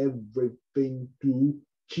ascribe everything to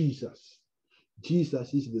Jesus.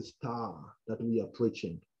 Jesus is the star that we are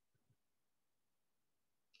preaching.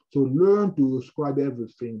 So learn to ascribe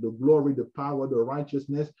everything, the glory, the power, the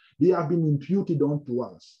righteousness. They have been imputed unto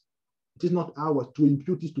us. It is not ours. To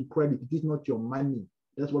impute is to credit. It is not your money.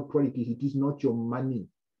 That's what credit is. It is not your money.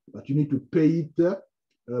 But you need to pay it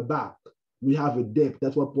back. We have a debt.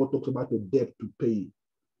 That's what Paul talks about, a debt to pay.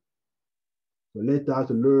 So let us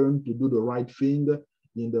learn to do the right thing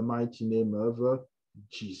in the mighty name of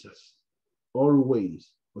Jesus.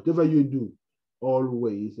 Always, whatever you do,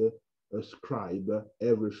 always ascribe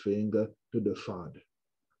everything to the Father.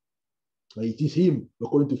 It is him,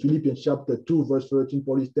 according to Philippians chapter 2, verse 13,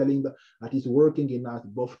 Paul is telling that he's working in us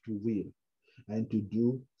both to will and to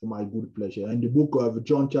do for my good pleasure. And the book of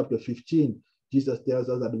John chapter 15, Jesus tells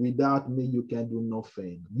us that without me, you can do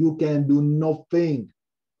nothing. You can do nothing.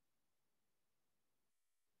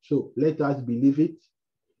 So let us believe it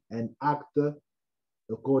and act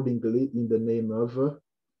accordingly in the name of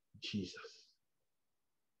Jesus.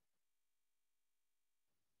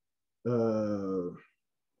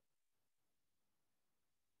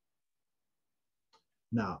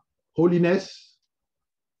 Now, holiness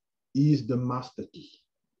is the master key.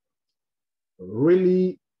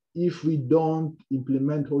 Really, if we don't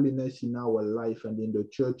implement holiness in our life and in the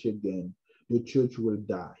church again, the church will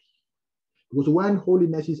die. Because when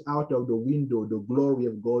holiness is out of the window, the glory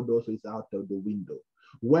of God also is out of the window.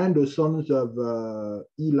 When the sons of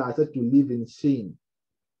Eli started to live in sin,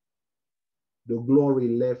 the glory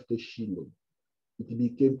left Shiloh. It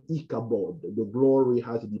became Ichabod. The glory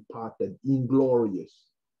has departed,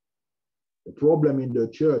 inglorious. The problem in the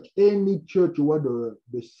church, any church where the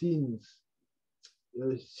sin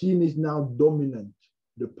is now dominant,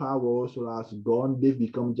 the power also has gone. They've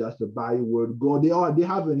become just a byword. God, they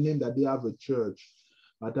have a name that they have a church,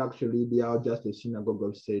 but actually they are just a synagogue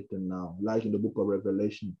of Satan now, like in the book of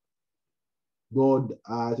Revelation. God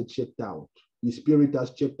has checked out. His spirit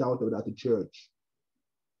has checked out of that church.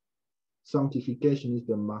 Sanctification is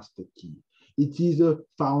the master key. It is a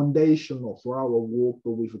foundational for our walk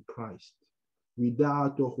with Christ.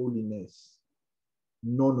 Without holiness,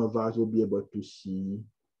 none of us will be able to see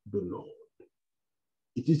the Lord.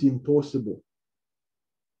 It is impossible.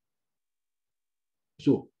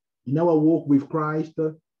 So, in our walk with Christ,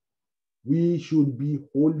 we should be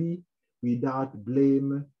holy without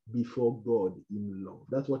blame before God in love.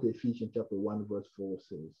 That's what Ephesians chapter 1 verse 4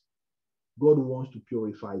 says. God wants to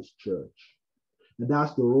purify his church. And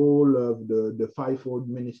that's the role of the fivefold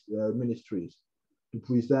ministries, to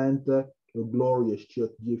present a glorious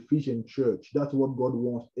church, the Ephesian church. That's what God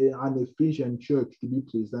wants, an Ephesian church to be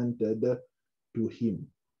presented to him,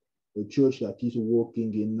 a church that is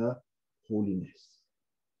walking in holiness.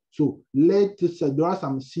 So there are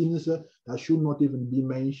some sins that should not even be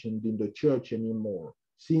mentioned in the church anymore.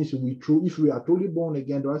 Since if we are truly born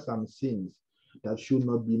again, there are some sins that should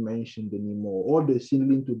not be mentioned anymore. All the sin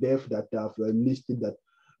linked to death that I've listed, that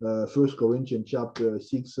 1 Corinthians chapter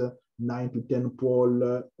 6, 9 to 10,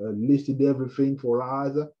 Paul listed everything for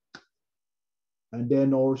us. And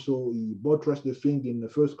then also he buttressed the thing in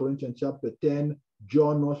 1 Corinthians chapter 10.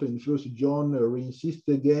 John also in 1 John insists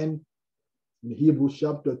again. In Hebrews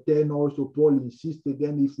chapter 10 also, Paul insists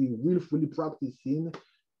again, if we willfully practice sin,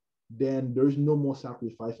 then there is no more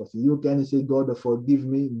sacrifice for sin. You can say, God, forgive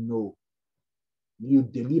me. No. You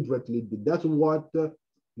deliberately did. That's what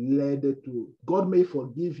led to, God may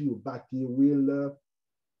forgive you, but he will,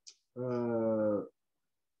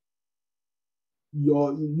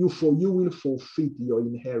 you will forfeit your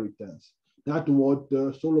inheritance. That's what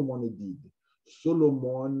Solomon did.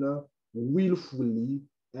 Solomon willfully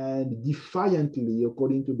and defiantly,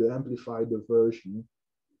 according to the Amplified Version,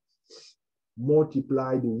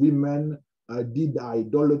 multiplied women, did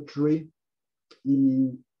idolatry.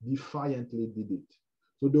 He defiantly did it.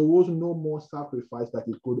 So there was no more sacrifice that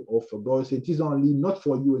he could offer. God said, it is only not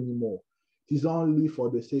for you anymore. It is only for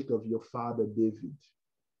the sake of your father David.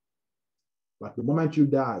 But the moment you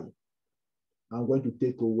die, I'm going to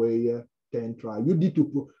take away 10 tribes. You need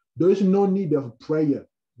to, there is no need of prayer.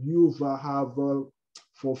 You have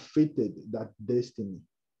forfeited that destiny,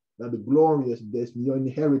 that glorious destiny, your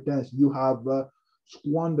inheritance. You have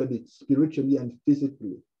squandered it spiritually and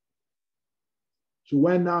physically. So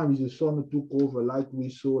when now his son took over, like we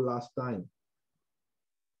saw last time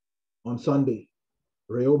on Sunday,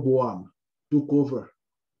 Rehoboam took over.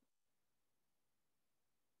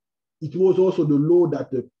 It was also the Lord that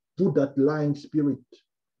put that lying spirit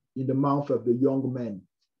in the mouth of the young man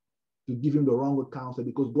to give him the wrong counsel,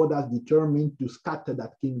 because God has determined to scatter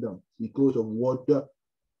that kingdom because of what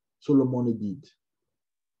Solomon did.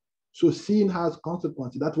 So sin has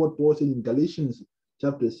consequences. That's what Paul said in Galatians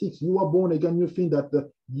chapter 6. You are born again, you think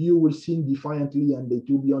that you will sin defiantly and that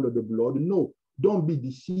you'll be under the blood. No, don't be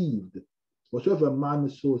deceived. Whatever a man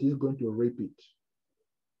sows, he's going to reap it.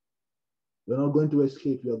 You're not going to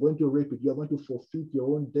escape. You're going to reap it. You're going to forfeit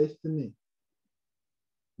your own destiny.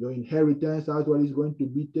 Your inheritance as well is going to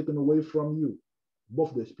be taken away from you,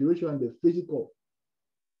 both the spiritual and the physical.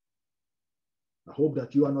 I hope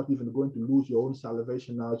that you are not even going to lose your own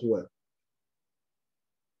salvation as well.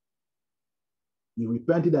 He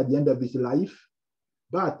repented at the end of his life,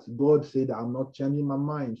 but God said, I'm not changing my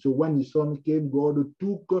mind. So when his son came, God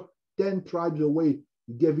took 10 tribes away.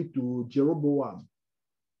 He gave it to Jeroboam.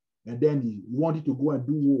 And then he wanted to go and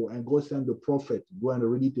do war. And God sent the prophet. Go and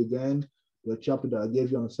read it again, the chapter that I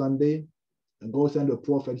gave you on Sunday. And God sent the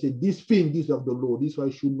prophet. He said, this thing is of the Lord. This is why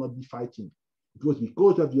you should not be fighting. It was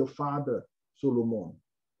because of your father, Solomon,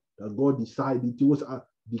 that God decided. It was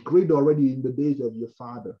decreed already in the days of your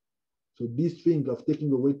father. So this thing of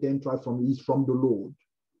taking away 10 tribes from is from the Lord.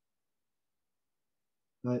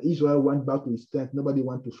 Now Israel went back to his tent. Nobody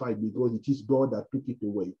wanted to fight because it is God that took it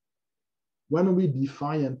away. When we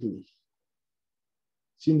defiantly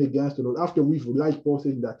sin against the Lord, after we've, like Paul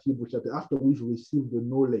said in that Hebrew chapter, after we've received the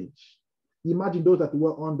knowledge, imagine those that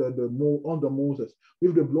were under Moses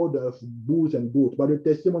with the blood of bulls and goats, by the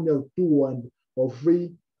testimony of 2 and of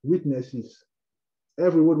 3 witnesses,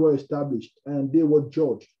 every word was established and they were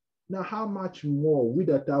judged. Now, how much more we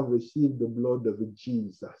that have received the blood of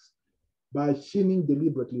Jesus? By sinning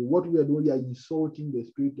deliberately, what we are doing, we are insulting the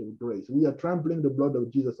spirit of grace. We are trampling the blood of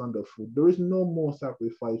Jesus underfoot. There is no more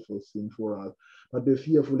sacrifice for sin for us, but the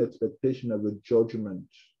fearful expectation of a judgment.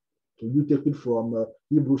 So you take it from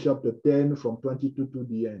Hebrews chapter 10, from 22 to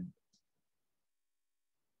the end.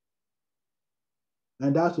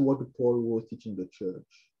 And that's what Paul was teaching the church.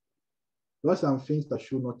 There are some things that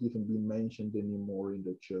should not even be mentioned anymore in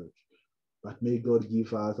the church. But may God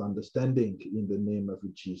give us understanding in the name of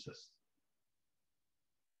Jesus.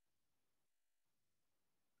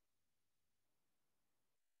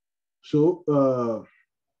 So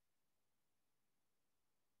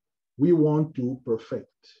we want to perfect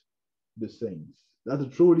the saints.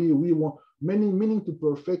 That's truly we want. Meaning to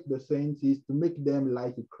perfect the saints is to make them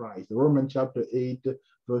like Christ. Romans chapter 8,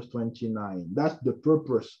 verse 29. That's the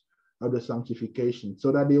purpose of the sanctification,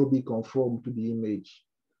 so that they will be conformed to the image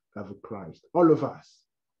of Christ. All of us.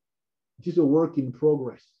 It is a work in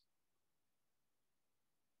progress.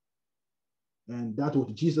 And that's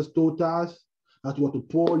what Jesus taught us. That's what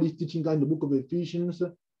Paul is teaching us in the book of Ephesians.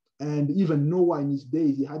 And even Noah in his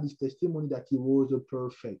days, he had his testimony that he was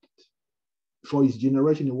perfect. For his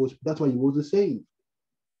generation, that's why he was saved.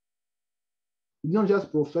 He didn't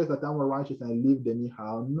just profess that I'm righteous and lived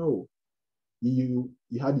anyhow. No. He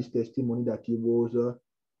had his testimony that he was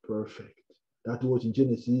perfect. That was in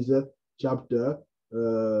Genesis chapter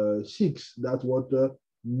 6. That's what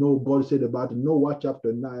God said about Noah,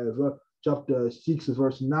 chapter 6,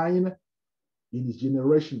 verse 9. In his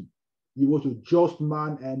generation, he was a just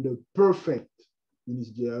man and a perfect in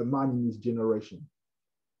his man in his generation.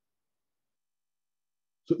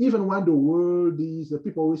 So even when the world is,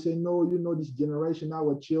 people will say, no, this generation,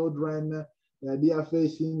 our children, they are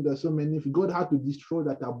facing so many. God had to destroy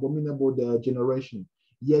that abominable generation,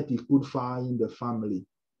 yet he could find the family,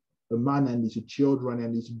 a man and his children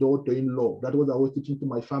and his daughter-in-law. That was what I was teaching to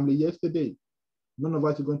my family yesterday. None of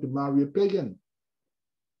us are going to marry a pagan,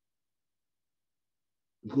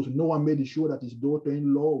 because Noah made sure that his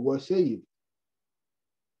daughter-in-law were saved.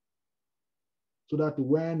 So that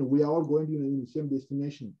when we are all going to the same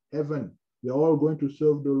destination, heaven, We are all going to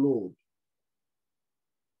serve the Lord.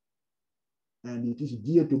 And it is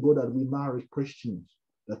dear to God that we marry Christians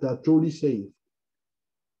that are truly saved.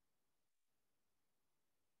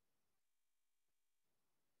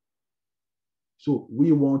 So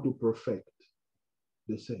we want to perfect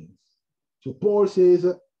the saints. So Paul says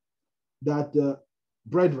that,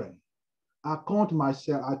 brethren, I count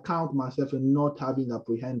myself in not having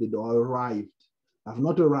apprehended or arrived. I've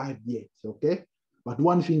not arrived yet, okay? But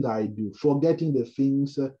one thing I do, forgetting the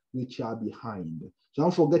things which are behind. So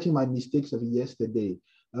I'm forgetting my mistakes of yesterday,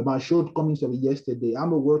 my shortcomings of yesterday.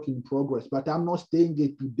 I'm a work in progress, but I'm not staying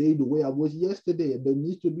it today the way I was yesterday. There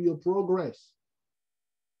needs to be a progress.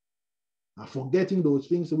 I'm forgetting those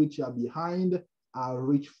things which are behind. I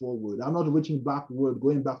reach forward. I'm not reaching backward,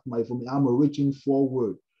 going back to my family. I'm reaching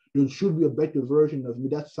forward. There should be a better version of me.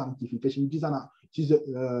 That's sanctification. It is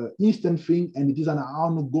an instant thing, and it is an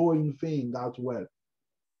ongoing thing as well.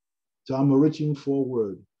 So I'm reaching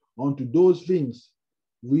forward onto those things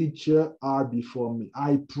which are before me.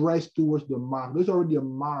 I press towards the mark. There's already a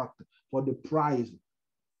mark for the prize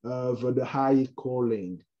of the high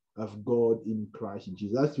calling of God in Christ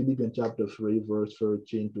Jesus. That's Philippians chapter 3, verse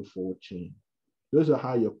 13 to 14. There's a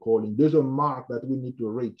higher calling. There's a mark that we need to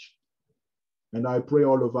reach. And I pray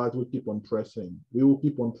all of us will keep on pressing. We will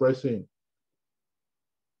keep on pressing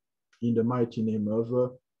in the mighty name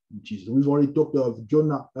of Jesus. We've already talked of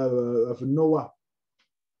Noah.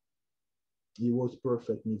 He was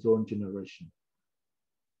perfect in his own generation.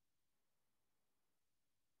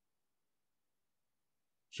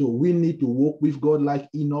 So we need to walk with God like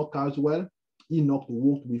Enoch as well. Enoch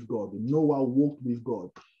walked with God. Noah walked with God.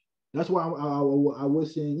 That's why I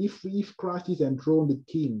was saying, if Christ is enthroned the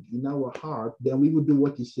king in our heart, then we will do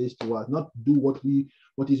what he says to us, not do what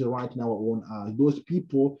is right in our own eyes. Those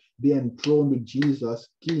people, they enthroned Jesus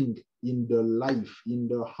king in the life, in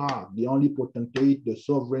the heart, the only potentate, the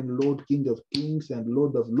sovereign Lord, King of kings and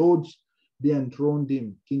Lord of lords. They enthroned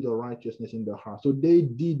him, king of righteousness in the heart. So they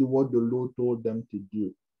did what the Lord told them to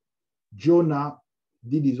do. Jonah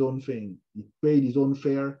did his own thing. He paid his own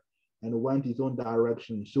fare and went his own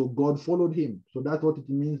direction. So God followed him. So that's what it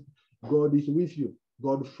means. God is with you.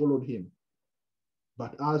 God followed him.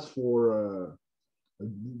 But as for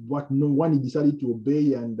when he decided to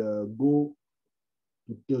obey and go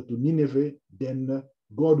to Nineveh, then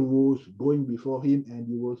God was going before him and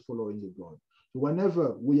he was following God. So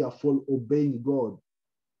whenever we are obeying God,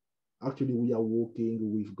 actually we are walking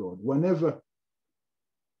with God. Whenever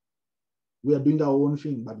we are doing our own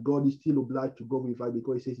thing, but God is still obliged to go with us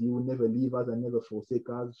because he says he will never leave us and never forsake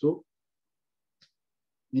us. So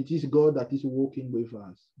it is God that is walking with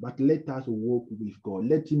us, but let us walk with God.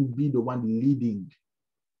 Let him be the one leading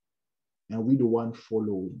and we the one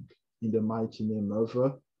following in the mighty name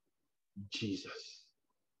of Jesus.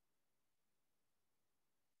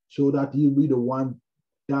 So that he'll be the one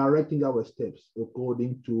directing our steps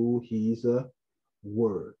according to his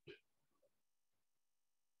word.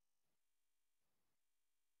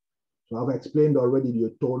 So I've explained already the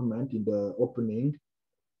atonement in the opening.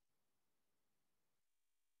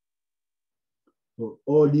 So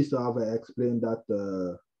all this I've explained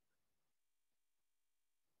that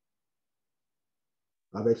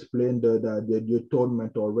I've explained the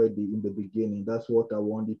atonement already in the beginning. That's what I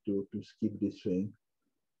wanted to skip this thing.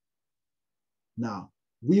 Now,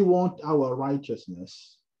 we want our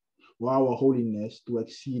righteousness or our holiness to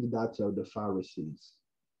exceed that of the Pharisees.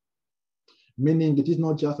 Meaning it is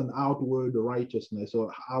not just an outward righteousness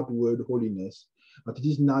or outward holiness, but it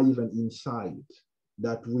is now even inside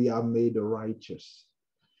that we are made righteous.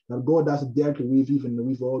 That God has dealt with even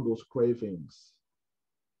with all those cravings.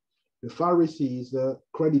 The Pharisees,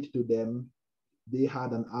 credit to them, they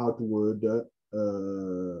had an outward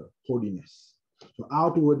holiness. So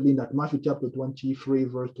outwardly, in that Matthew chapter 23,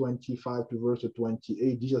 verse 25 to verse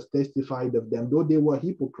 28, Jesus testified of them, though they were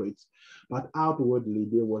hypocrites, but outwardly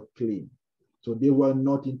they were clean. So they were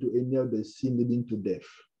not into any of the sin leading to death.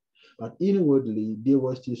 But inwardly, they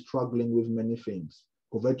were still struggling with many things.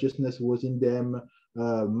 Covetousness was in them,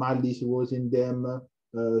 malice was in them,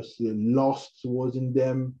 lust was in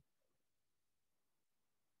them.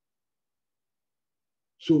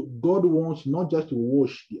 So God wants not just to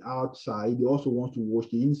wash the outside, he also wants to wash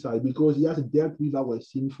the inside because he has dealt with our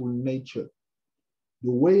sinful nature.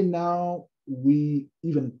 The way now we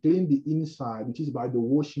even clean the inside, which is by the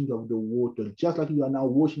washing of the water, just like you are now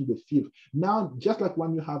washing the filth. Now, just like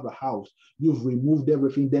when you have a house, you've removed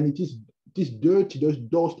everything, then it is dirty, there's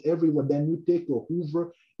dust everywhere. Then you take a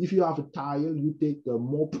hoover. If you have a tile, you take a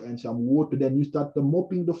mop and some water, then you start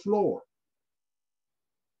mopping the floor.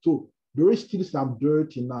 So There is still some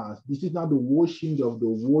dirt in us. This is not the washing of the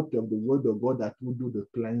water of the word of God that will do the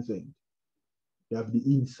cleansing. You have the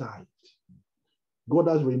inside. God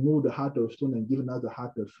has removed the heart of stone and given us the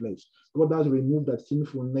heart of flesh. God has removed that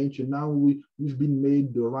sinful nature. Now we've been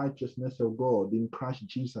made the righteousness of God in Christ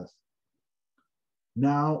Jesus.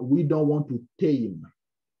 Now we don't want to tame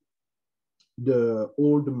the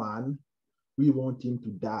old man. We want him to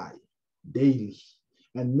die daily.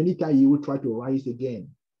 And many times he will try to rise again.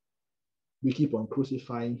 We keep on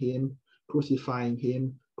crucifying him, crucifying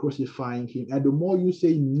him, crucifying him. And the more you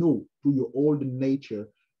say no to your old nature,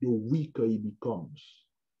 the weaker he becomes.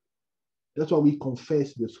 That's why we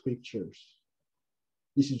confess the scriptures.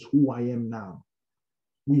 This is who I am now.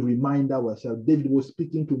 We remind ourselves. David was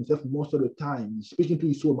speaking to himself most of the time. He's speaking to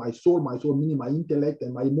his soul, my soul, meaning my intellect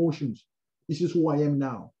and my emotions. This is who I am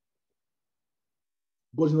now.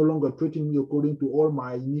 God is no longer treating me according to all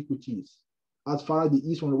my iniquities. As far as the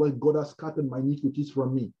east from the west, God has scattered my iniquities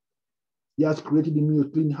from me. He has created in me a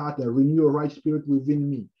clean heart and renewed a right spirit within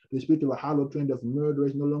me. The spirit of a hallowed trend of murder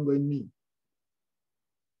is no longer in me.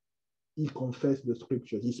 He confessed the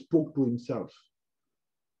scripture. He spoke to himself.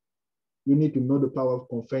 You need to know the power of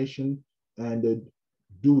confession and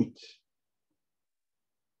do it.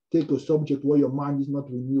 Take a subject where your mind is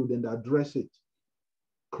not renewed and address it.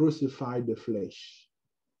 Crucify the flesh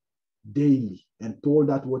daily. And Paul,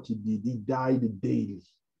 that's what he did. He died daily.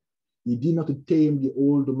 He did not tame the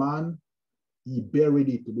old man. He buried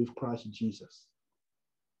it with Christ Jesus.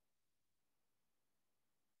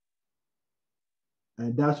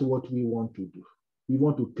 And that's what we want to do. We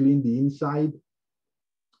want to clean the inside,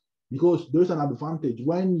 because there's an advantage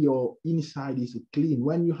when your inside is clean,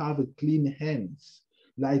 when you have a clean hands,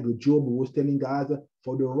 like Job was telling us,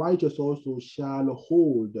 for the righteous also shall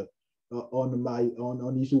hold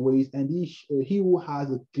on his ways, and he who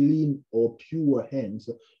has a clean or pure hands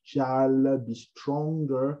shall be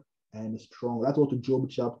stronger and stronger. That's what Job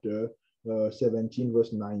chapter 17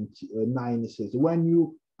 verse 9 says. When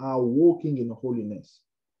you are walking in holiness,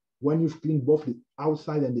 when you've cleaned both the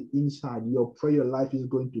outside and the inside, your prayer life is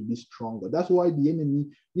going to be stronger. That's why the enemy,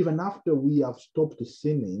 even after we have stopped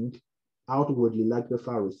sinning outwardly like the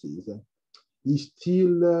Pharisees, he's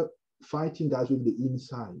still fighting us with the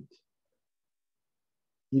inside,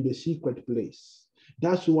 in the secret place.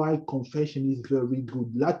 That's why confession is very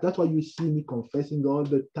good. That's why you see me confessing all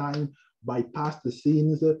the time my past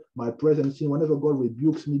sins, my present sin, whenever God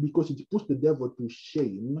rebukes me, because it puts the devil to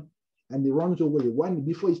shame and he runs away.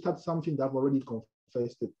 Before he starts something, I've already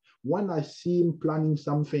confessed it. When I see him planning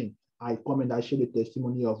something, I come and I share the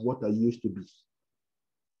testimony of what I used to be.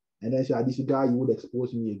 And then I say, this guy, he would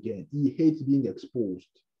expose me again. He hates being exposed.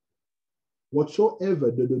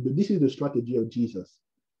 Whatsoever, this is the strategy of Jesus.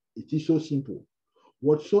 It is so simple.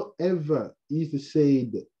 Whatsoever is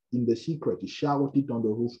said in the secret, shout it on the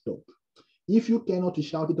rooftop. If you cannot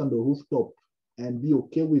shout it on the rooftop and be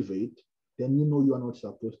okay with it, then you know you are not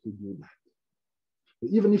supposed to do that.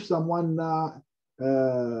 Even if someone,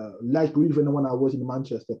 like even when I was in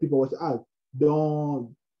Manchester, people would say,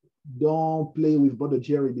 don't play with Brother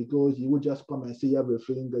Jerry, because he would just come and say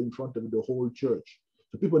everything in front of the whole church.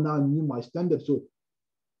 So people now knew my standard. So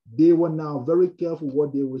they were now very careful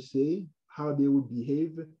what they would say, how they would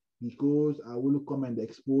behave, because I will come and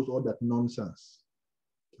expose all that nonsense.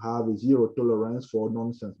 I have a zero tolerance for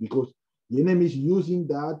nonsense, because the enemy is using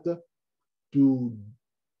that to,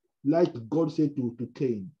 like God said to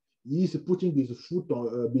Cain, he's putting his foot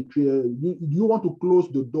on between. You want to close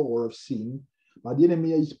the door of sin, but the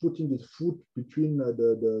enemy is putting his foot between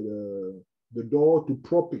the door to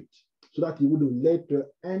prop it, so that he wouldn't let her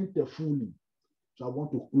enter fully. So I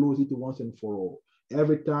want to close it once and for all.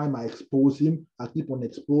 Every time I expose him, I keep on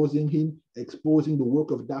exposing him, exposing the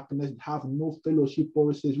work of darkness, have no fellowship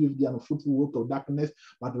policies with the unfruitful work of darkness,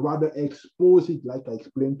 but rather expose it, like I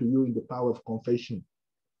explained to you, in the power of confession.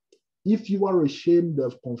 If you are ashamed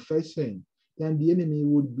of confessing, then the enemy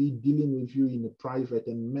would be dealing with you in private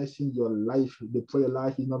and messing your life. The prayer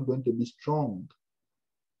life is not going to be strong.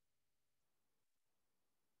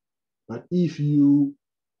 But if you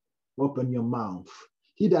open your mouth,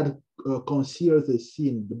 he that conceals a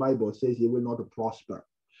sin, the Bible says he will not prosper.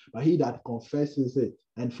 But he that confesses it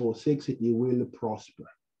and forsakes it, he will prosper.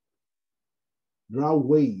 There are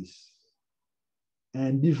ways.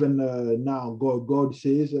 And even now, God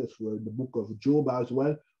says, for the book of Job as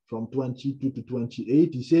well, from 22 to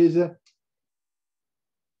 28, he says,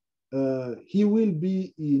 he will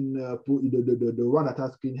be in the one that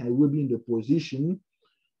has clean hand will be in the position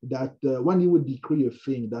that when he will decree a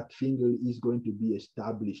thing, that thing is going to be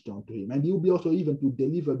established unto him. And he will be also even to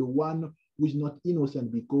deliver the one who is not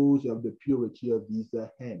innocent because of the purity of his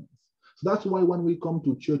hands. So that's why when we come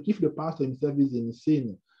to church, if the pastor himself is in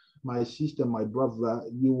sin, my sister, my brother,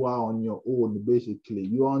 you are on your own, basically.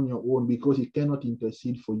 You are on your own because he cannot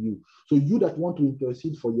intercede for you. So you that want to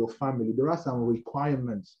intercede for your family, there are some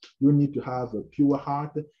requirements. You need to have a pure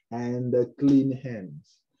heart and clean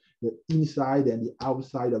hands. The inside and the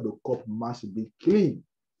outside of the cup must be clean.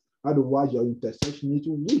 Otherwise, your intercession is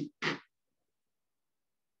weak.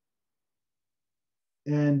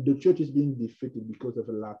 And the church is being defeated because of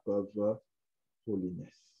a lack of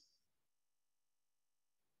holiness.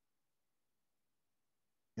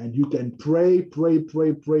 And you can pray,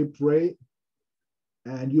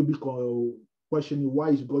 and you'll be questioning, why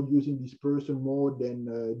is God using this person more than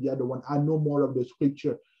the other one? I know more of the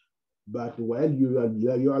scripture, but well, you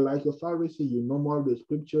are like a Pharisee. You know more of the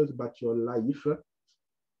scriptures, but your life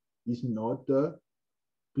is not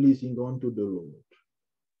pleasing unto the Lord.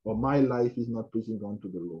 Or my life is not pleasing unto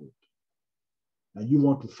the Lord. And you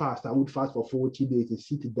want to fast. I would fast for 40 days to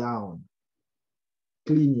sit down,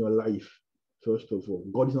 clean your life. First of all,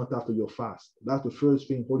 God is not after your fast. That's the first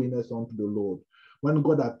thing, holiness unto the Lord. When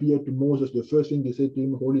God appeared to Moses, the first thing he said to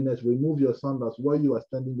him, holiness, remove your sandals while you are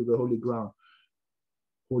standing to the holy ground.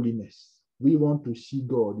 Holiness. We want to see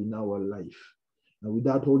God in our life. And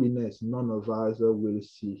without holiness, none of us will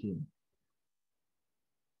see him.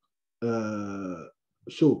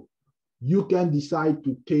 So you can decide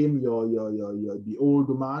to tame the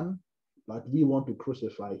old man, but we want to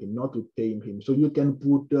crucify him, not to tame him. So you can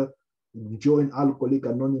put join Alcoholics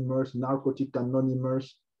Anonymous, Narcotics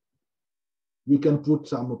Anonymous. You can put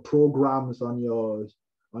some programs on your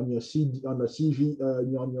CD, on the CV,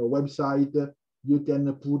 on your website. You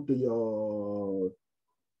can put to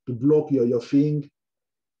block your thing,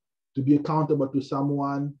 to be accountable to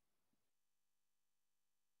someone.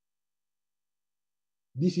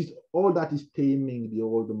 This is all that is taming the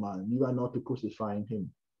old man. You are not crucifying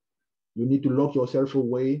him. You need to lock yourself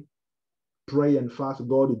away, pray and fast.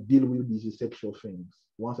 God, deal with these sexual things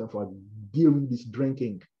once and for all. Deal with this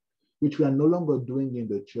drinking, which we are no longer doing in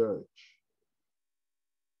the church.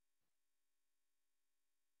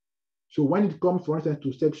 So when it comes, for instance,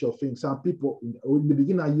 to sexual things, some people, in the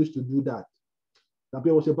beginning, I used to do that. Some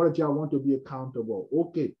people say, Brother, I want to be accountable.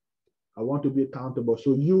 Okay, I want to be accountable.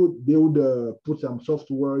 So they would put some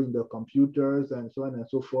software in the computers and so on and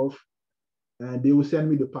so forth. And they will send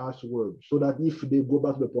me the password so that if they go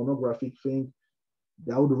back to the pornographic thing,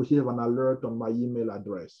 they would receive an alert on my email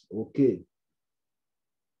address. Okay.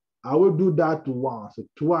 I will do that once,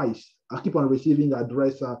 twice. I keep on receiving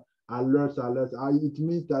address alerts. It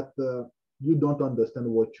means that you don't understand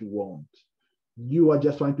what you want. You are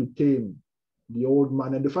just trying to tame the old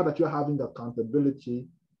man. And the fact that you're having accountability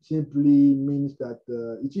simply means that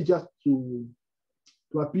it is just to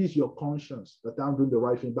appease your conscience that I'm doing the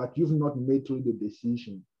right thing, but you've not made the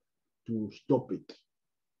decision to stop it.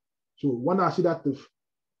 So when I see that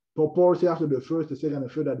Paul says after the first, the second,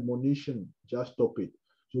 and third admonition, just stop it.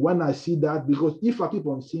 So when I see that, because if I keep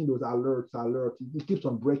on seeing those alerts, it keeps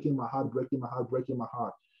on breaking my heart.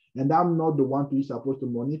 And I'm not the one who is supposed to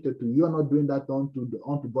monitor to. You're not doing that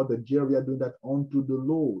onto Brother Jerry, you're doing that onto the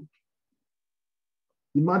Lord.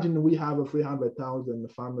 Imagine we have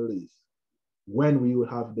 300,000 families. When we will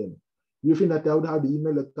have them. You think that I would have the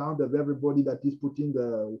email account of everybody that is putting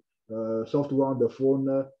the software on the phone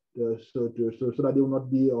so that they will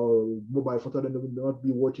not be, or mobile phone, so that they will not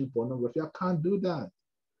be watching pornography? I can't do that.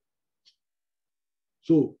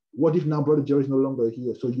 So what if now Brother Jerry is no longer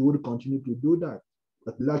here? So you would continue to do that.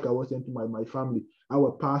 But like I was saying to my family,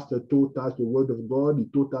 our pastor taught us the word of God. He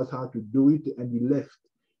taught us how to do it, and he left.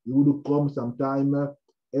 He would come sometime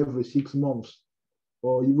every 6 months.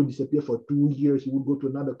 Or you would disappear for 2 years, you would go to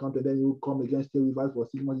another country, then you would come again, stay with us for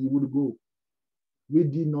 6 months, you would go. We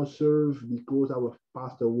did not serve because our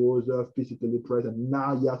pastor was physically present.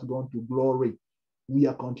 Now he has gone to glory. We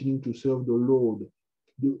are continuing to serve the Lord.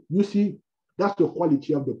 You see, that's the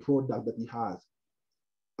quality of the product that he has.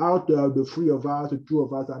 Out of the 3 of us, the 2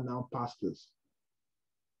 of us are now pastors.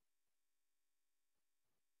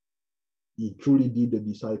 He truly did the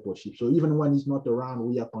discipleship. So even when he's not around,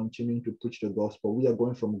 we are continuing to preach the gospel. We are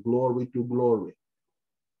going from glory to glory.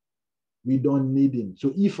 We don't need him.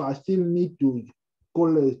 So if I still need to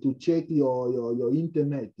call to check your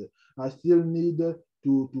internet, I still need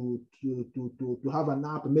to have an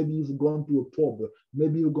app. Maybe you've gone to a pub.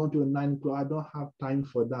 Maybe you've gone to a 9 o'clock. I don't have time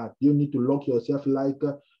for that. You need to lock yourself like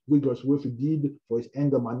Wigglesworth did for his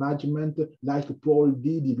anger management, like Paul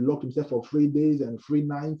did. He locked himself for 3 days and 3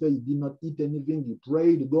 nights. He did not eat anything. He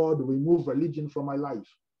prayed, God, remove religion from my life.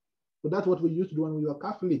 So that's what we used to do when we were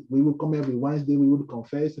Catholic. We would come every Wednesday, we would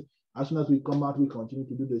confess. As soon as we come out, we continue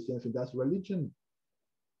to do the same thing. That's religion.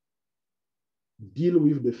 Deal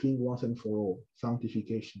with the thing once and for all,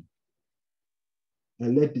 sanctification.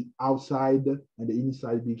 And let the outside and the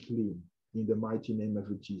inside be clean in the mighty name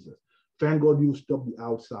of Jesus. Thank God you stopped the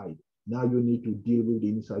outside. Now you need to deal with the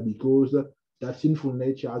inside because that sinful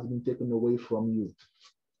nature has been taken away from you.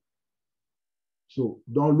 So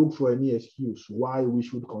don't look for any excuse why we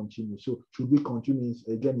should continue. So should we continue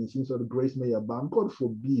again in sins of grace may abound? God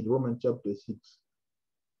forbid, Romans chapter 6.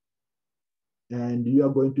 And you are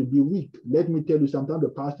going to be weak. Let me tell you, sometimes the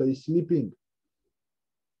pastor is sleeping.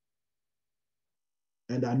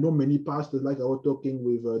 And I know many pastors, like I was talking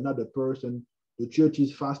with another person, the church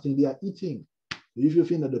is fasting, they are eating. If you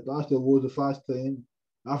think that the pastor was fasting,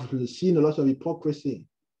 after seeing a lot of hypocrisy,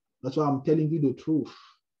 that's why I'm telling you the truth.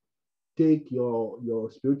 Take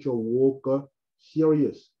your spiritual walk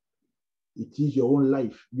serious. It is your own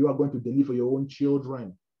life. You are going to deliver your own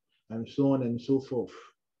children, and so on and so forth.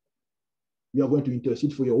 You are going to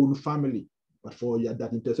intercede for your own family, but for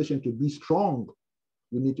that intercession to be strong,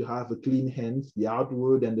 you need to have a clean hands, the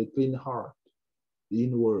outward, and the clean heart, the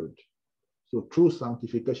inward. So true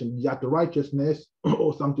sanctification, yet righteousness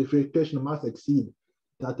or sanctification must exceed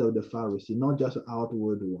that of the Pharisee, not just the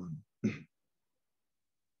outward one.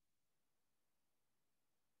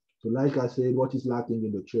 So like I said, what is lacking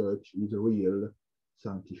in the church is real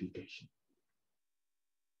sanctification.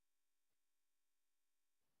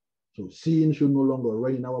 So sin should no longer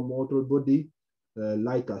reign in our mortal body.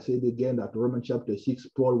 Like I said again, that Romans chapter 6,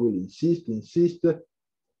 Paul will insist. So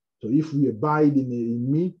if we abide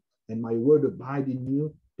in me and my word abide in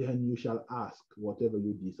you, then you shall ask whatever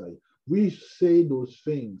you desire. We say those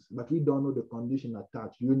things, but we don't know the condition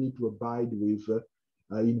attached. You need to abide with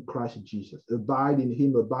in Christ Jesus. Abide in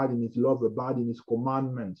him, abide in his love, abide in his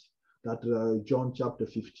commandments. That John chapter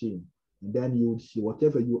 15. And then you will see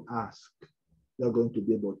whatever you ask, you're going to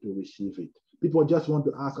be able to receive it. People just want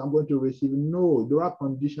to ask, I'm going to receive it. No, there are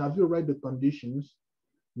conditions. Have you read the conditions?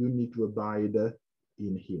 You need to abide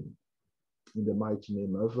in him. In the mighty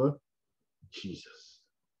name of Jesus.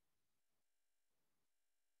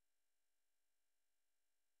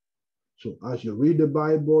 So as you read the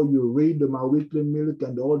Bible, you read my weekly milk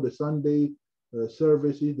and all the Sunday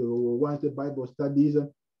services, the Wednesday Bible studies,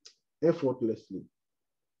 effortlessly,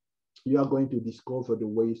 you are going to discover the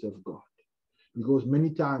ways of God. Because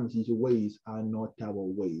many times his ways are not our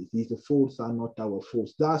ways. His faults are not our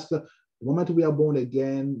faults. That's the moment we are born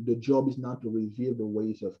again, the job is not to reveal the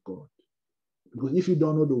ways of God. Because if you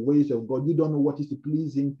don't know the ways of God, you don't know what is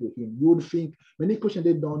pleasing to him. You would think, many Christians,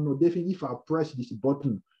 they don't know. They think if I press this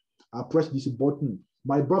button,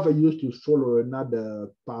 My brother used to follow another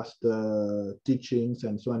past teachings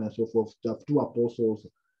and so on and so forth, of two apostles,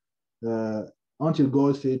 until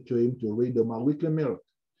God said to him to read the weekly milk.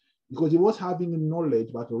 Because he was having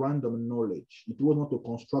knowledge, but random knowledge. It was not a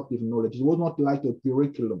constructive knowledge. It was not like a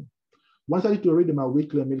curriculum. Once I started to read my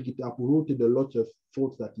weekly milk, it uprooted a lot of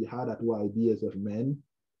thoughts that he had that were ideas of men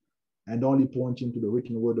and only pointing to the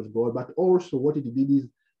written word of God. But also what it did is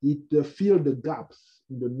it filled the gaps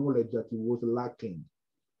in the knowledge that he was lacking.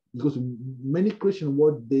 Because many Christians,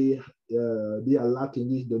 what they are lacking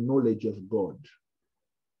is the knowledge of God.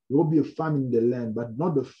 There will be a famine in the land, but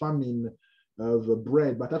not the famine of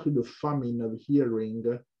bread, but actually the famine of hearing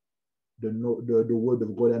the word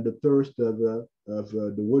of God and the thirst of the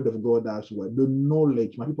word of God as well. The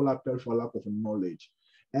knowledge. My people are perished for lack of knowledge.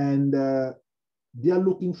 And they are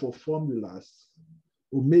looking for formulas.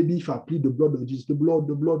 Or maybe if I plead the blood of Jesus, the blood,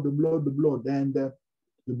 and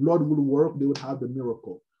the blood would work, they would have the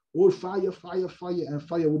miracle. Or fire, and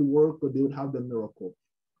fire would work, they would have the miracle.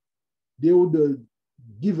 They would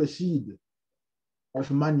give a seed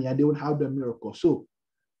of money and they would have the miracle. So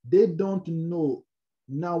they don't know.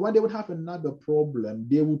 Now, when they would have another problem,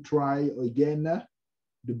 they would try again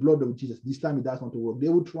the blood of Jesus. This time it does not work. They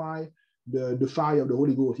would try the fire of the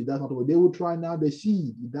Holy Ghost. It does not work. They would try now the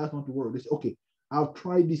seed. It does not work. They say, okay, I've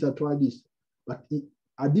tried this, but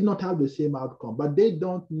I did not have the same outcome. But they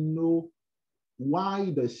don't know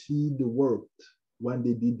why the seed worked when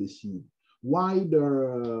they did the seed. Why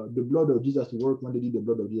the blood of Jesus worked when they did the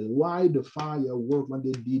blood of Jesus. Why the fire worked when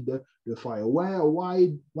they did the fire. Why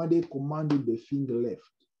when they commanded the finger left.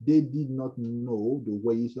 They did not know the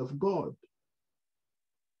ways of God.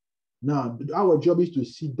 Now, our job is to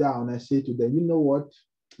sit down and say to them, you know what?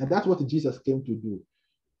 And that's what Jesus came to do.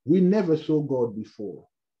 We never saw God before.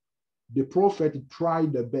 The prophet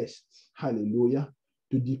tried the best, hallelujah,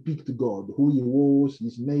 to depict God, who he was,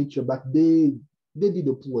 his nature, but they did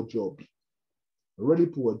a poor job, a really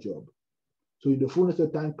poor job. So in the fullness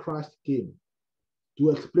of time, Christ came to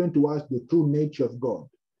explain to us the true nature of God,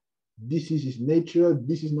 This is his nature.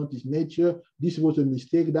 This is not his nature. This was a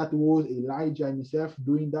mistake. That was Elijah himself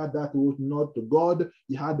doing that. That was not God.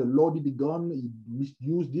 He had a loaded gun. He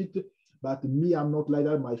misused it. But me, I'm not like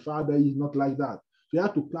that. My father is not like that. So you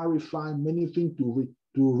have to clarify many things to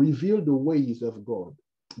reveal the ways of God.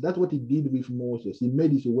 That's what he did with Moses. He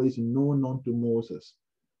made his ways known unto Moses.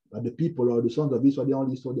 But the people or the sons of Israel, they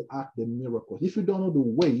only saw the act, the miracles. If you don't know the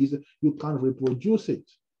ways, you can't reproduce it.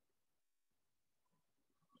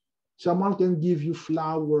 Someone can give you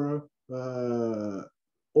flour,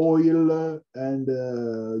 oil,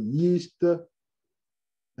 and yeast,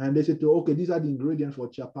 and they say, okay, these are the ingredients for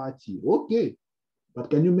chapati. Okay, but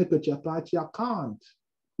can you make a chapati? I can't,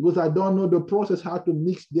 because I don't know the process, how to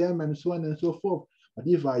mix them and so on and so forth. But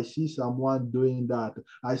if I see someone doing that,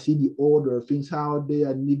 I see the order of things, how they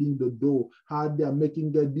are kneading the dough, how they are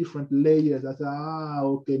making the different layers. I say,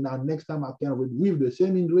 okay, now next time I can with the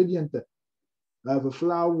same ingredient. I have a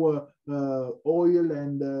flour, oil,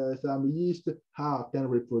 and some yeast. How I can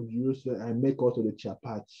reproduce and make also the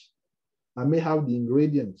chapati. I may have the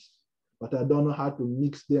ingredients, but I don't know how to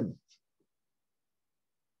mix them.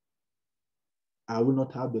 I will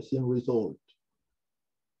not have the same result.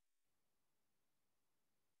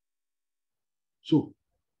 So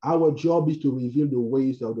our job is to reveal the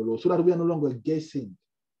ways of the Lord so that we are no longer guessing.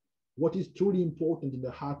 What is truly important in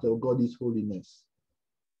the heart of God is holiness.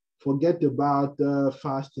 Forget about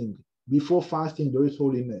fasting. Before fasting, there is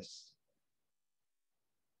holiness.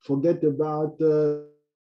 Forget about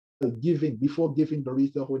giving. Before giving, there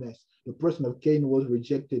is the holiness. The person of Cain was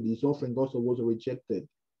rejected. His offering also was rejected.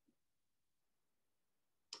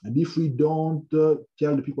 And if we don't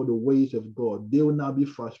tell the people the ways of God, they will now be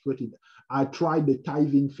frustrated. I tried the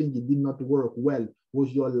tithing thing, it did not work well.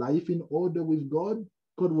 Was your life in order with God?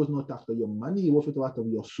 God was not after your money, he was after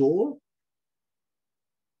your soul.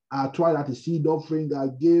 I tried at the seed offering, I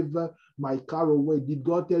gave my car away. Did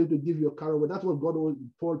God tell you to give your car away? That's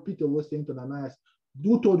what Peter was saying to Ananias.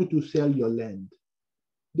 Who told you to sell your land?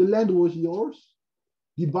 The land was yours.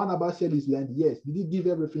 Did Barnabas sell his land? Yes. Did he give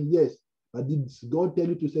everything? Yes. But did God tell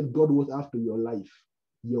you to say God was after your life,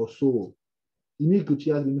 your soul? Iniquity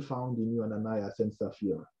has been found in you, Ananias and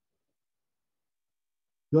Sapphira.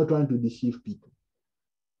 You're trying to deceive people.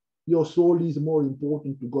 Your soul is more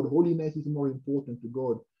important to God. Holiness is more important to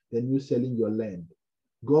God than you selling your land.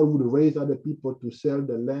 God would raise other people to sell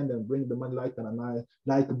the land and bring the money like Ananias,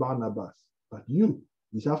 like Barnabas. But you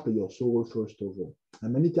is after your soul first of all.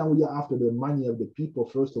 And many times we are after the money of the people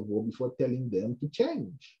first of all before telling them to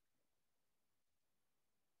change.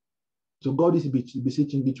 So God is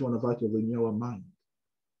beseeching each one of us to renew our mind.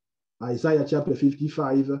 Isaiah chapter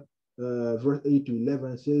 55, verse 8 to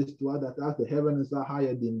 11 says to us that as the heavens are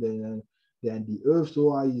higher than the earth,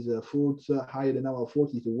 so are his thoughts higher than our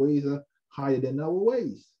thoughts, his ways higher than our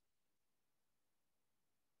ways.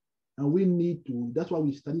 And we need to, that's why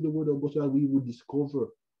we study the word of God, so that we will discover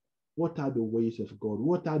what are the ways of God,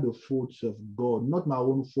 what are the thoughts of God, not my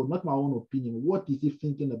own thought, not my own opinion. What is he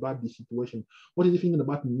thinking about the situation? What is he thinking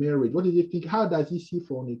about marriage? What is he thinking? How does he see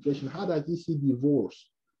fornication? How does he see divorce?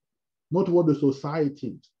 Not what the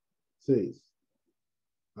society says.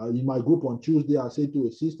 In my group on Tuesday, I said to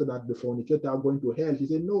a sister that the fornicators are going to hell. She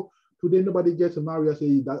said, no, today nobody gets married. I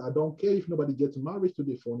say, I don't care if nobody gets married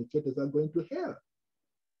today, fornicators are going to hell.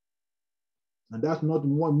 And that's not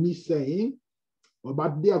more me saying,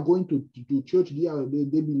 but they are going to church,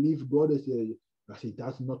 they believe God. I say, it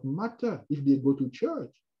does not matter if they go to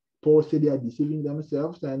church. Paul said they are deceiving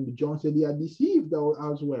themselves, and John said they are deceived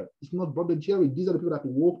as well. It's not Brother Jerry. These are the people that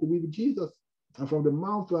walked with Jesus, and from the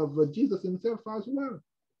mouth of Jesus himself as well.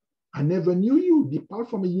 I never knew you. Depart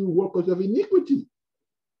from me, you workers of iniquity.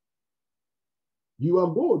 You are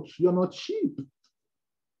goats. You are not sheep.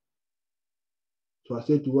 So I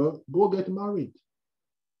said to her, go get married.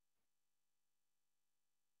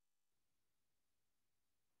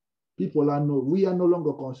 We are no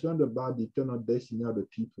longer concerned about the eternal destiny of the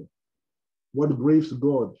people. What graves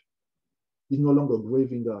God is no longer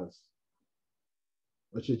graving us.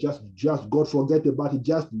 But just God, forget about it.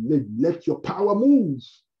 Just let your power move.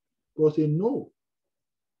 God say, no,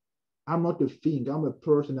 I'm not a thing. I'm a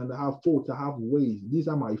person, and I have faults. I have ways. These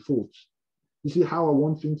are my faults. You see how I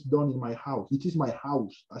want things done in my house. It is my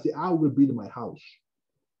house. I say, I will build my house.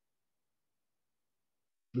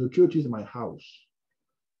 The church is my house.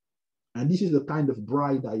 And this is the kind of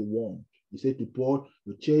bride I want. He said to Paul,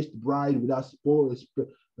 the chaste bride without sports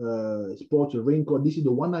or wrinkle. This is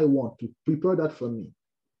the one I want. To prepare that for me.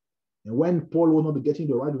 And when Paul was not getting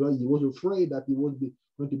the right result, he was afraid that he was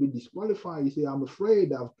going to be disqualified. He said, I'm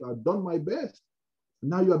afraid I've done my best.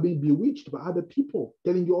 Now you are being bewitched by other people,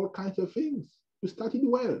 telling you all kinds of things. You started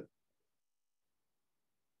well.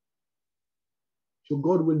 So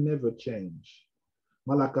God will never change.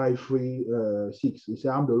 Malachi 3:6, he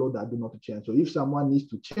said, I'm the Lord that do not change. So if someone needs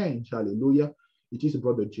to change, hallelujah, it is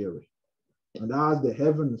Brother Jerry. And as the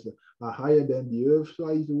heavens are higher than the earth, so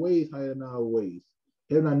are his ways higher than our ways.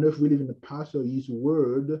 Heaven and earth will live in the past, so his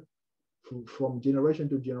word from generation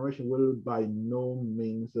to generation will by no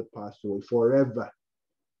means pass away. Forever,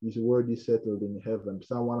 his word is settled in heaven.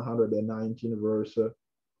 Psalm 119, verse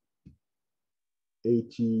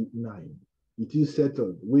 89. It is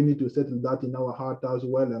settled. We need to settle that in our heart as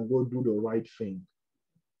well and go do the right thing.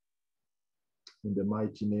 In the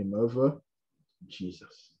mighty name of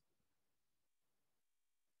Jesus.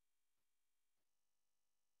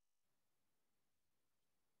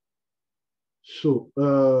 So,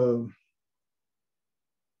 the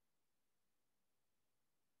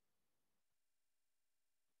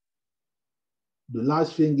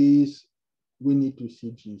last thing is we need to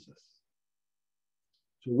see Jesus.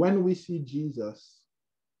 So when we see Jesus,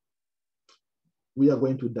 we are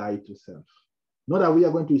going to die to self. Not that we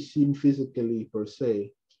are going to see him physically per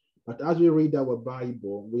se, but as we read our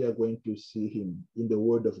Bible, we are going to see him in the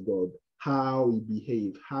Word of God, how he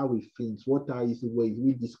behaves, how he thinks, what are his ways.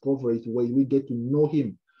 We discover his ways. We get to know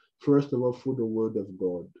him, first of all, through the Word of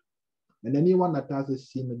God. And anyone that hasn't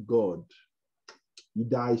seen God, he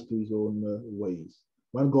dies to his own ways.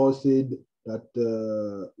 When God said that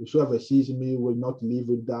whosoever sees me will not live,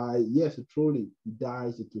 will die, yes, truly, he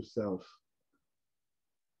dies to self.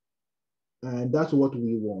 And that's what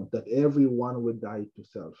we want, that everyone would die to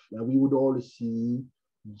self. And we would all see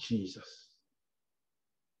Jesus.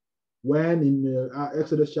 When in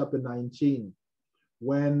Exodus chapter 19,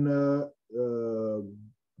 when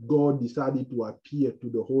God decided to appear to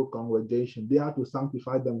the whole congregation, they had to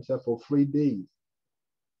sanctify themselves for 3 days.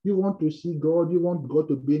 You want to see God, you want God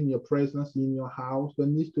to be in your presence, in your house, there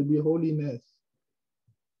needs to be holiness.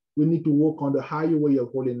 We need to walk on the highway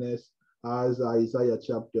of holiness, as Isaiah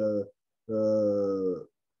chapter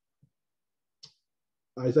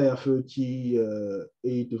Isaiah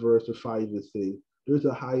 38 verse 5 says, there's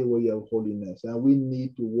a highway of holiness, and we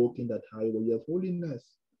need to walk in that highway of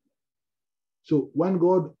holiness. So when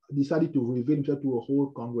God decided to reveal himself to a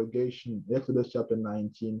whole congregation, Exodus chapter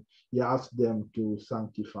 19, he asked them to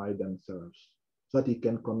sanctify themselves so that he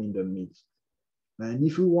can come in the midst. And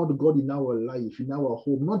if you want God in our life, in our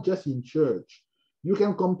home, not just in church, you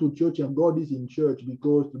can come to church and God is in church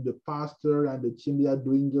because the pastor and the team, they are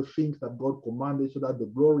doing the things that God commanded so that the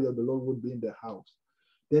glory of the Lord would be in the house.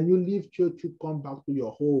 Then you leave church, you come back to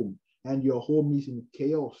your home, and your home is in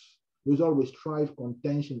chaos. There's always strife,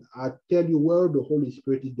 contention. I tell you, where the Holy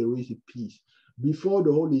Spirit is, there is peace. Before we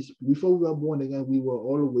were born again, we were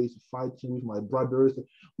always fighting with my brothers.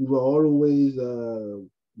 We were always,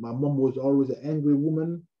 my mom was always an angry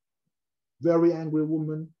woman, very angry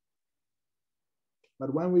woman.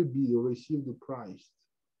 But when we received Christ,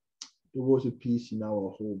 there was a peace in our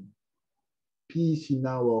home. Peace in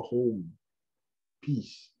our home.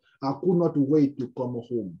 Peace. I could not wait to come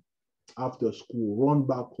home after school, run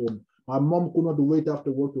back home. My mom could not wait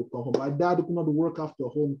after work to come home. My dad could not work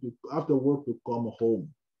after work to come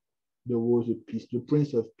home. There was a peace. The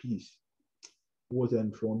Prince of Peace was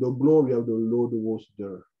enthroned. The glory of the Lord was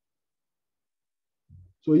there.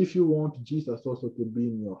 So if you want Jesus also to be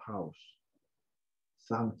in your house,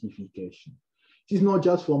 sanctification. It is not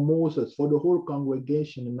just for Moses, for the whole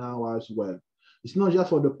congregation now as well. It's not just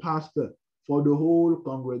for the pastor, for the whole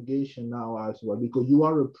congregation now as well, because you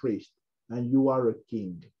are a priest and you are a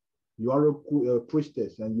king. You are a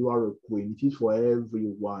priestess and you are a queen. It is for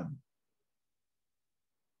everyone.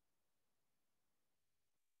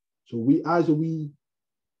 So as we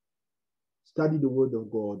study the word of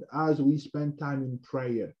God, as we spend time in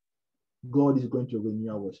prayer, God is going to renew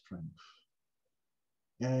our strength.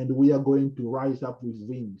 And we are going to rise up with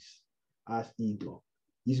wings as eagle.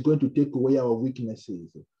 He's going to take away our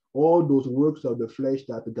weaknesses. All those works of the flesh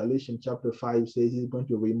that Galatians chapter 5 says, he's going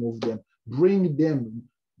to remove them. Bring them.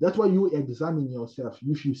 That's why you examine yourself.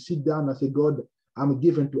 If you sit down and say, God, I'm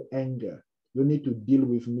given to anger. You need to deal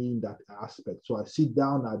with me in that aspect. So I sit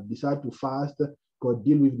down, I decide to fast. God,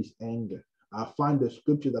 deal with this anger. I find the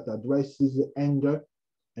scripture that addresses anger.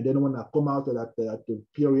 And then when I come out of that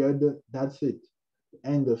period, that's it.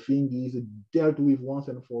 And the thing is dealt with once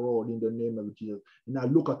and for all in the name of Jesus. And I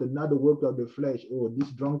look at another work of the flesh. Oh, this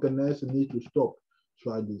drunkenness needs to stop.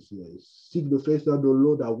 So I just seek the face of the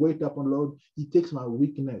Lord. I wait upon the Lord. He takes my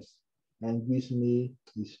weakness and gives me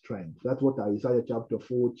his strength. That's what Isaiah chapter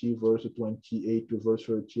 40, verse 28 to verse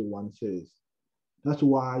 31 says. That's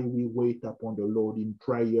why we wait upon the Lord in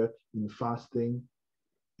prayer, in fasting.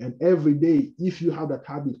 And every day, if you have that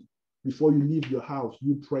habit, before you leave your house,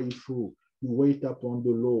 you pray through. you wait upon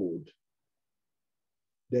the Lord,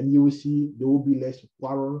 then you will see there will be less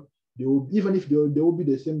quarrel. Even if there will be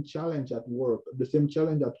the same challenge at work, the same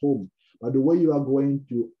challenge at home, but the way you are going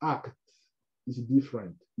to act is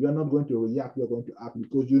different. You are not going to react, you are going to act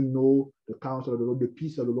because you know the counsel of the Lord, the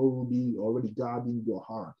peace of the Lord will be already guarding your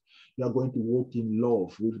heart. You are going to walk in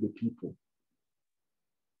love with the people.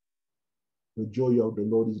 The joy of the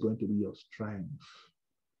Lord is going to be your strength.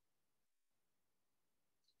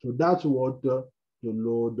 So that's what the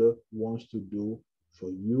Lord wants to do for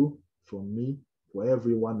you, for me, for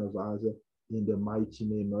every one of us, in the mighty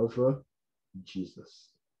name of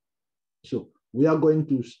Jesus. So we are going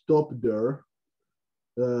to stop there.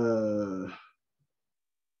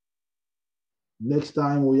 Next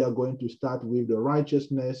time we are going to start with the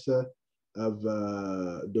righteousness of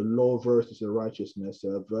the law versus the righteousness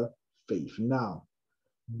of faith. Now,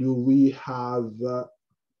 do we have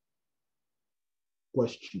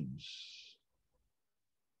questions?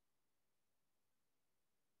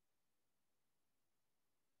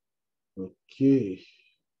 Okay.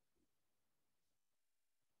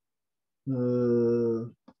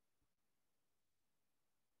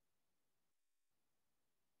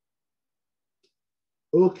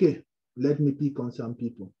 Okay, let me pick on some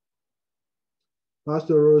people.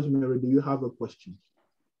 Pastor Rosemary, do you have a question?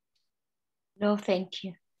 No, thank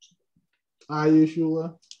you. Are you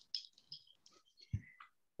sure?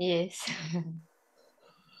 Yes.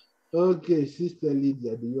 Okay, Sister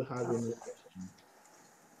Lydia, do you have any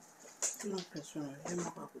question?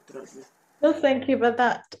 No, thank you, but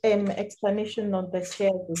that explanation on the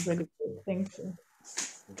chairs was really good. Thank you.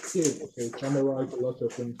 Okay, so summarize a lot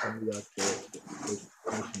of things from that explanation.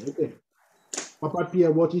 Okay. Papa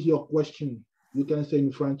Pierre, what is your question? You can say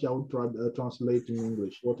in French, I will translate in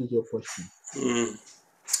English. What is your question?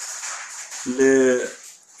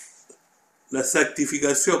 La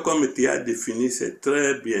sanctification, comme tu as défini, c'est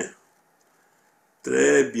très bien.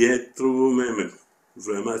 Très bien, trouve même.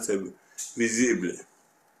 Vraiment, c'est visible.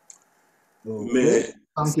 Okay. Mais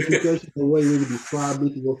sanctification, the way you describe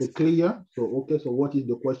it was clear. So, okay, so what is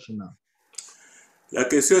the question now? La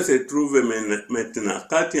question se trouve maintenant.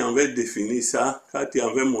 Quand tu avais défini ça, quand tu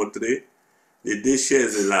avais montré les deux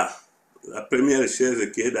chaises là, la première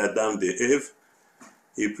chaise qui est d'Adam et Ève,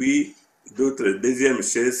 et puis deuxième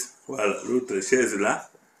chaise, voilà, l'autre chaise là.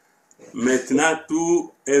 Maintenant,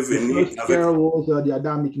 tout est venu the first chair was the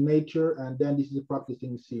Adamic nature, and then this is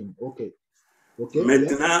practicing sin. Okay. Okay.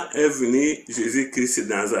 Maintenant est venu Jésus-Christ de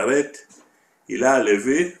Nazareth. Il a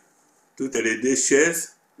levé toutes les deux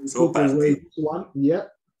chaises. Sont parties. Yeah.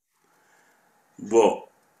 Bon,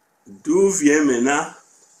 d'où vient maintenant,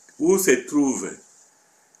 où se trouvent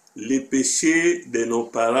les péchés de nos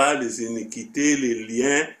parents, les iniquités, les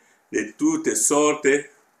liens de toutes sortes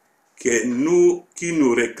qui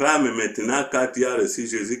nous réclament maintenant quand tu as reçu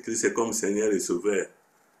Jésus-Christ comme Seigneur et Sauveur.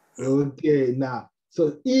 Okay, now,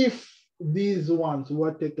 so if these ones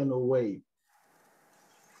were taken away,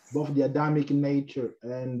 both the Adamic nature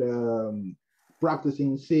and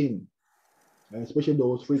practicing sin, and especially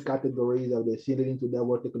those three categories of the sin into that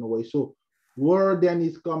were taken away. So where then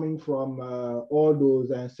is coming from all those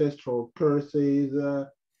ancestral curses,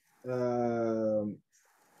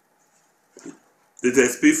 les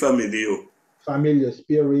esprits familiaux. Familiar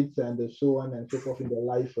spirits and so on and so forth in the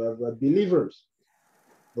life of believers.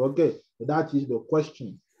 Okay, so that is the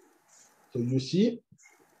question. So you see,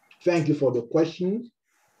 thank you for the questions.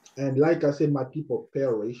 And like I said, my people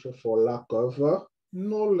perish for lack of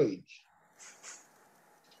knowledge.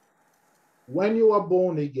 When you are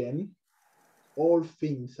born again, all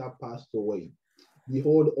things are passed away.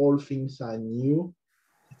 Behold, all things are new,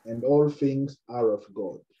 and all things are of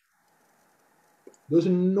God. There's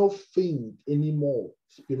nothing anymore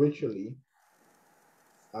spiritually.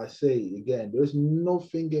 I say again, there's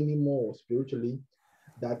nothing anymore spiritually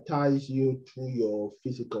that ties you to your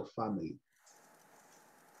physical family.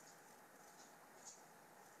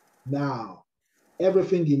 Now,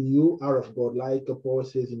 everything in you are of God, like Paul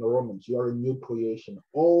says in Romans, you are a new creation.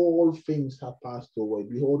 All things have passed away.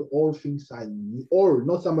 Behold, all things are new. Or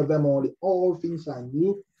not some of them only, all things are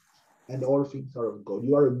new, and all things are of God.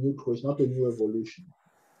 You are a new creation, not a new evolution.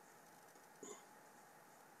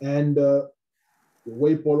 And the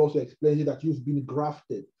way Paul also explains it, that you've been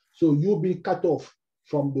grafted. So you've been cut off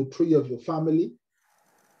from the tree of your family.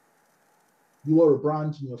 You are a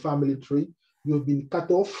branch in your family tree. You've been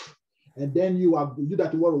cut off. And then you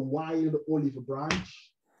that were a wild olive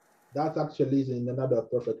branch. That actually is in another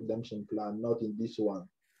perfect redemption plan, not in this one.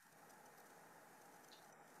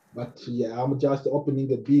 But yeah, I'm just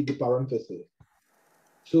opening a big parenthesis.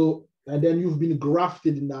 So, and then you've been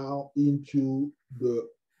grafted now into the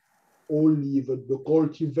olive, the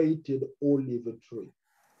cultivated olive tree.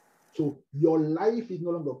 So your life is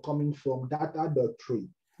no longer coming from that other tree.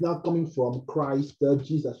 It's now coming from Christ,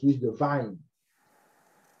 Jesus, who is the vine.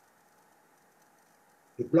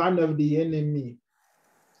 The plan of the enemy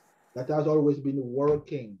that has always been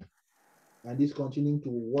working and is continuing to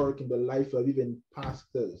work in the life of even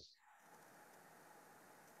pastors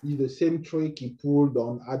is the same trick he pulled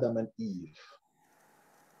on Adam and Eve.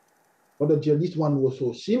 But this one was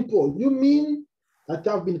so simple. You mean that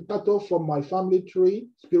I've been cut off from my family tree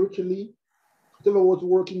spiritually? Whatever was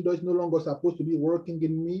working there is no longer supposed to be working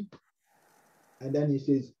in me. And then he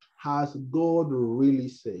says, has God really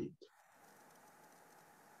said?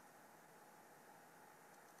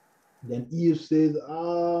 Then Eve says,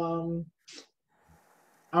 I'm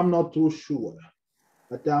not too sure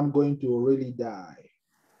that I'm going to really die.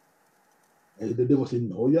 And the devil said,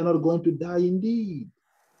 no, you're not going to die indeed.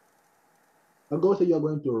 But God said you're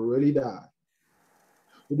going to really die.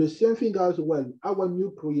 So the same thing as well, our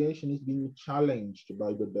new creation is being challenged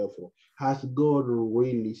by the devil. Has God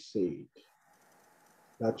really said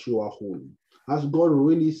that you are holy? Has God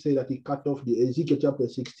really said that he cut off the Ezekiel chapter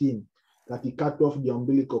 16, that he cut off the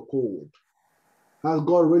umbilical cord? Has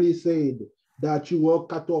God really said that you were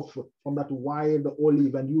cut off from that wild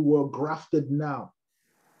olive and you were grafted now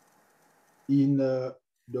in the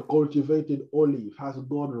cultivated olive? Has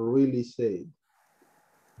God really said?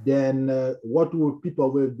 Then what will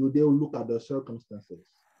people will do? They will look at the circumstances.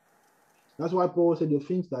 That's why Paul said the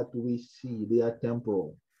things that we see, they are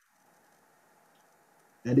temporal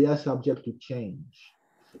and they are subject to change.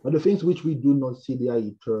 But the things which we do not see, they are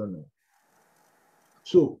eternal.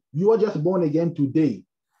 So you are just born again today.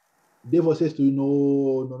 The devil says to you,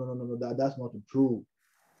 no, that's not true.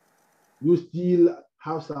 You still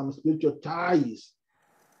have some spiritual ties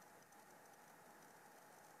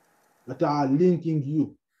that are linking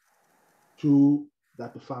you to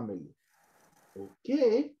that family.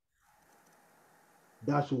 Okay.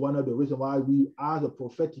 That's one of the reasons why we, as a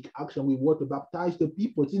prophetic action, we want to baptize the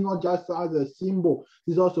people. It's not just as a symbol,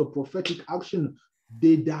 it's also a prophetic action.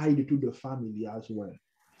 They died to the family as well.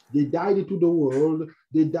 They died to the world,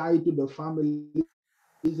 they died to the family,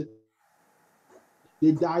 they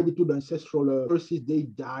died to the ancestral curses, they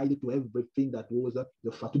died to everything that was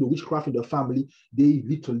to the witchcraft in the family. They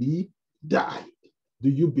literally died. Do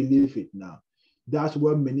you believe it now? That's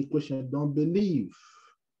where many Christians don't believe.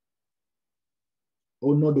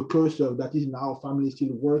 Oh no, the curse that is in our family is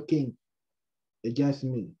still working against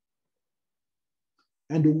me.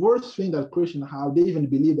 And the worst thing that Christians have, they even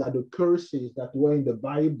believe that the curses that were in the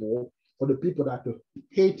Bible for the people that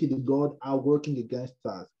hated God are working against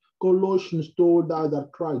us. Colossians told us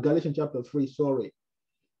that Christ, Galatians chapter 3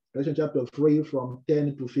 from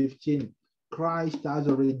 10 to 15, Christ has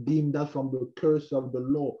redeemed us from the curse of the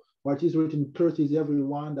law. What is written, curses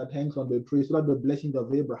everyone that hangs on the tree, so that the blessing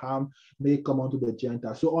of Abraham may come unto the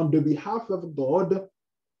Gentiles. So on the behalf of God,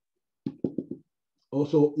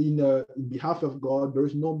 also in behalf of God, there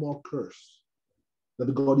is no more curse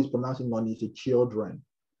that God is pronouncing on his children.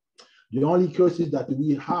 The only curses that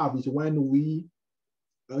we have is when we,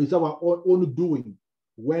 it's our own doing.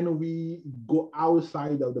 When we go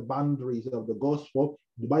outside of the boundaries of the gospel,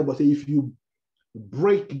 the Bible says if you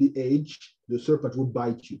break the edge, the serpent will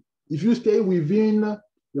bite you. If you stay within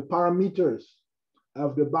the parameters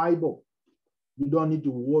of the Bible, you don't need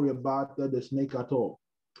to worry about the snake at all.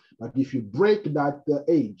 But if you break that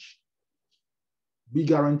edge, be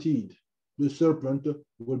guaranteed the serpent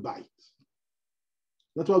will bite.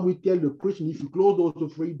 That's why we tell the Christian, if you close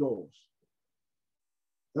those 3 doors,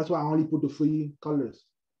 that's why I only put the 3 colors,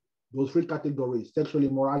 those 3 categories: sexual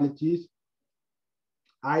immoralities,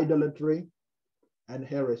 idolatry, and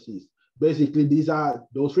heresies. Basically,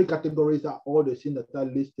 those 3 categories are all the sins that are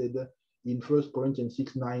listed in 1 Corinthians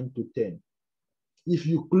 6:9-10. If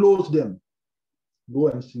you close them, go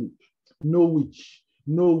and sleep. No witch,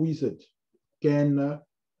 no wizard can,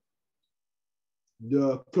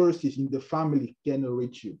 the curses in the family can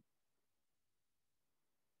reach you.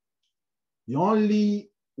 The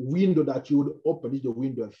only window that you would open is the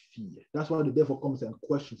window of fear. That's why the devil comes and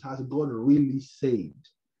questions, has God really said?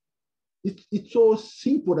 It's so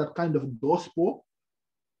simple, that kind of gospel.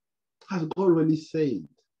 Has God really said?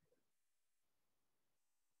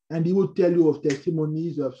 And he will tell you of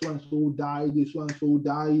testimonies of so-and-so died, so-and-so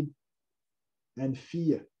died, and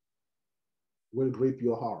fear will grip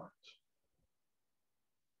your heart.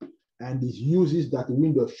 And he uses that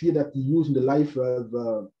window of fear that he used in the life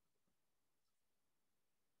of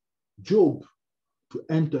Job to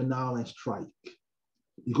enter now and strike.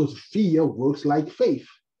 Because fear works like faith.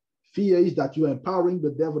 Fear is that you're empowering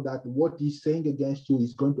the devil that what he's saying against you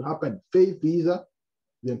is going to happen. Faith is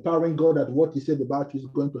you're empowering God that what he said about you is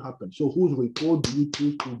going to happen. So whose report do you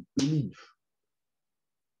choose to believe?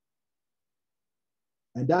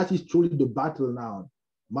 And that is truly the battle now.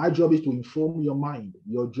 My job is to inform your mind.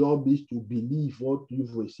 Your job is to believe what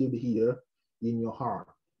you've received here in your heart.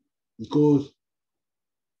 Because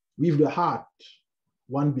with the heart,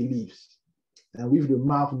 one believes. And with the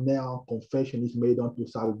mouth now, confession is made unto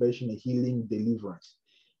salvation, and healing, deliverance.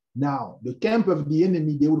 Now, the camp of the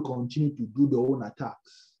enemy, they will continue to do their own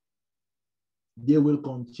attacks. They will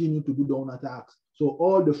continue to do their own attacks. So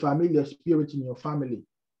all the familiar spirits in your family,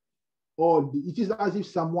 it is as if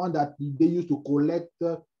someone that they used to collect,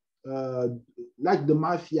 like the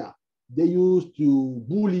mafia, they used to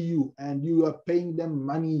bully you and you are paying them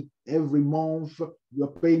money every month. You're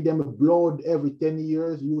paying them blood every 10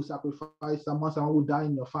 years. You sacrifice someone who died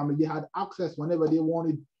in your family. They had access whenever they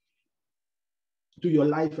wanted to your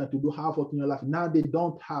life and to do half of in your life. Now they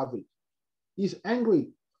don't have it. He's angry.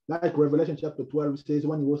 Like Revelation chapter 12 says,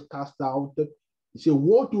 when he was cast out, he said,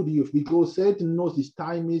 woe to the earth, because Satan knows his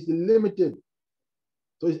time is limited.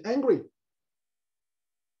 So he's angry.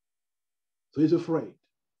 So he's afraid.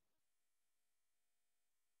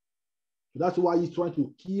 So that's why he's trying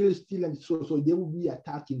to kill, steal, and destroy. So they will be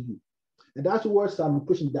attacking you. And that's where some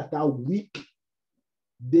Christians that are weak,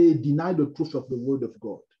 they deny the truth of the word of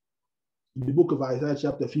God. In the book of Isaiah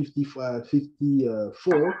chapter 54,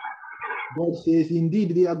 God says,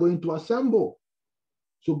 indeed, they are going to assemble.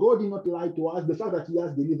 So God did not lie to us. The fact that he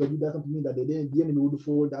has delivered you doesn't mean that the enemy would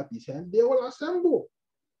fold up his hand. They will assemble.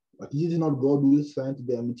 But it is not God who sent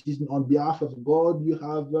them. It is on behalf of God you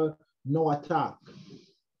have no attack.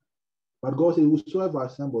 But God says, whosoever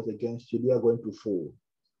assembles against you, they are going to fall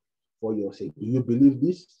for your sake. Do you believe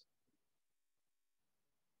this?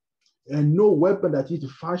 And no weapon that is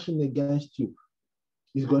fashioned against you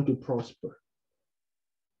is going to prosper.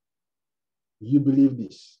 You believe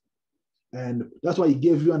this? And that's why he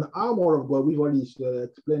gave you an armor of God. We've already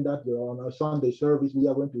explained that on our Sunday service. We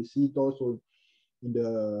are going to see it also in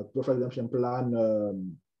the Prophet Redemption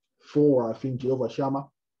Plan 4, I think, Jehovah Shammah.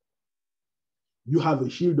 You have a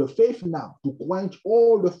shield of faith now to quench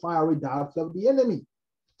all the fiery darts of the enemy.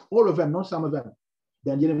 All of them, not some of them.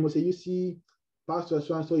 Then the enemy will say, you see, Pastor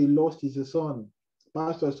so-and-so, he lost his son.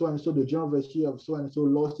 Pastor so-and-so, the general overseer of so-and-so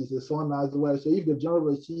lost his son as well. So if the general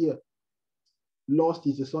overseer lost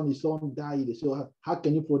his son died. So how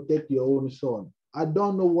can you protect your own son? I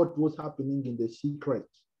don't know what was happening in the secret.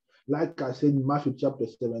 Like I said in Matthew chapter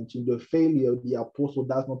 17, the failure of the apostle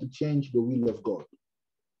does not change the will of God.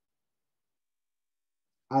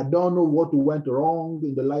 I don't know what went wrong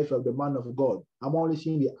in the life of the man of God. I'm only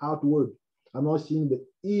seeing the outward. I'm not seeing the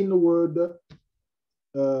inward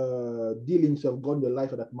dealings of God in the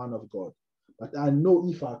life of that man of God. But I know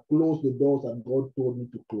if I close the doors that God told me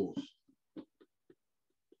to close,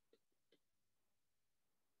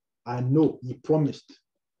 I know he promised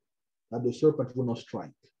that the serpent will not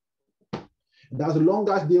strike. And as long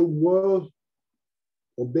as they were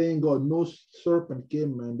obeying God, no serpent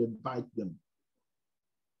came and bite them.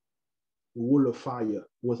 The wall of fire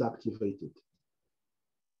was activated.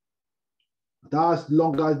 But as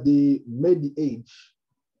long as they made the edge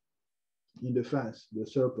in the fence, the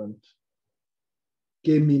serpent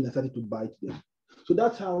came in and started to bite them. So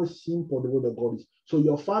that's how simple the word of God is. So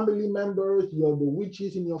your family members, the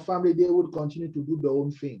witches in your family, they would continue to do their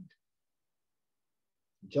own thing.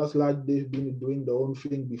 Just like they've been doing their own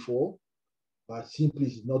thing before, but simply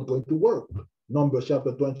it's not going to work. Numbers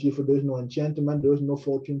chapter 20, for there's no enchantment, there's no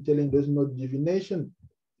fortune telling, there's no divination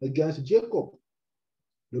against Jacob.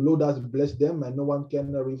 The Lord has blessed them and no one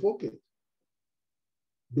can revoke it.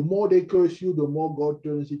 The more they curse you, the more God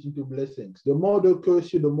turns it into blessings. The more they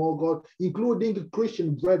curse you, the more God, including the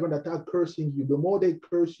Christian brethren that are cursing you, the more they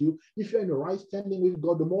curse you, if you're in the right standing with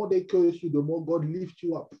God, the more they curse you, the more God lifts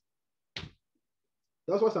you up.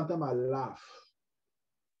 That's why sometimes I laugh.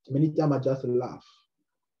 Many times I just laugh.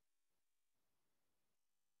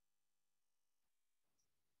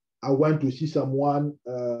 I went to see someone,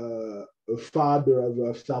 a father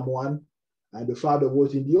of someone, and the father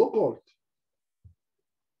was in the occult.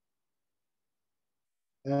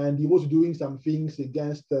 And he was doing some things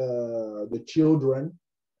against the children.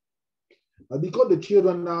 Because the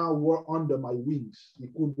children now were under my wings, he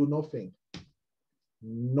could do nothing.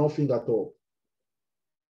 Nothing at all.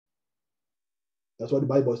 That's what the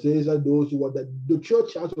Bible says, that those who are the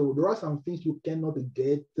church has, there are some things you cannot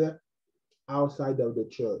get outside of the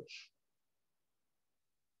church.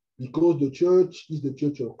 Because the church is the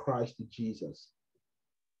church of Christ Jesus.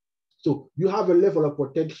 So you have a level of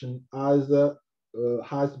protection as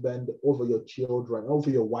husband over your children, over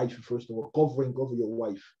your wife, first of all, covering over your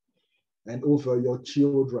wife and over your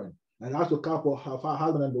children. And as a couple have a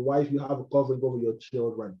husband and the wife, you have a covering over your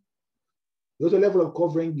children. There's a level of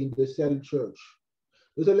covering in the cell church.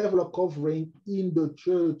 There's a level of covering in the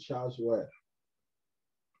church as well.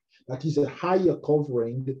 That is a higher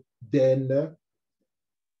covering than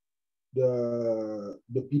the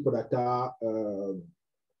people that are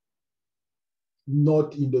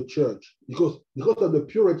not in the church, because of the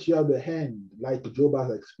purity of the hand, like Job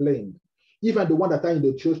has explained. Even the ones that are in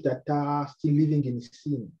the church that are still living in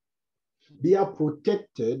sin, they are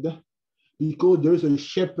protected because there is a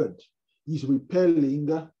shepherd. He's repelling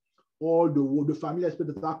all the familiar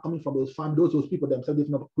spirits that are coming from those families. Those people themselves, they've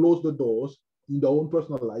not closed the doors in their own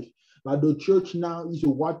personal life. But the church now is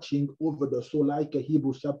watching over the soul, like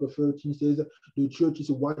Hebrews chapter 13 says, the church is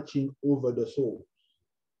watching over the soul.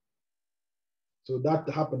 So that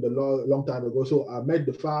happened a long time ago. So I met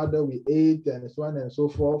the father, we ate and so on and so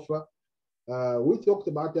forth. We talked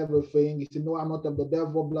about everything. He said, no, I'm not of the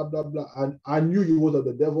devil, blah, blah, blah. And I knew he was of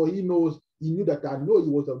the devil. He knew that I know he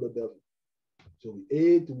was of the devil. So we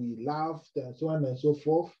ate, we laughed and so on and so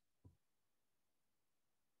forth.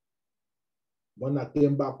 When I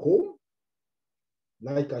came back home,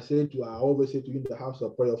 like I said to you, I always say to you in the house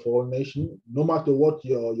of prayer for all nations, no matter what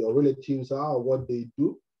your relatives are or what they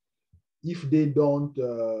do, if they don't,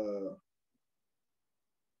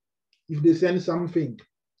 if they send something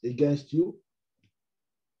against you,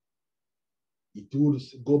 it will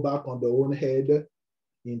go back on their own head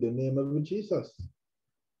in the name of Jesus.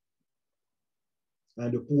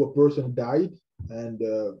 And the poor person died, and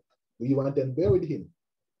we went and buried him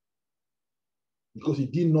because he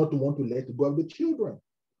did not want to let go of the children.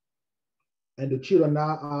 And the children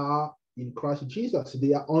now are in Christ Jesus.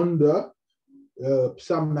 They are under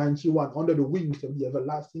Psalm 91, under the wings of the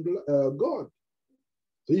everlasting God.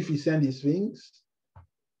 So if he sends his wings,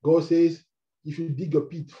 God says, if you dig a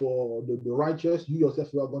pit for the righteous, you yourself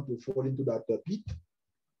are going to fall into that pit.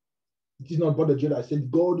 It is not but the Judah. I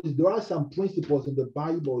said, there are some principles in the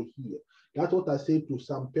Bible here. That's what I say to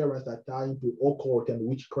some parents that are into occult and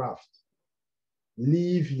witchcraft.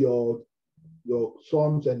 Leave your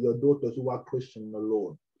sons and your daughters who are Christian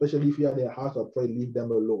alone. Especially if you are in their house of prayer, leave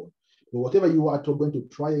them alone. But whatever you are going to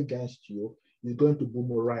try against you is going to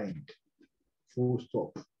boomerang. Full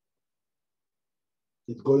stop.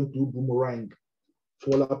 It's going to boomerang,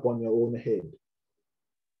 fall up on your own head.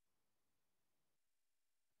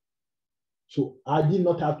 So I did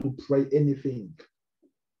not have to pray anything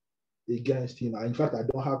against him. In fact, I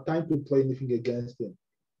don't have time to pray anything against him.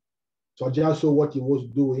 So I just saw what he was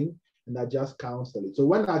doing and I just counseled it. So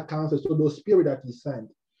when I counseled, so those spirit that he sent,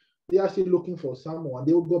 they are still looking for someone.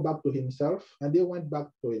 They will go back to himself, and they went back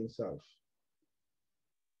to himself.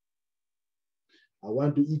 I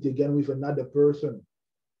went to eat again with another person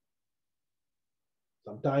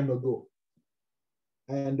some time ago.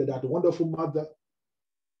 And that wonderful mother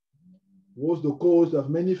was the cause of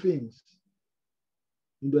many things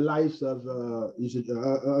in the lives of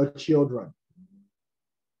her children.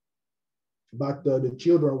 But the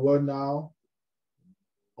children were now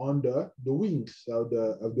under the wings of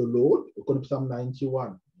the Lord, according to Psalm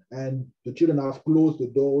 91. And the children have closed the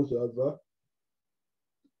doors of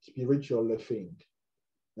spiritual thing.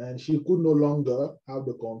 And she could no longer have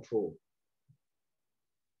the control.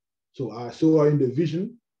 So I saw her in the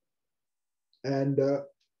vision, and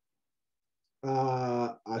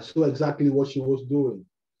I saw exactly what she was doing.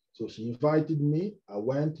 So she invited me. I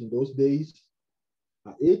went in those days.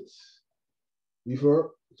 I ate with her.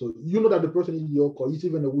 So you know that the person in your call is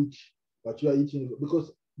even a witch, but you are eating,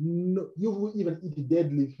 because you will even eat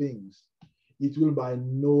deadly things. It will by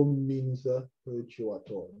no means hurt you at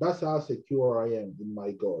all. That's how secure I am in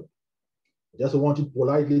my God. I just wanted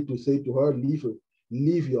politely to say to her, leave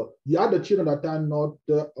you are the children that are not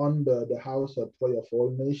under the house of prayer for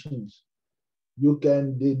all nations. They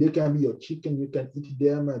can be your chicken, you can eat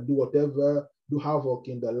them and do whatever, do havoc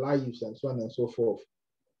in their lives and so on and so forth.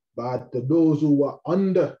 But those who are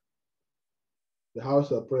under the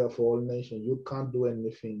house of prayer for all nations, you can't do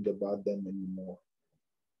anything about them anymore.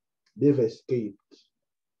 They've escaped.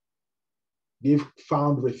 They've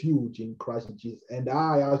found refuge in Christ Jesus. And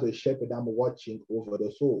I, as a shepherd, I'm watching over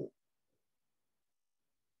the soul.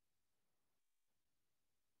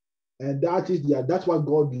 And that's why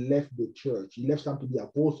God left the church. He left some to the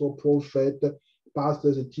apostle, prophet,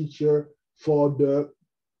 pastors, a teacher, for the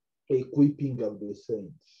equipping of the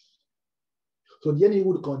saints. So the enemy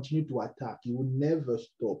would continue to attack. He would never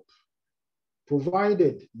stop,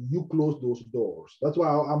 provided you close those doors. That's why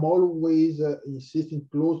I'm always insisting,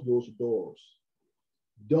 close those doors.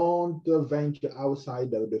 Don't venture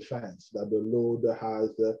outside of the fence that the Lord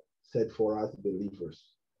has set for us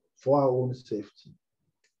believers, for our own safety.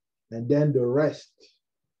 And then the rest,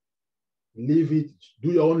 leave it,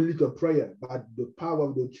 do your own little prayer, but the power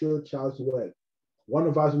of the church as well. One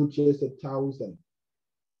of us will chase 1,000,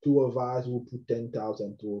 two of us will put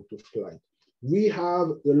 10,000 to flight. We have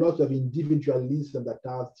a lot of individualism that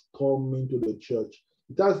has come into the church.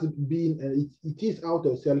 It has been, and it is out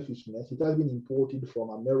of selfishness. It has been imported from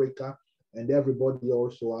America, and everybody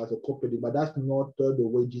also has a copy, but that's not the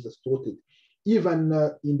way Jesus taught it. Even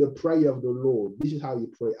in the prayer of the Lord, this is how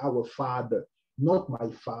you pray: Our Father, not my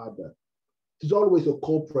Father. It's always a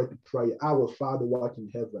corporate prayer. Our Father, who art in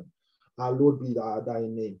heaven, our Lord be thy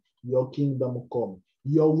name. Your kingdom come.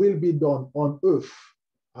 Your will be done on earth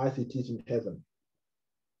as it is in heaven.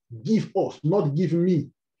 Give us, not give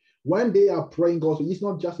me. When they are praying also, he's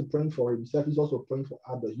not just praying for himself, he's also praying for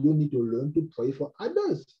others. You need to learn to pray for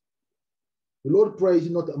others. The Lord prays,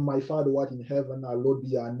 not my Father who art in heaven, our Lord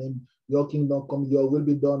be our name. Your kingdom come, your will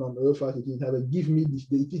be done on earth as it is in heaven. Give me this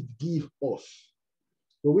day. It is give us.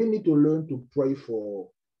 So we need to learn to pray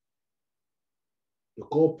for the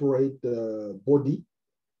corporate body,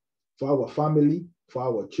 for our family, for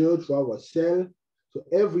our church, for our cell. So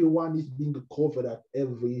everyone is being covered at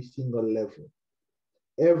every single level.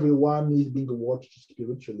 Everyone is being watched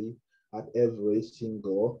spiritually at every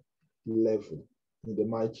single level. In the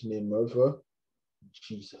mighty name of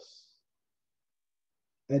Jesus.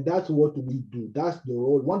 And that's what we do. That's the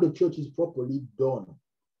role. When the church is properly done,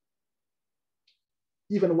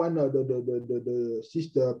 even when the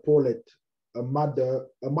sister Paulette, a mother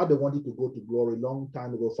wanted to go to glory a long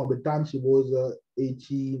time ago. From the time she was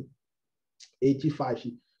 85,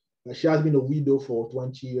 she has been a widow for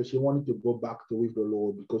 20 years. She wanted to go back to with the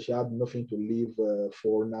Lord because she had nothing to live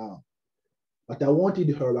for now. But I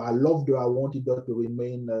wanted her, I loved her, I wanted her to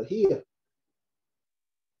remain here.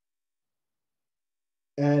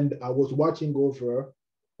 And I was watching over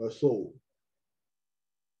her soul.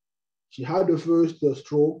 She had the first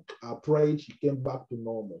stroke, I prayed, she came back to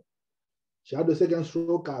normal. She had the second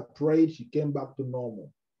stroke, I prayed, she came back to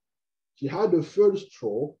normal. She had the third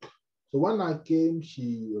stroke, so when I came,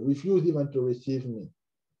 she refused even to receive me.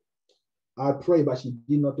 I prayed, but she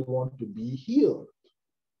did not want to be healed.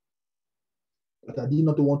 But I did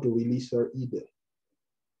not want to release her either.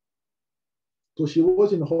 So she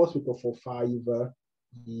was in the hospital for 5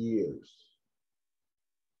 years.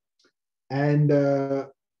 And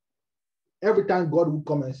every time God would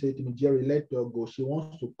come and say to me, Jerry, let her go. She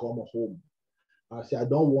wants to come home. I said, I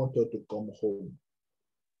don't want her to come home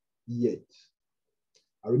yet.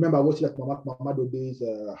 I remember I was at Mama Dode's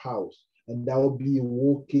house, and I would be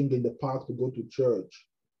walking in the park to go to church.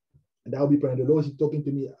 And I would be praying. The Lord is talking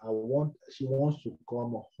to me. She wants to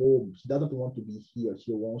come home. She doesn't want to be here.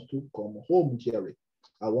 She wants to come home, Jerry.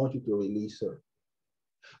 I want you to release her.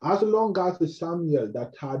 As long as Samuel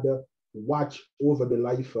that had watched over the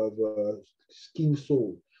life of King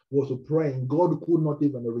Saul was praying, God could not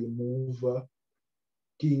even remove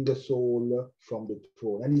King Saul from the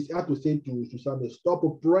throne. And he had to say to Samuel, stop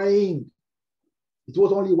praying. It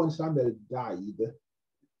was only when Samuel died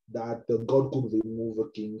that God could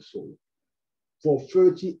remove King Saul. For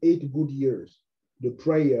 38 good years, the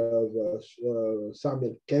prayer of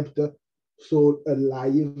Samuel kept Saul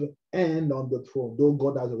alive and on the throne, though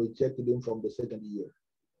God has rejected him from the second year.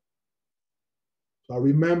 So I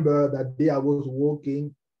remember that day I was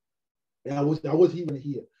walking, and I was even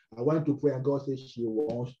here. I went to pray, and God said she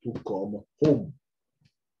wants to come home.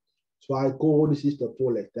 So I called Sister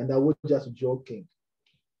Paulette, and I was just joking.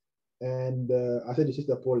 And I said to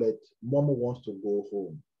Sister Paulette, Mama wants to go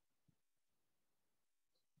home.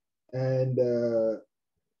 And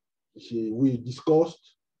we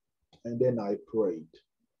discussed, and then I prayed.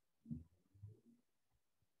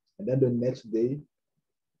 And then the next day,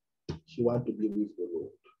 she wanted to be with the Lord.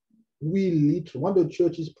 We literally, when the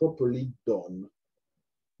church is properly done,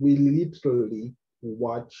 we literally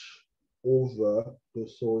watch over the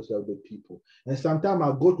souls of the people. And sometimes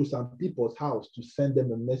I go to some people's house to send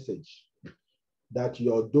them a message that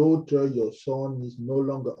your daughter, your son is no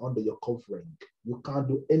longer under your covering. You can't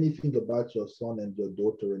do anything about your son and your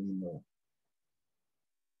daughter anymore.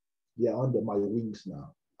 They are under my wings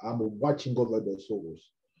now. I'm watching over their souls.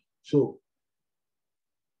 So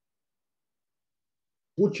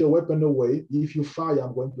put your weapon away. If you fire,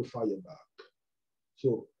 I'm going to fire back.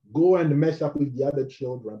 So go and mess up with the other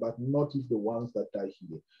children, but not with the ones that are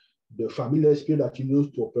here. The familiar spirit that you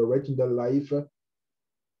use to operate in their life,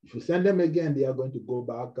 if you send them again, they are going to go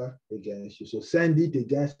back against you. So send it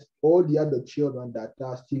against all the other children that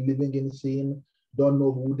are still living in sin, don't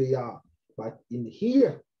know who they are. But in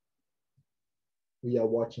here, we are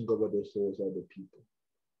watching over the souls of the people.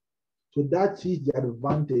 So that is the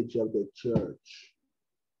advantage of the church.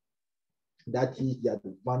 That is the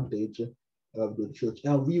advantage of the church.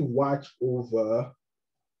 And we watch over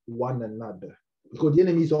one another because the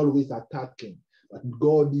enemy is always attacking, but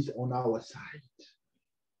God is on our side.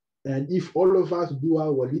 And if all of us do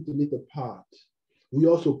our little part, we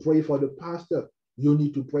also pray for the pastor. You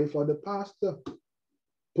need to pray for the pastor.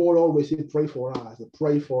 Paul always said, pray for us,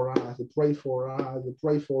 pray for us, pray for us,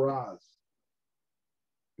 pray for us.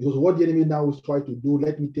 Because what the enemy now is trying to do,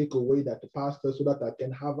 let me take away that pastor so that I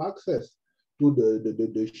can have access to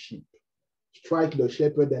the sheep. Strike the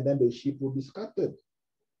shepherd and then the sheep will be scattered.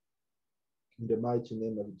 In the mighty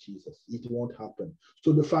name of Jesus, it won't happen.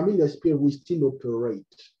 So the familiar spirit will still operate,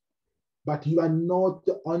 but you are not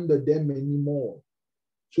under them anymore.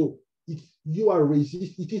 So if you are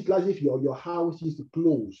resisting, it is like if your house is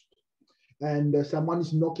closed and someone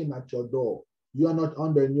is knocking at your door. You are not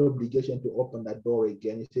under any obligation to open that door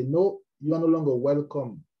again. You say, no, you are no longer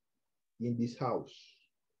welcome in this house.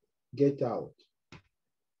 Get out.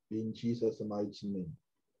 In Jesus' mighty name.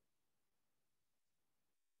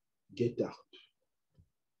 Get out.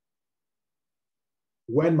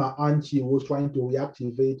 When my auntie was trying to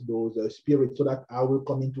reactivate those spirits so that I will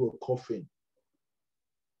come into a coffin,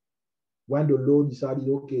 when the Lord decided,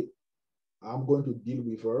 okay, I'm going to deal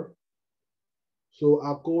with her. So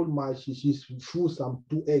I called she threw some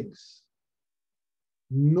 2 eggs.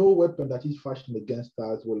 No weapon that is fashioned against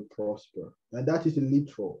us will prosper. And that is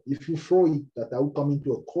literal. If you throw it, that I will come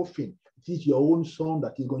into a coffin, it is your own son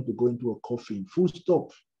that is going to go into a coffin. Full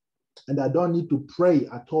stop. And I don't need to pray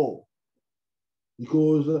at all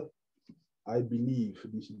because I believe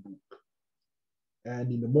this book.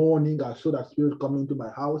 And in the morning, I saw that spirit coming into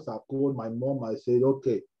my house. I called my mom. I said,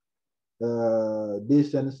 okay, they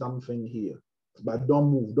send something here, but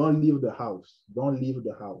don't move. Don't leave the house. Don't leave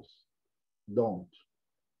the house. Don't.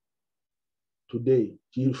 Today,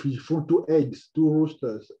 she threw 2 eggs, 2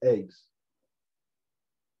 roosters' eggs.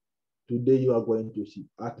 Today, you are going to see.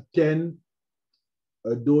 At 10,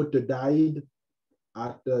 a daughter died.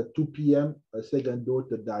 At 2 p.m., a second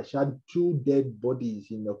daughter died. She had 2 dead bodies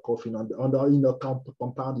in the coffin in the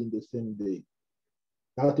compound in the same day.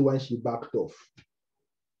 That's when she backed off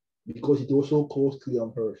because it was so costly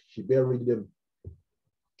on her. She buried them.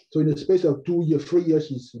 So in the space of 2 years, 3 years,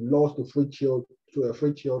 she's lost 3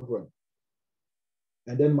 children.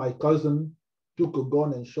 And then my cousin took a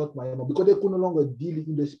gun and shot my mom because they could no longer deal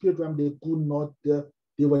in the spirit realm. They could not.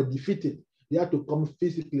 They were defeated. They had to come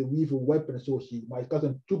physically with a weapon. So my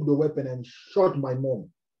cousin took the weapon and shot my mom.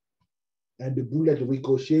 And the bullet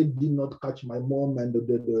ricocheted, did not catch my mom, and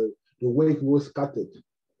the weight was scattered.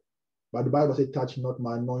 But the Bible said, touch not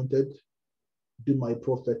my anointed, do my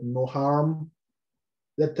prophet no harm.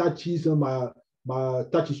 That touches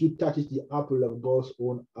touches the apple of God's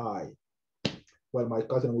own eye. Well, my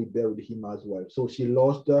cousin, we buried him as well. So she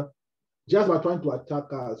lost, just by trying to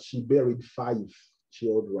attack us, she buried 5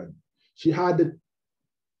 children. She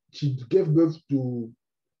gave birth to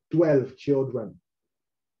 12 children,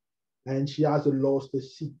 and she has lost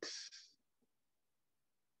 6.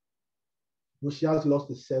 No, she has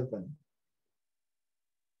lost 7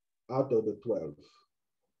 out of the 12.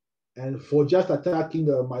 And for just attacking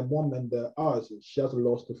my mom and us, she has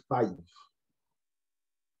lost 5.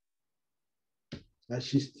 And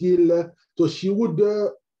she still, so she would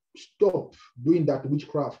stop doing that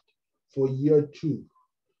witchcraft for year 2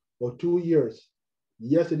 or 2 years.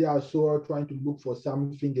 Yesterday, I saw her trying to look for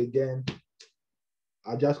something again.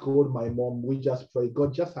 I just called my mom. We just prayed,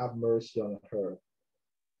 God, just have mercy on her.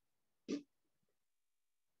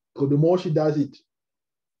 Because the more she does it,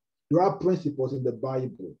 there are principles in the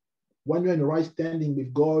Bible. When you're in the right standing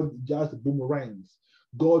with God, just boomerangs.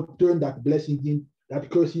 God turned that blessing that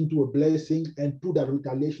curse into a blessing and put that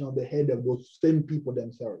retaliation on the head of those same people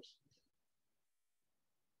themselves.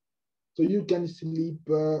 So you can sleep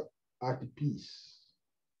at peace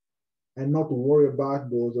and not worry about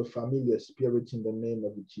those familiar spirits in the name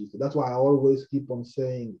of Jesus. That's why I always keep on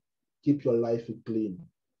saying, keep your life clean.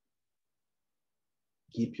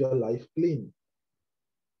 Keep your life clean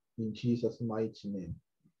in Jesus' mighty name.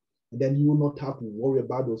 And then you will not have to worry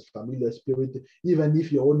about those familiar spirits. Even if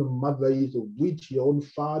your own mother is a witch, your own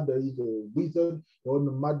father is a wizard, your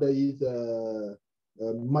own mother is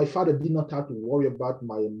my father did not have to worry about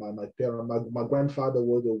my parent. My grandfather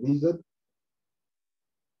was a wizard.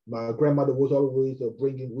 My grandmother was always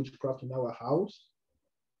bringing witchcraft in our house.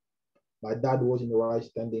 My dad was in the right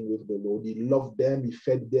standing with the Lord. He loved them, he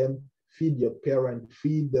fed them. Feed your parent,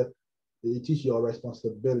 it is your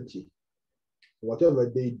responsibility.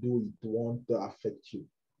 Whatever they do, it won't affect you,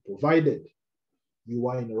 provided you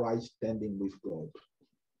are in right standing with God.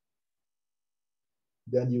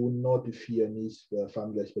 Then you will not fear these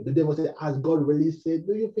families. But the devil said, as God really said,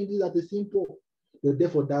 do you think these are the simple? The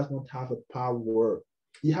devil does not have a power.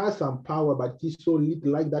 He has some power, but he's so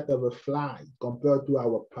little, like that of a fly compared to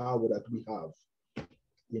our power that we have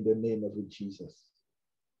in the name of Jesus.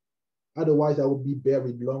 Otherwise, I would be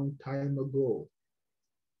buried long time ago.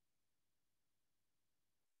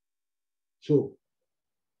 So,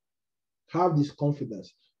 have this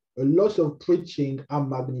confidence. A lot of preaching are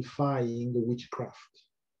magnifying witchcraft.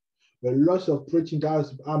 A lot of preaching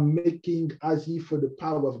are making as if the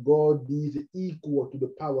power of God is equal to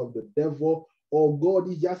the power of the devil, or God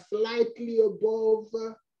is just slightly above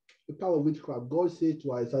the power of witchcraft. God said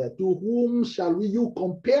to Isaiah, to whom shall you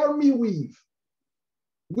compare me with?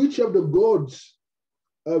 Which of the gods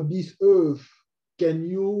of this earth can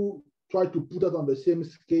you try to put us on the same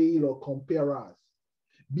scale or compare us?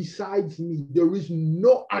 Besides me, there is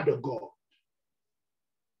no other God.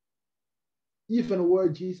 Even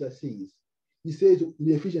what Jesus says, he says in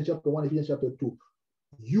Ephesians chapter 1, Ephesians chapter 2,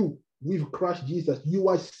 you, with Christ Jesus, you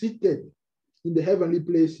are seated in the heavenly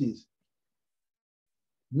places,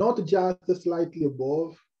 not just slightly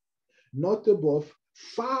above, not above,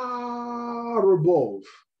 far above.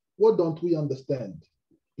 What don't we understand?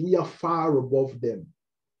 We are far above them.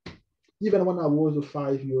 Even when I was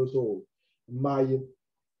 5 years old, my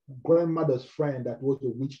grandmother's friend that was a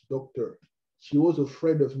witch doctor, she was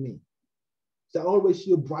afraid of me. So I always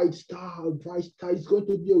see a bright star, It's going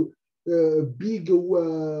to be a big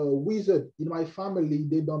wizard. In my family,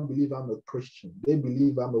 they don't believe I'm a Christian. They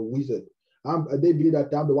believe I'm a wizard. They believe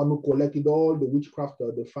that I'm the one who collected all the witchcraft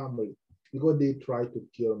of the family, because they tried to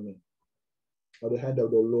kill me. But the hand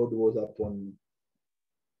of the Lord was upon me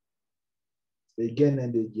again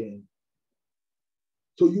and again.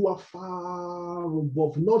 So you are far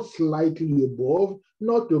above, not slightly above,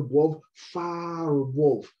 not above, far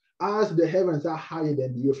above. As the heavens are higher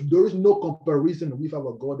than the earth, there is no comparison with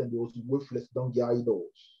our God and those worthless donkey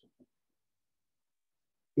idols.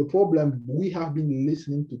 The problem, we have been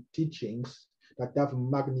listening to teachings that have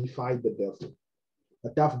magnified the devil,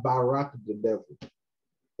 that have baracked the devil,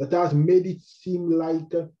 that has made it seem like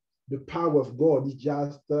the power of God is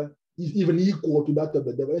just is even equal to that of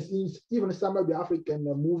the devil. Even some of the African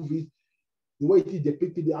movies, the way it is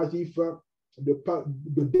depicted as if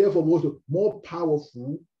the devil was more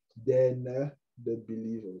powerful than the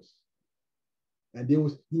believers. And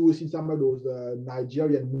you will see some of those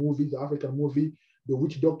Nigerian movies, African movies, the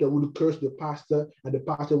witch doctor would curse the pastor and the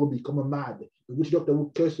pastor will become mad. The witch doctor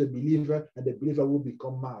will curse the believer and the believer will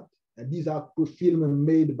become mad. And these are films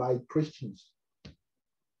made by Christians.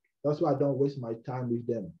 That's why I don't waste my time with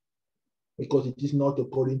them, because it is not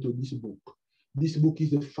according to this book. This book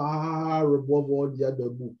is far above all the other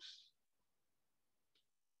books.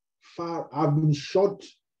 I've been shot,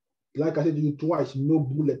 like I said to you twice, no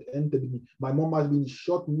bullet entered me. My mom has been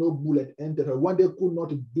shot, no bullet entered her. When they could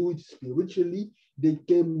not do it spiritually, they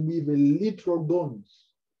came with literal guns.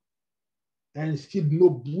 And still no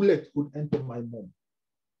bullet could enter my mom.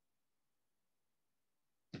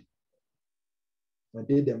 And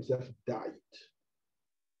they themselves died.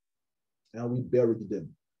 And we buried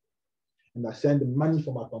them. And I sent money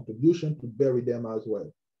for my contribution to bury them as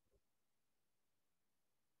well.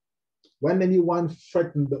 When anyone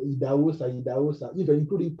threatened Idahosa, even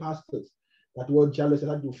including pastors that were jealous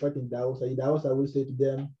and had to threaten Idahosa will say to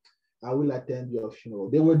them, I will attend your funeral.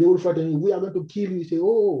 They will threaten you, we are going to kill you. You say,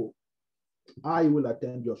 oh, I will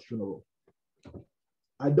attend your funeral.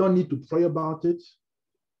 I don't need to pray about it.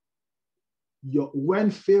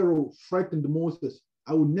 When Pharaoh threatened Moses,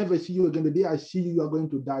 I will never see you again. The day I see you, you are going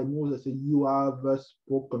to die. Moses said, you have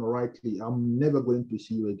spoken rightly. I'm never going to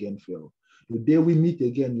see you again, Pharaoh. The day we meet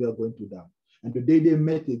again, you are going to die. And the day they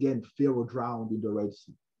met again, Pharaoh drowned in the Red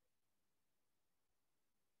Sea.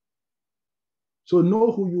 So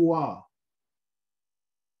know who you are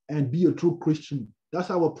and be a true Christian. That's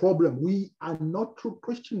our problem. We are not true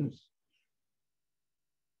Christians.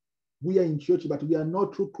 We are in church, but we are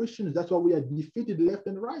not true Christians. That's why we are defeated left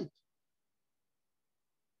and right.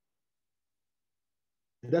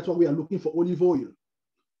 And that's why we are looking for olive oil.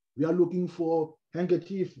 We are looking for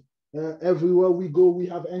handkerchiefs. Everywhere we go, we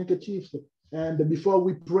have handkerchiefs. And before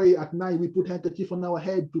we pray at night, we put handkerchief on our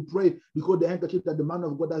head to pray, because the handkerchief that the man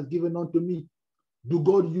of God has given unto me. Does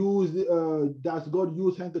God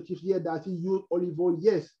use handkerchiefs? Yeah. Does he use olive oil?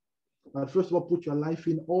 Yes. But first of all, put your life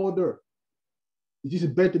in order. It is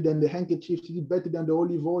better than the handkerchiefs. It is better than the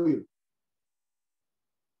olive oil.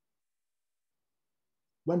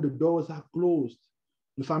 When the doors are closed,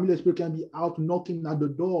 The familiar spirit can be out knocking at the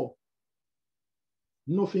door.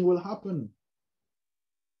 Nothing will happen.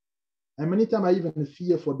 And many times I even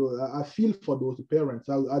fear for those, I feel for those parents.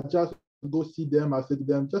 I just go see them. I say to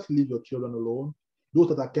them, just leave your children alone. Those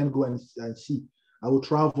that I can go and see. I will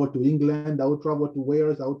travel to England. I will travel to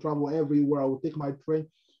Wales. I will travel everywhere. I will take my train,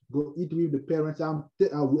 go eat with the parents.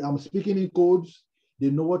 I'm speaking in codes. They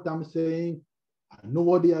know what I'm saying. I know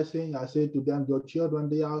what they are saying. I say to them, your children,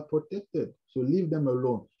 they are protected. So leave them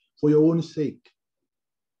alone for your own sake,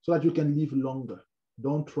 so that you can live longer.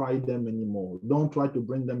 Don't try them anymore. Don't try to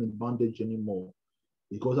bring them in bondage anymore,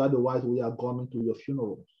 because otherwise we are coming to your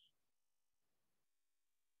funerals.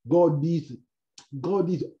 God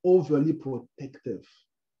is overly protective.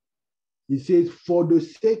 He says, for the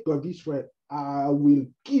sake of Israel, I will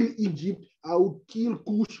kill Egypt. I will kill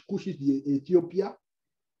Cush. Cush is Ethiopia.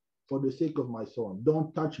 For the sake of my son.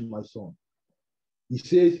 Don't touch my son. He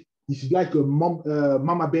says, it's like a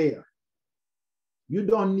mama bear. You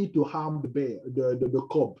don't need to harm the bear, the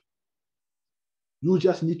cub. You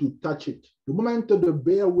just need to touch it. The moment the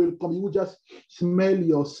bear will come, you will just smell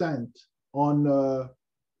your scent on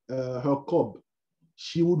her cub.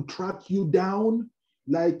 She would track you down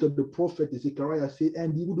like the prophet Zechariah said,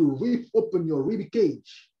 and he would rip open your rib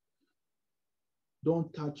cage.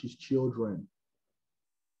 Don't touch his children.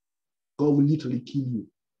 God will literally kill you.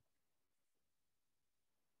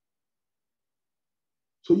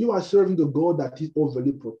 So you are serving a God that is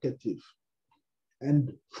overly protective.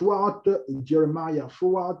 And throughout Jeremiah,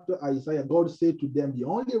 throughout Isaiah, God said to them, the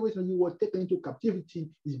only reason you were taken into captivity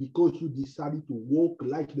is because you decided to walk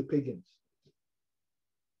like the pagans.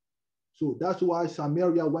 So that's why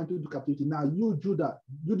Samaria went into captivity. Now you, Judah,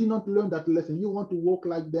 you did not learn that lesson. You want to walk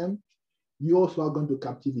like them, you also are going to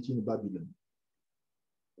captivity in Babylon.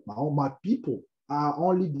 My people are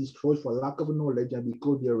only destroyed for lack of knowledge and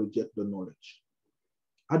because they reject the knowledge.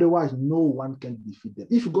 Otherwise, no one can defeat them.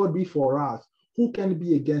 If God be for us, who can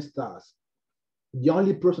be against us? The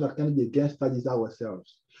only person that can be against us is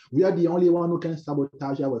ourselves. We are the only one who can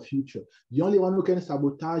sabotage our future. The only one who can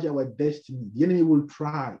sabotage our destiny. The enemy will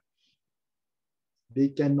try. They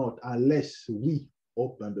cannot unless we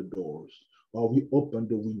open the doors or we open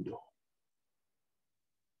the window.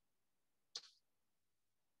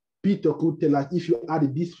 Peter could tell us, if you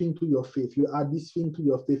add this thing to your faith, you add this thing to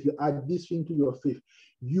your faith, you add this thing to your faith,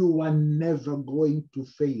 you are never going to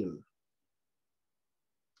fail.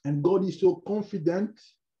 And God is so confident.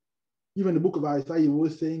 Even the book of Isaiah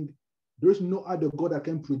was saying, there is no other God that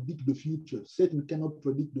can predict the future. Satan cannot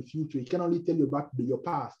predict the future. He can only tell you about your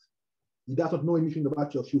past. He does not know anything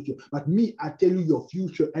about your future. But me, I tell you your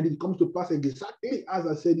future, and it comes to pass exactly as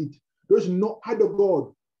I said it. There is no other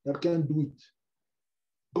God that can do it.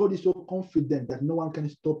 God is so confident that no one can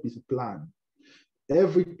stop his plan.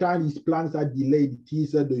 Every time his plans are delayed, it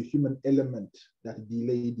is the human element that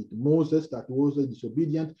delayed it. Moses, that was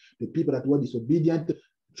disobedient, the people that were disobedient,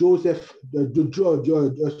 Jacob,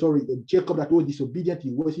 that was disobedient,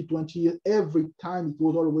 he wasted 20 years. Every time it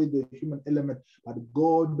was always the human element, but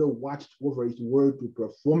God watched over his word to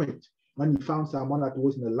perform it. When he found someone that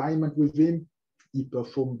was in alignment with him, he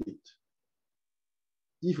performed it.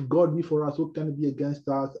 If God be for us, who can be against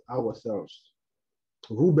us? Ourselves.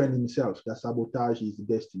 Reuben himself, that sabotaged his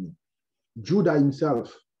destiny. Judah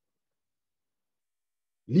himself.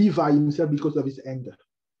 Levi himself, because of his anger.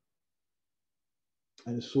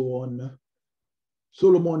 And so on.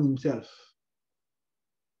 Solomon himself.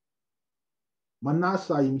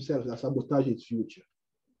 Manasseh himself, that sabotaged his future.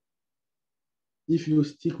 If you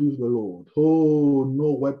stick with the Lord, oh,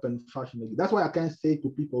 no weapon fashioned against. That's why I can't say to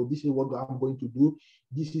people, this is what I'm going to do.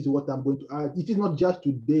 This is what I'm going to add. It is not just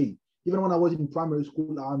today. Even when I was in primary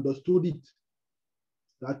school, I understood it,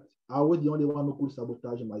 that I was the only one who could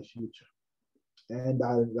sabotage my future. And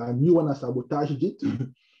I knew when I sabotaged it,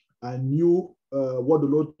 I knew what the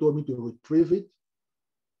Lord told me to retrieve it.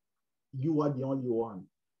 You are the only one.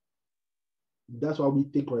 That's why we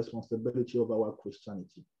take responsibility of our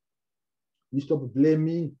Christianity. We stop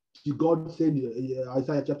blaming. God said,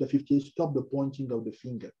 Isaiah chapter 58, stop the pointing of the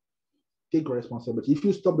finger. Take responsibility. If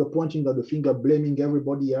you stop the pointing of the finger, blaming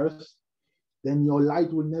everybody else, then your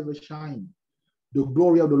light will never shine. The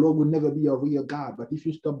glory of the Lord will never be a real God. But if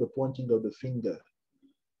you stop the pointing of the finger,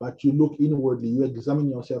 but you look inwardly, you examine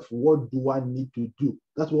yourself, what do I need to do?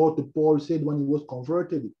 That's what Paul said when he was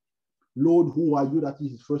converted. Lord, who are you? That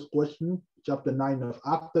is his first question, chapter 9 of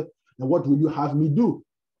Acts. And what will you have me do?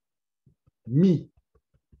 Me.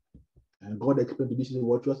 And God explained, this is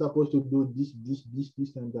what you're supposed to do, this,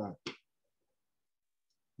 and that.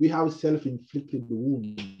 We have self-inflicted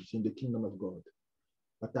wounds in the kingdom of God.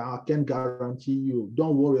 But I can guarantee you,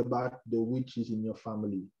 don't worry about the witches in your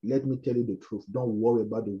family. Let me tell you the truth. Don't worry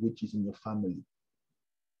about the witches in your family.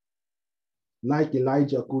 Like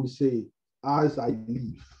Elijah could say, as I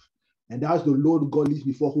live, and as the Lord God lives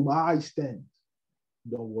before whom I stand,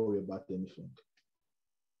 don't worry about anything.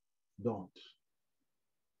 Don't.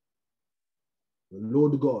 The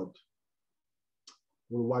Lord God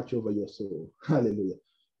will watch over your soul. Hallelujah.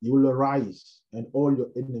 You will arise and all your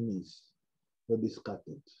enemies will be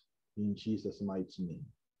scattered in Jesus' mighty name.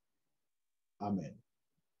 Amen.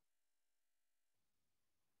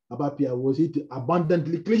 Abapia, was it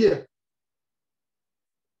abundantly clear?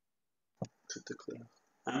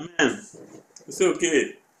 Amen. It's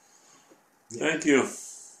okay. Yes. Thank you.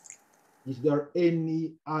 Is there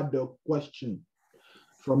any other question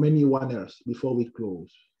from anyone else before we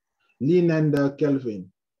close? Lynn and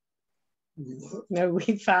Kelvin. No,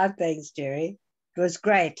 we found thanks, Jerry. It was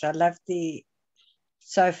great. I loved the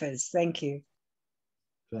sofas. Thank you.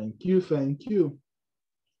 Thank you, thank you.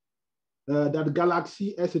 That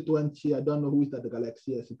Galaxy S20, I don't know who is that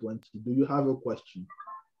Galaxy S20. Do you have a question?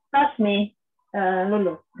 That's me,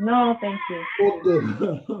 Lulu. No, thank you.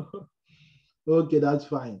 Okay. Okay, that's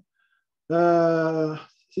fine.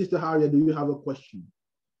 Sister Harriet, do you have a question?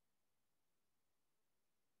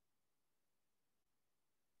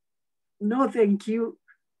 No, thank you.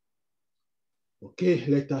 Okay,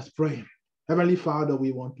 let us pray. Heavenly Father,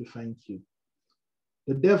 we want to thank you.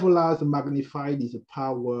 The devil has magnified his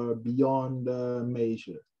power beyond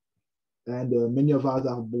measure. And many of us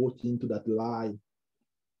have bought into that lie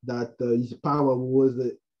that his power was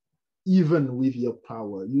even with your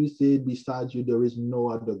power. You said besides you, there is no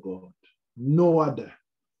other God, no other.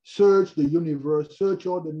 Search the universe, search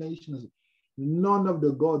all the nations. None of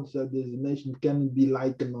the gods of this nation can be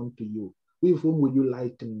likened unto you. With whom will you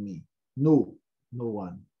liken me? No, no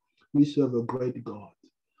one. We serve a great God.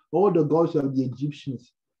 All the gods of the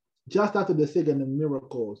Egyptians, just after the second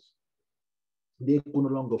miracles, they could no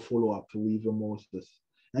longer follow up with Moses.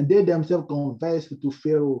 And they themselves confessed to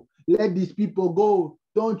Pharaoh, let these people go.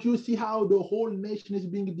 Don't you see how the whole nation is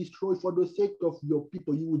being destroyed? For the sake of your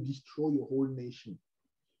people, you will destroy your whole nation.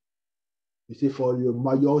 You say, for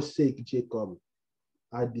your sake, Jacob,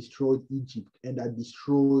 I destroyed Egypt and I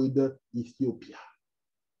destroyed Ethiopia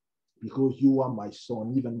because you are my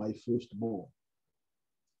son, even my firstborn.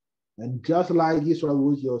 And just like Israel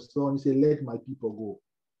was your son, he said, let my people go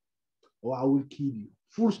or I will kill you.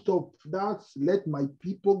 Full stop. That's let my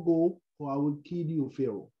people go or I will kill you,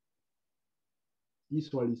 Pharaoh.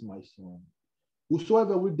 Israel is my son.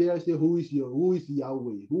 Whosoever will dare say, who is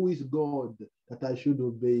Yahweh? Who is God that I should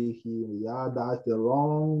obey him? Yeah, that's the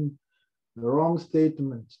wrong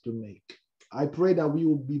statement to make. I pray that we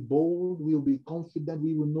will be bold, we will be confident,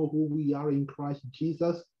 we will know who we are in Christ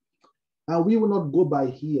Jesus. And we will not go by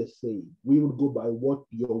hearsay. We will go by what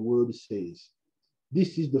your word says.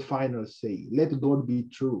 This is the final say. Let God be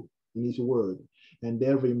true in his word and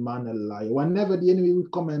every man a liar. Whenever the enemy will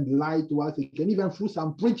come and lie to us again, even through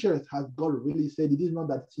some preachers, has God really said it is not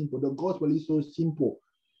that simple. The gospel is so simple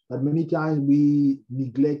that many times we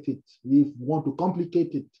neglect it. We want to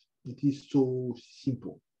complicate it. It is so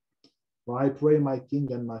simple. So I pray, my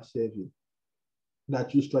King and my Savior,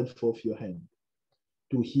 that you stretch forth your hand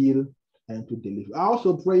to heal and to deliver. I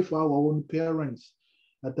also pray for our own parents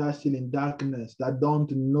that are still in darkness, that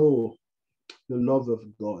don't know the love of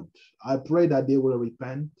God. I pray that they will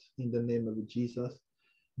repent in the name of Jesus.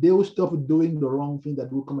 They will stop doing the wrong thing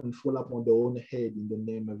that will come and fall upon their own head in the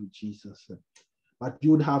name of Jesus. But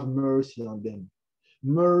you would have mercy on them.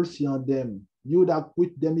 Mercy on them. You would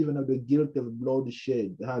acquit them even of the guilt of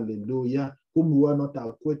bloodshed. Hallelujah. Whom were not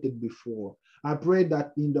acquitted before. I pray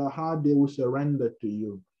that in their heart they will surrender to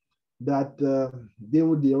you. That they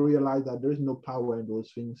would realize that there is no power in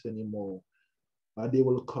those things anymore. But they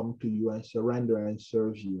will come to you and surrender and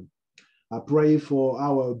serve you. I pray for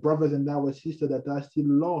our brothers and our sisters that are still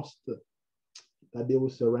lost, that they will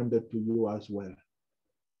surrender to you as well.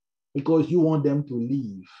 Because you want them to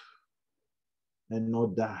live and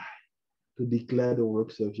not die, to declare the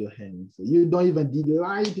works of your hands. You don't even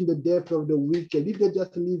delight in the death of the wicked. If they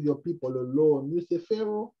just leave your people alone, you say,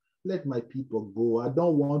 Pharaoh, let my people go. I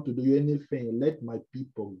don't want to do anything. Let my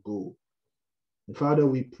people go. And Father,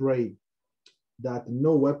 we pray that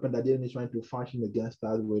no weapon that the enemy is trying to fashion against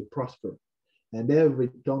us will prosper. And every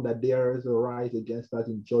tongue that dares arise against us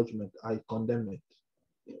in judgment, I condemn it.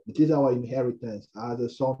 It is our inheritance as the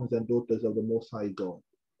sons and daughters of the Most High God.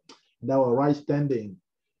 And our right standing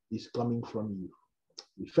is coming from you.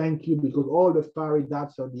 We thank you because all the fiery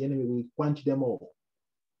darts of the enemy, will quench them all.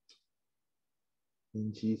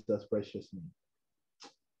 In Jesus' precious name.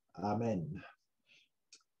 Amen.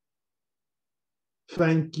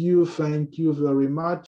 Thank you very much.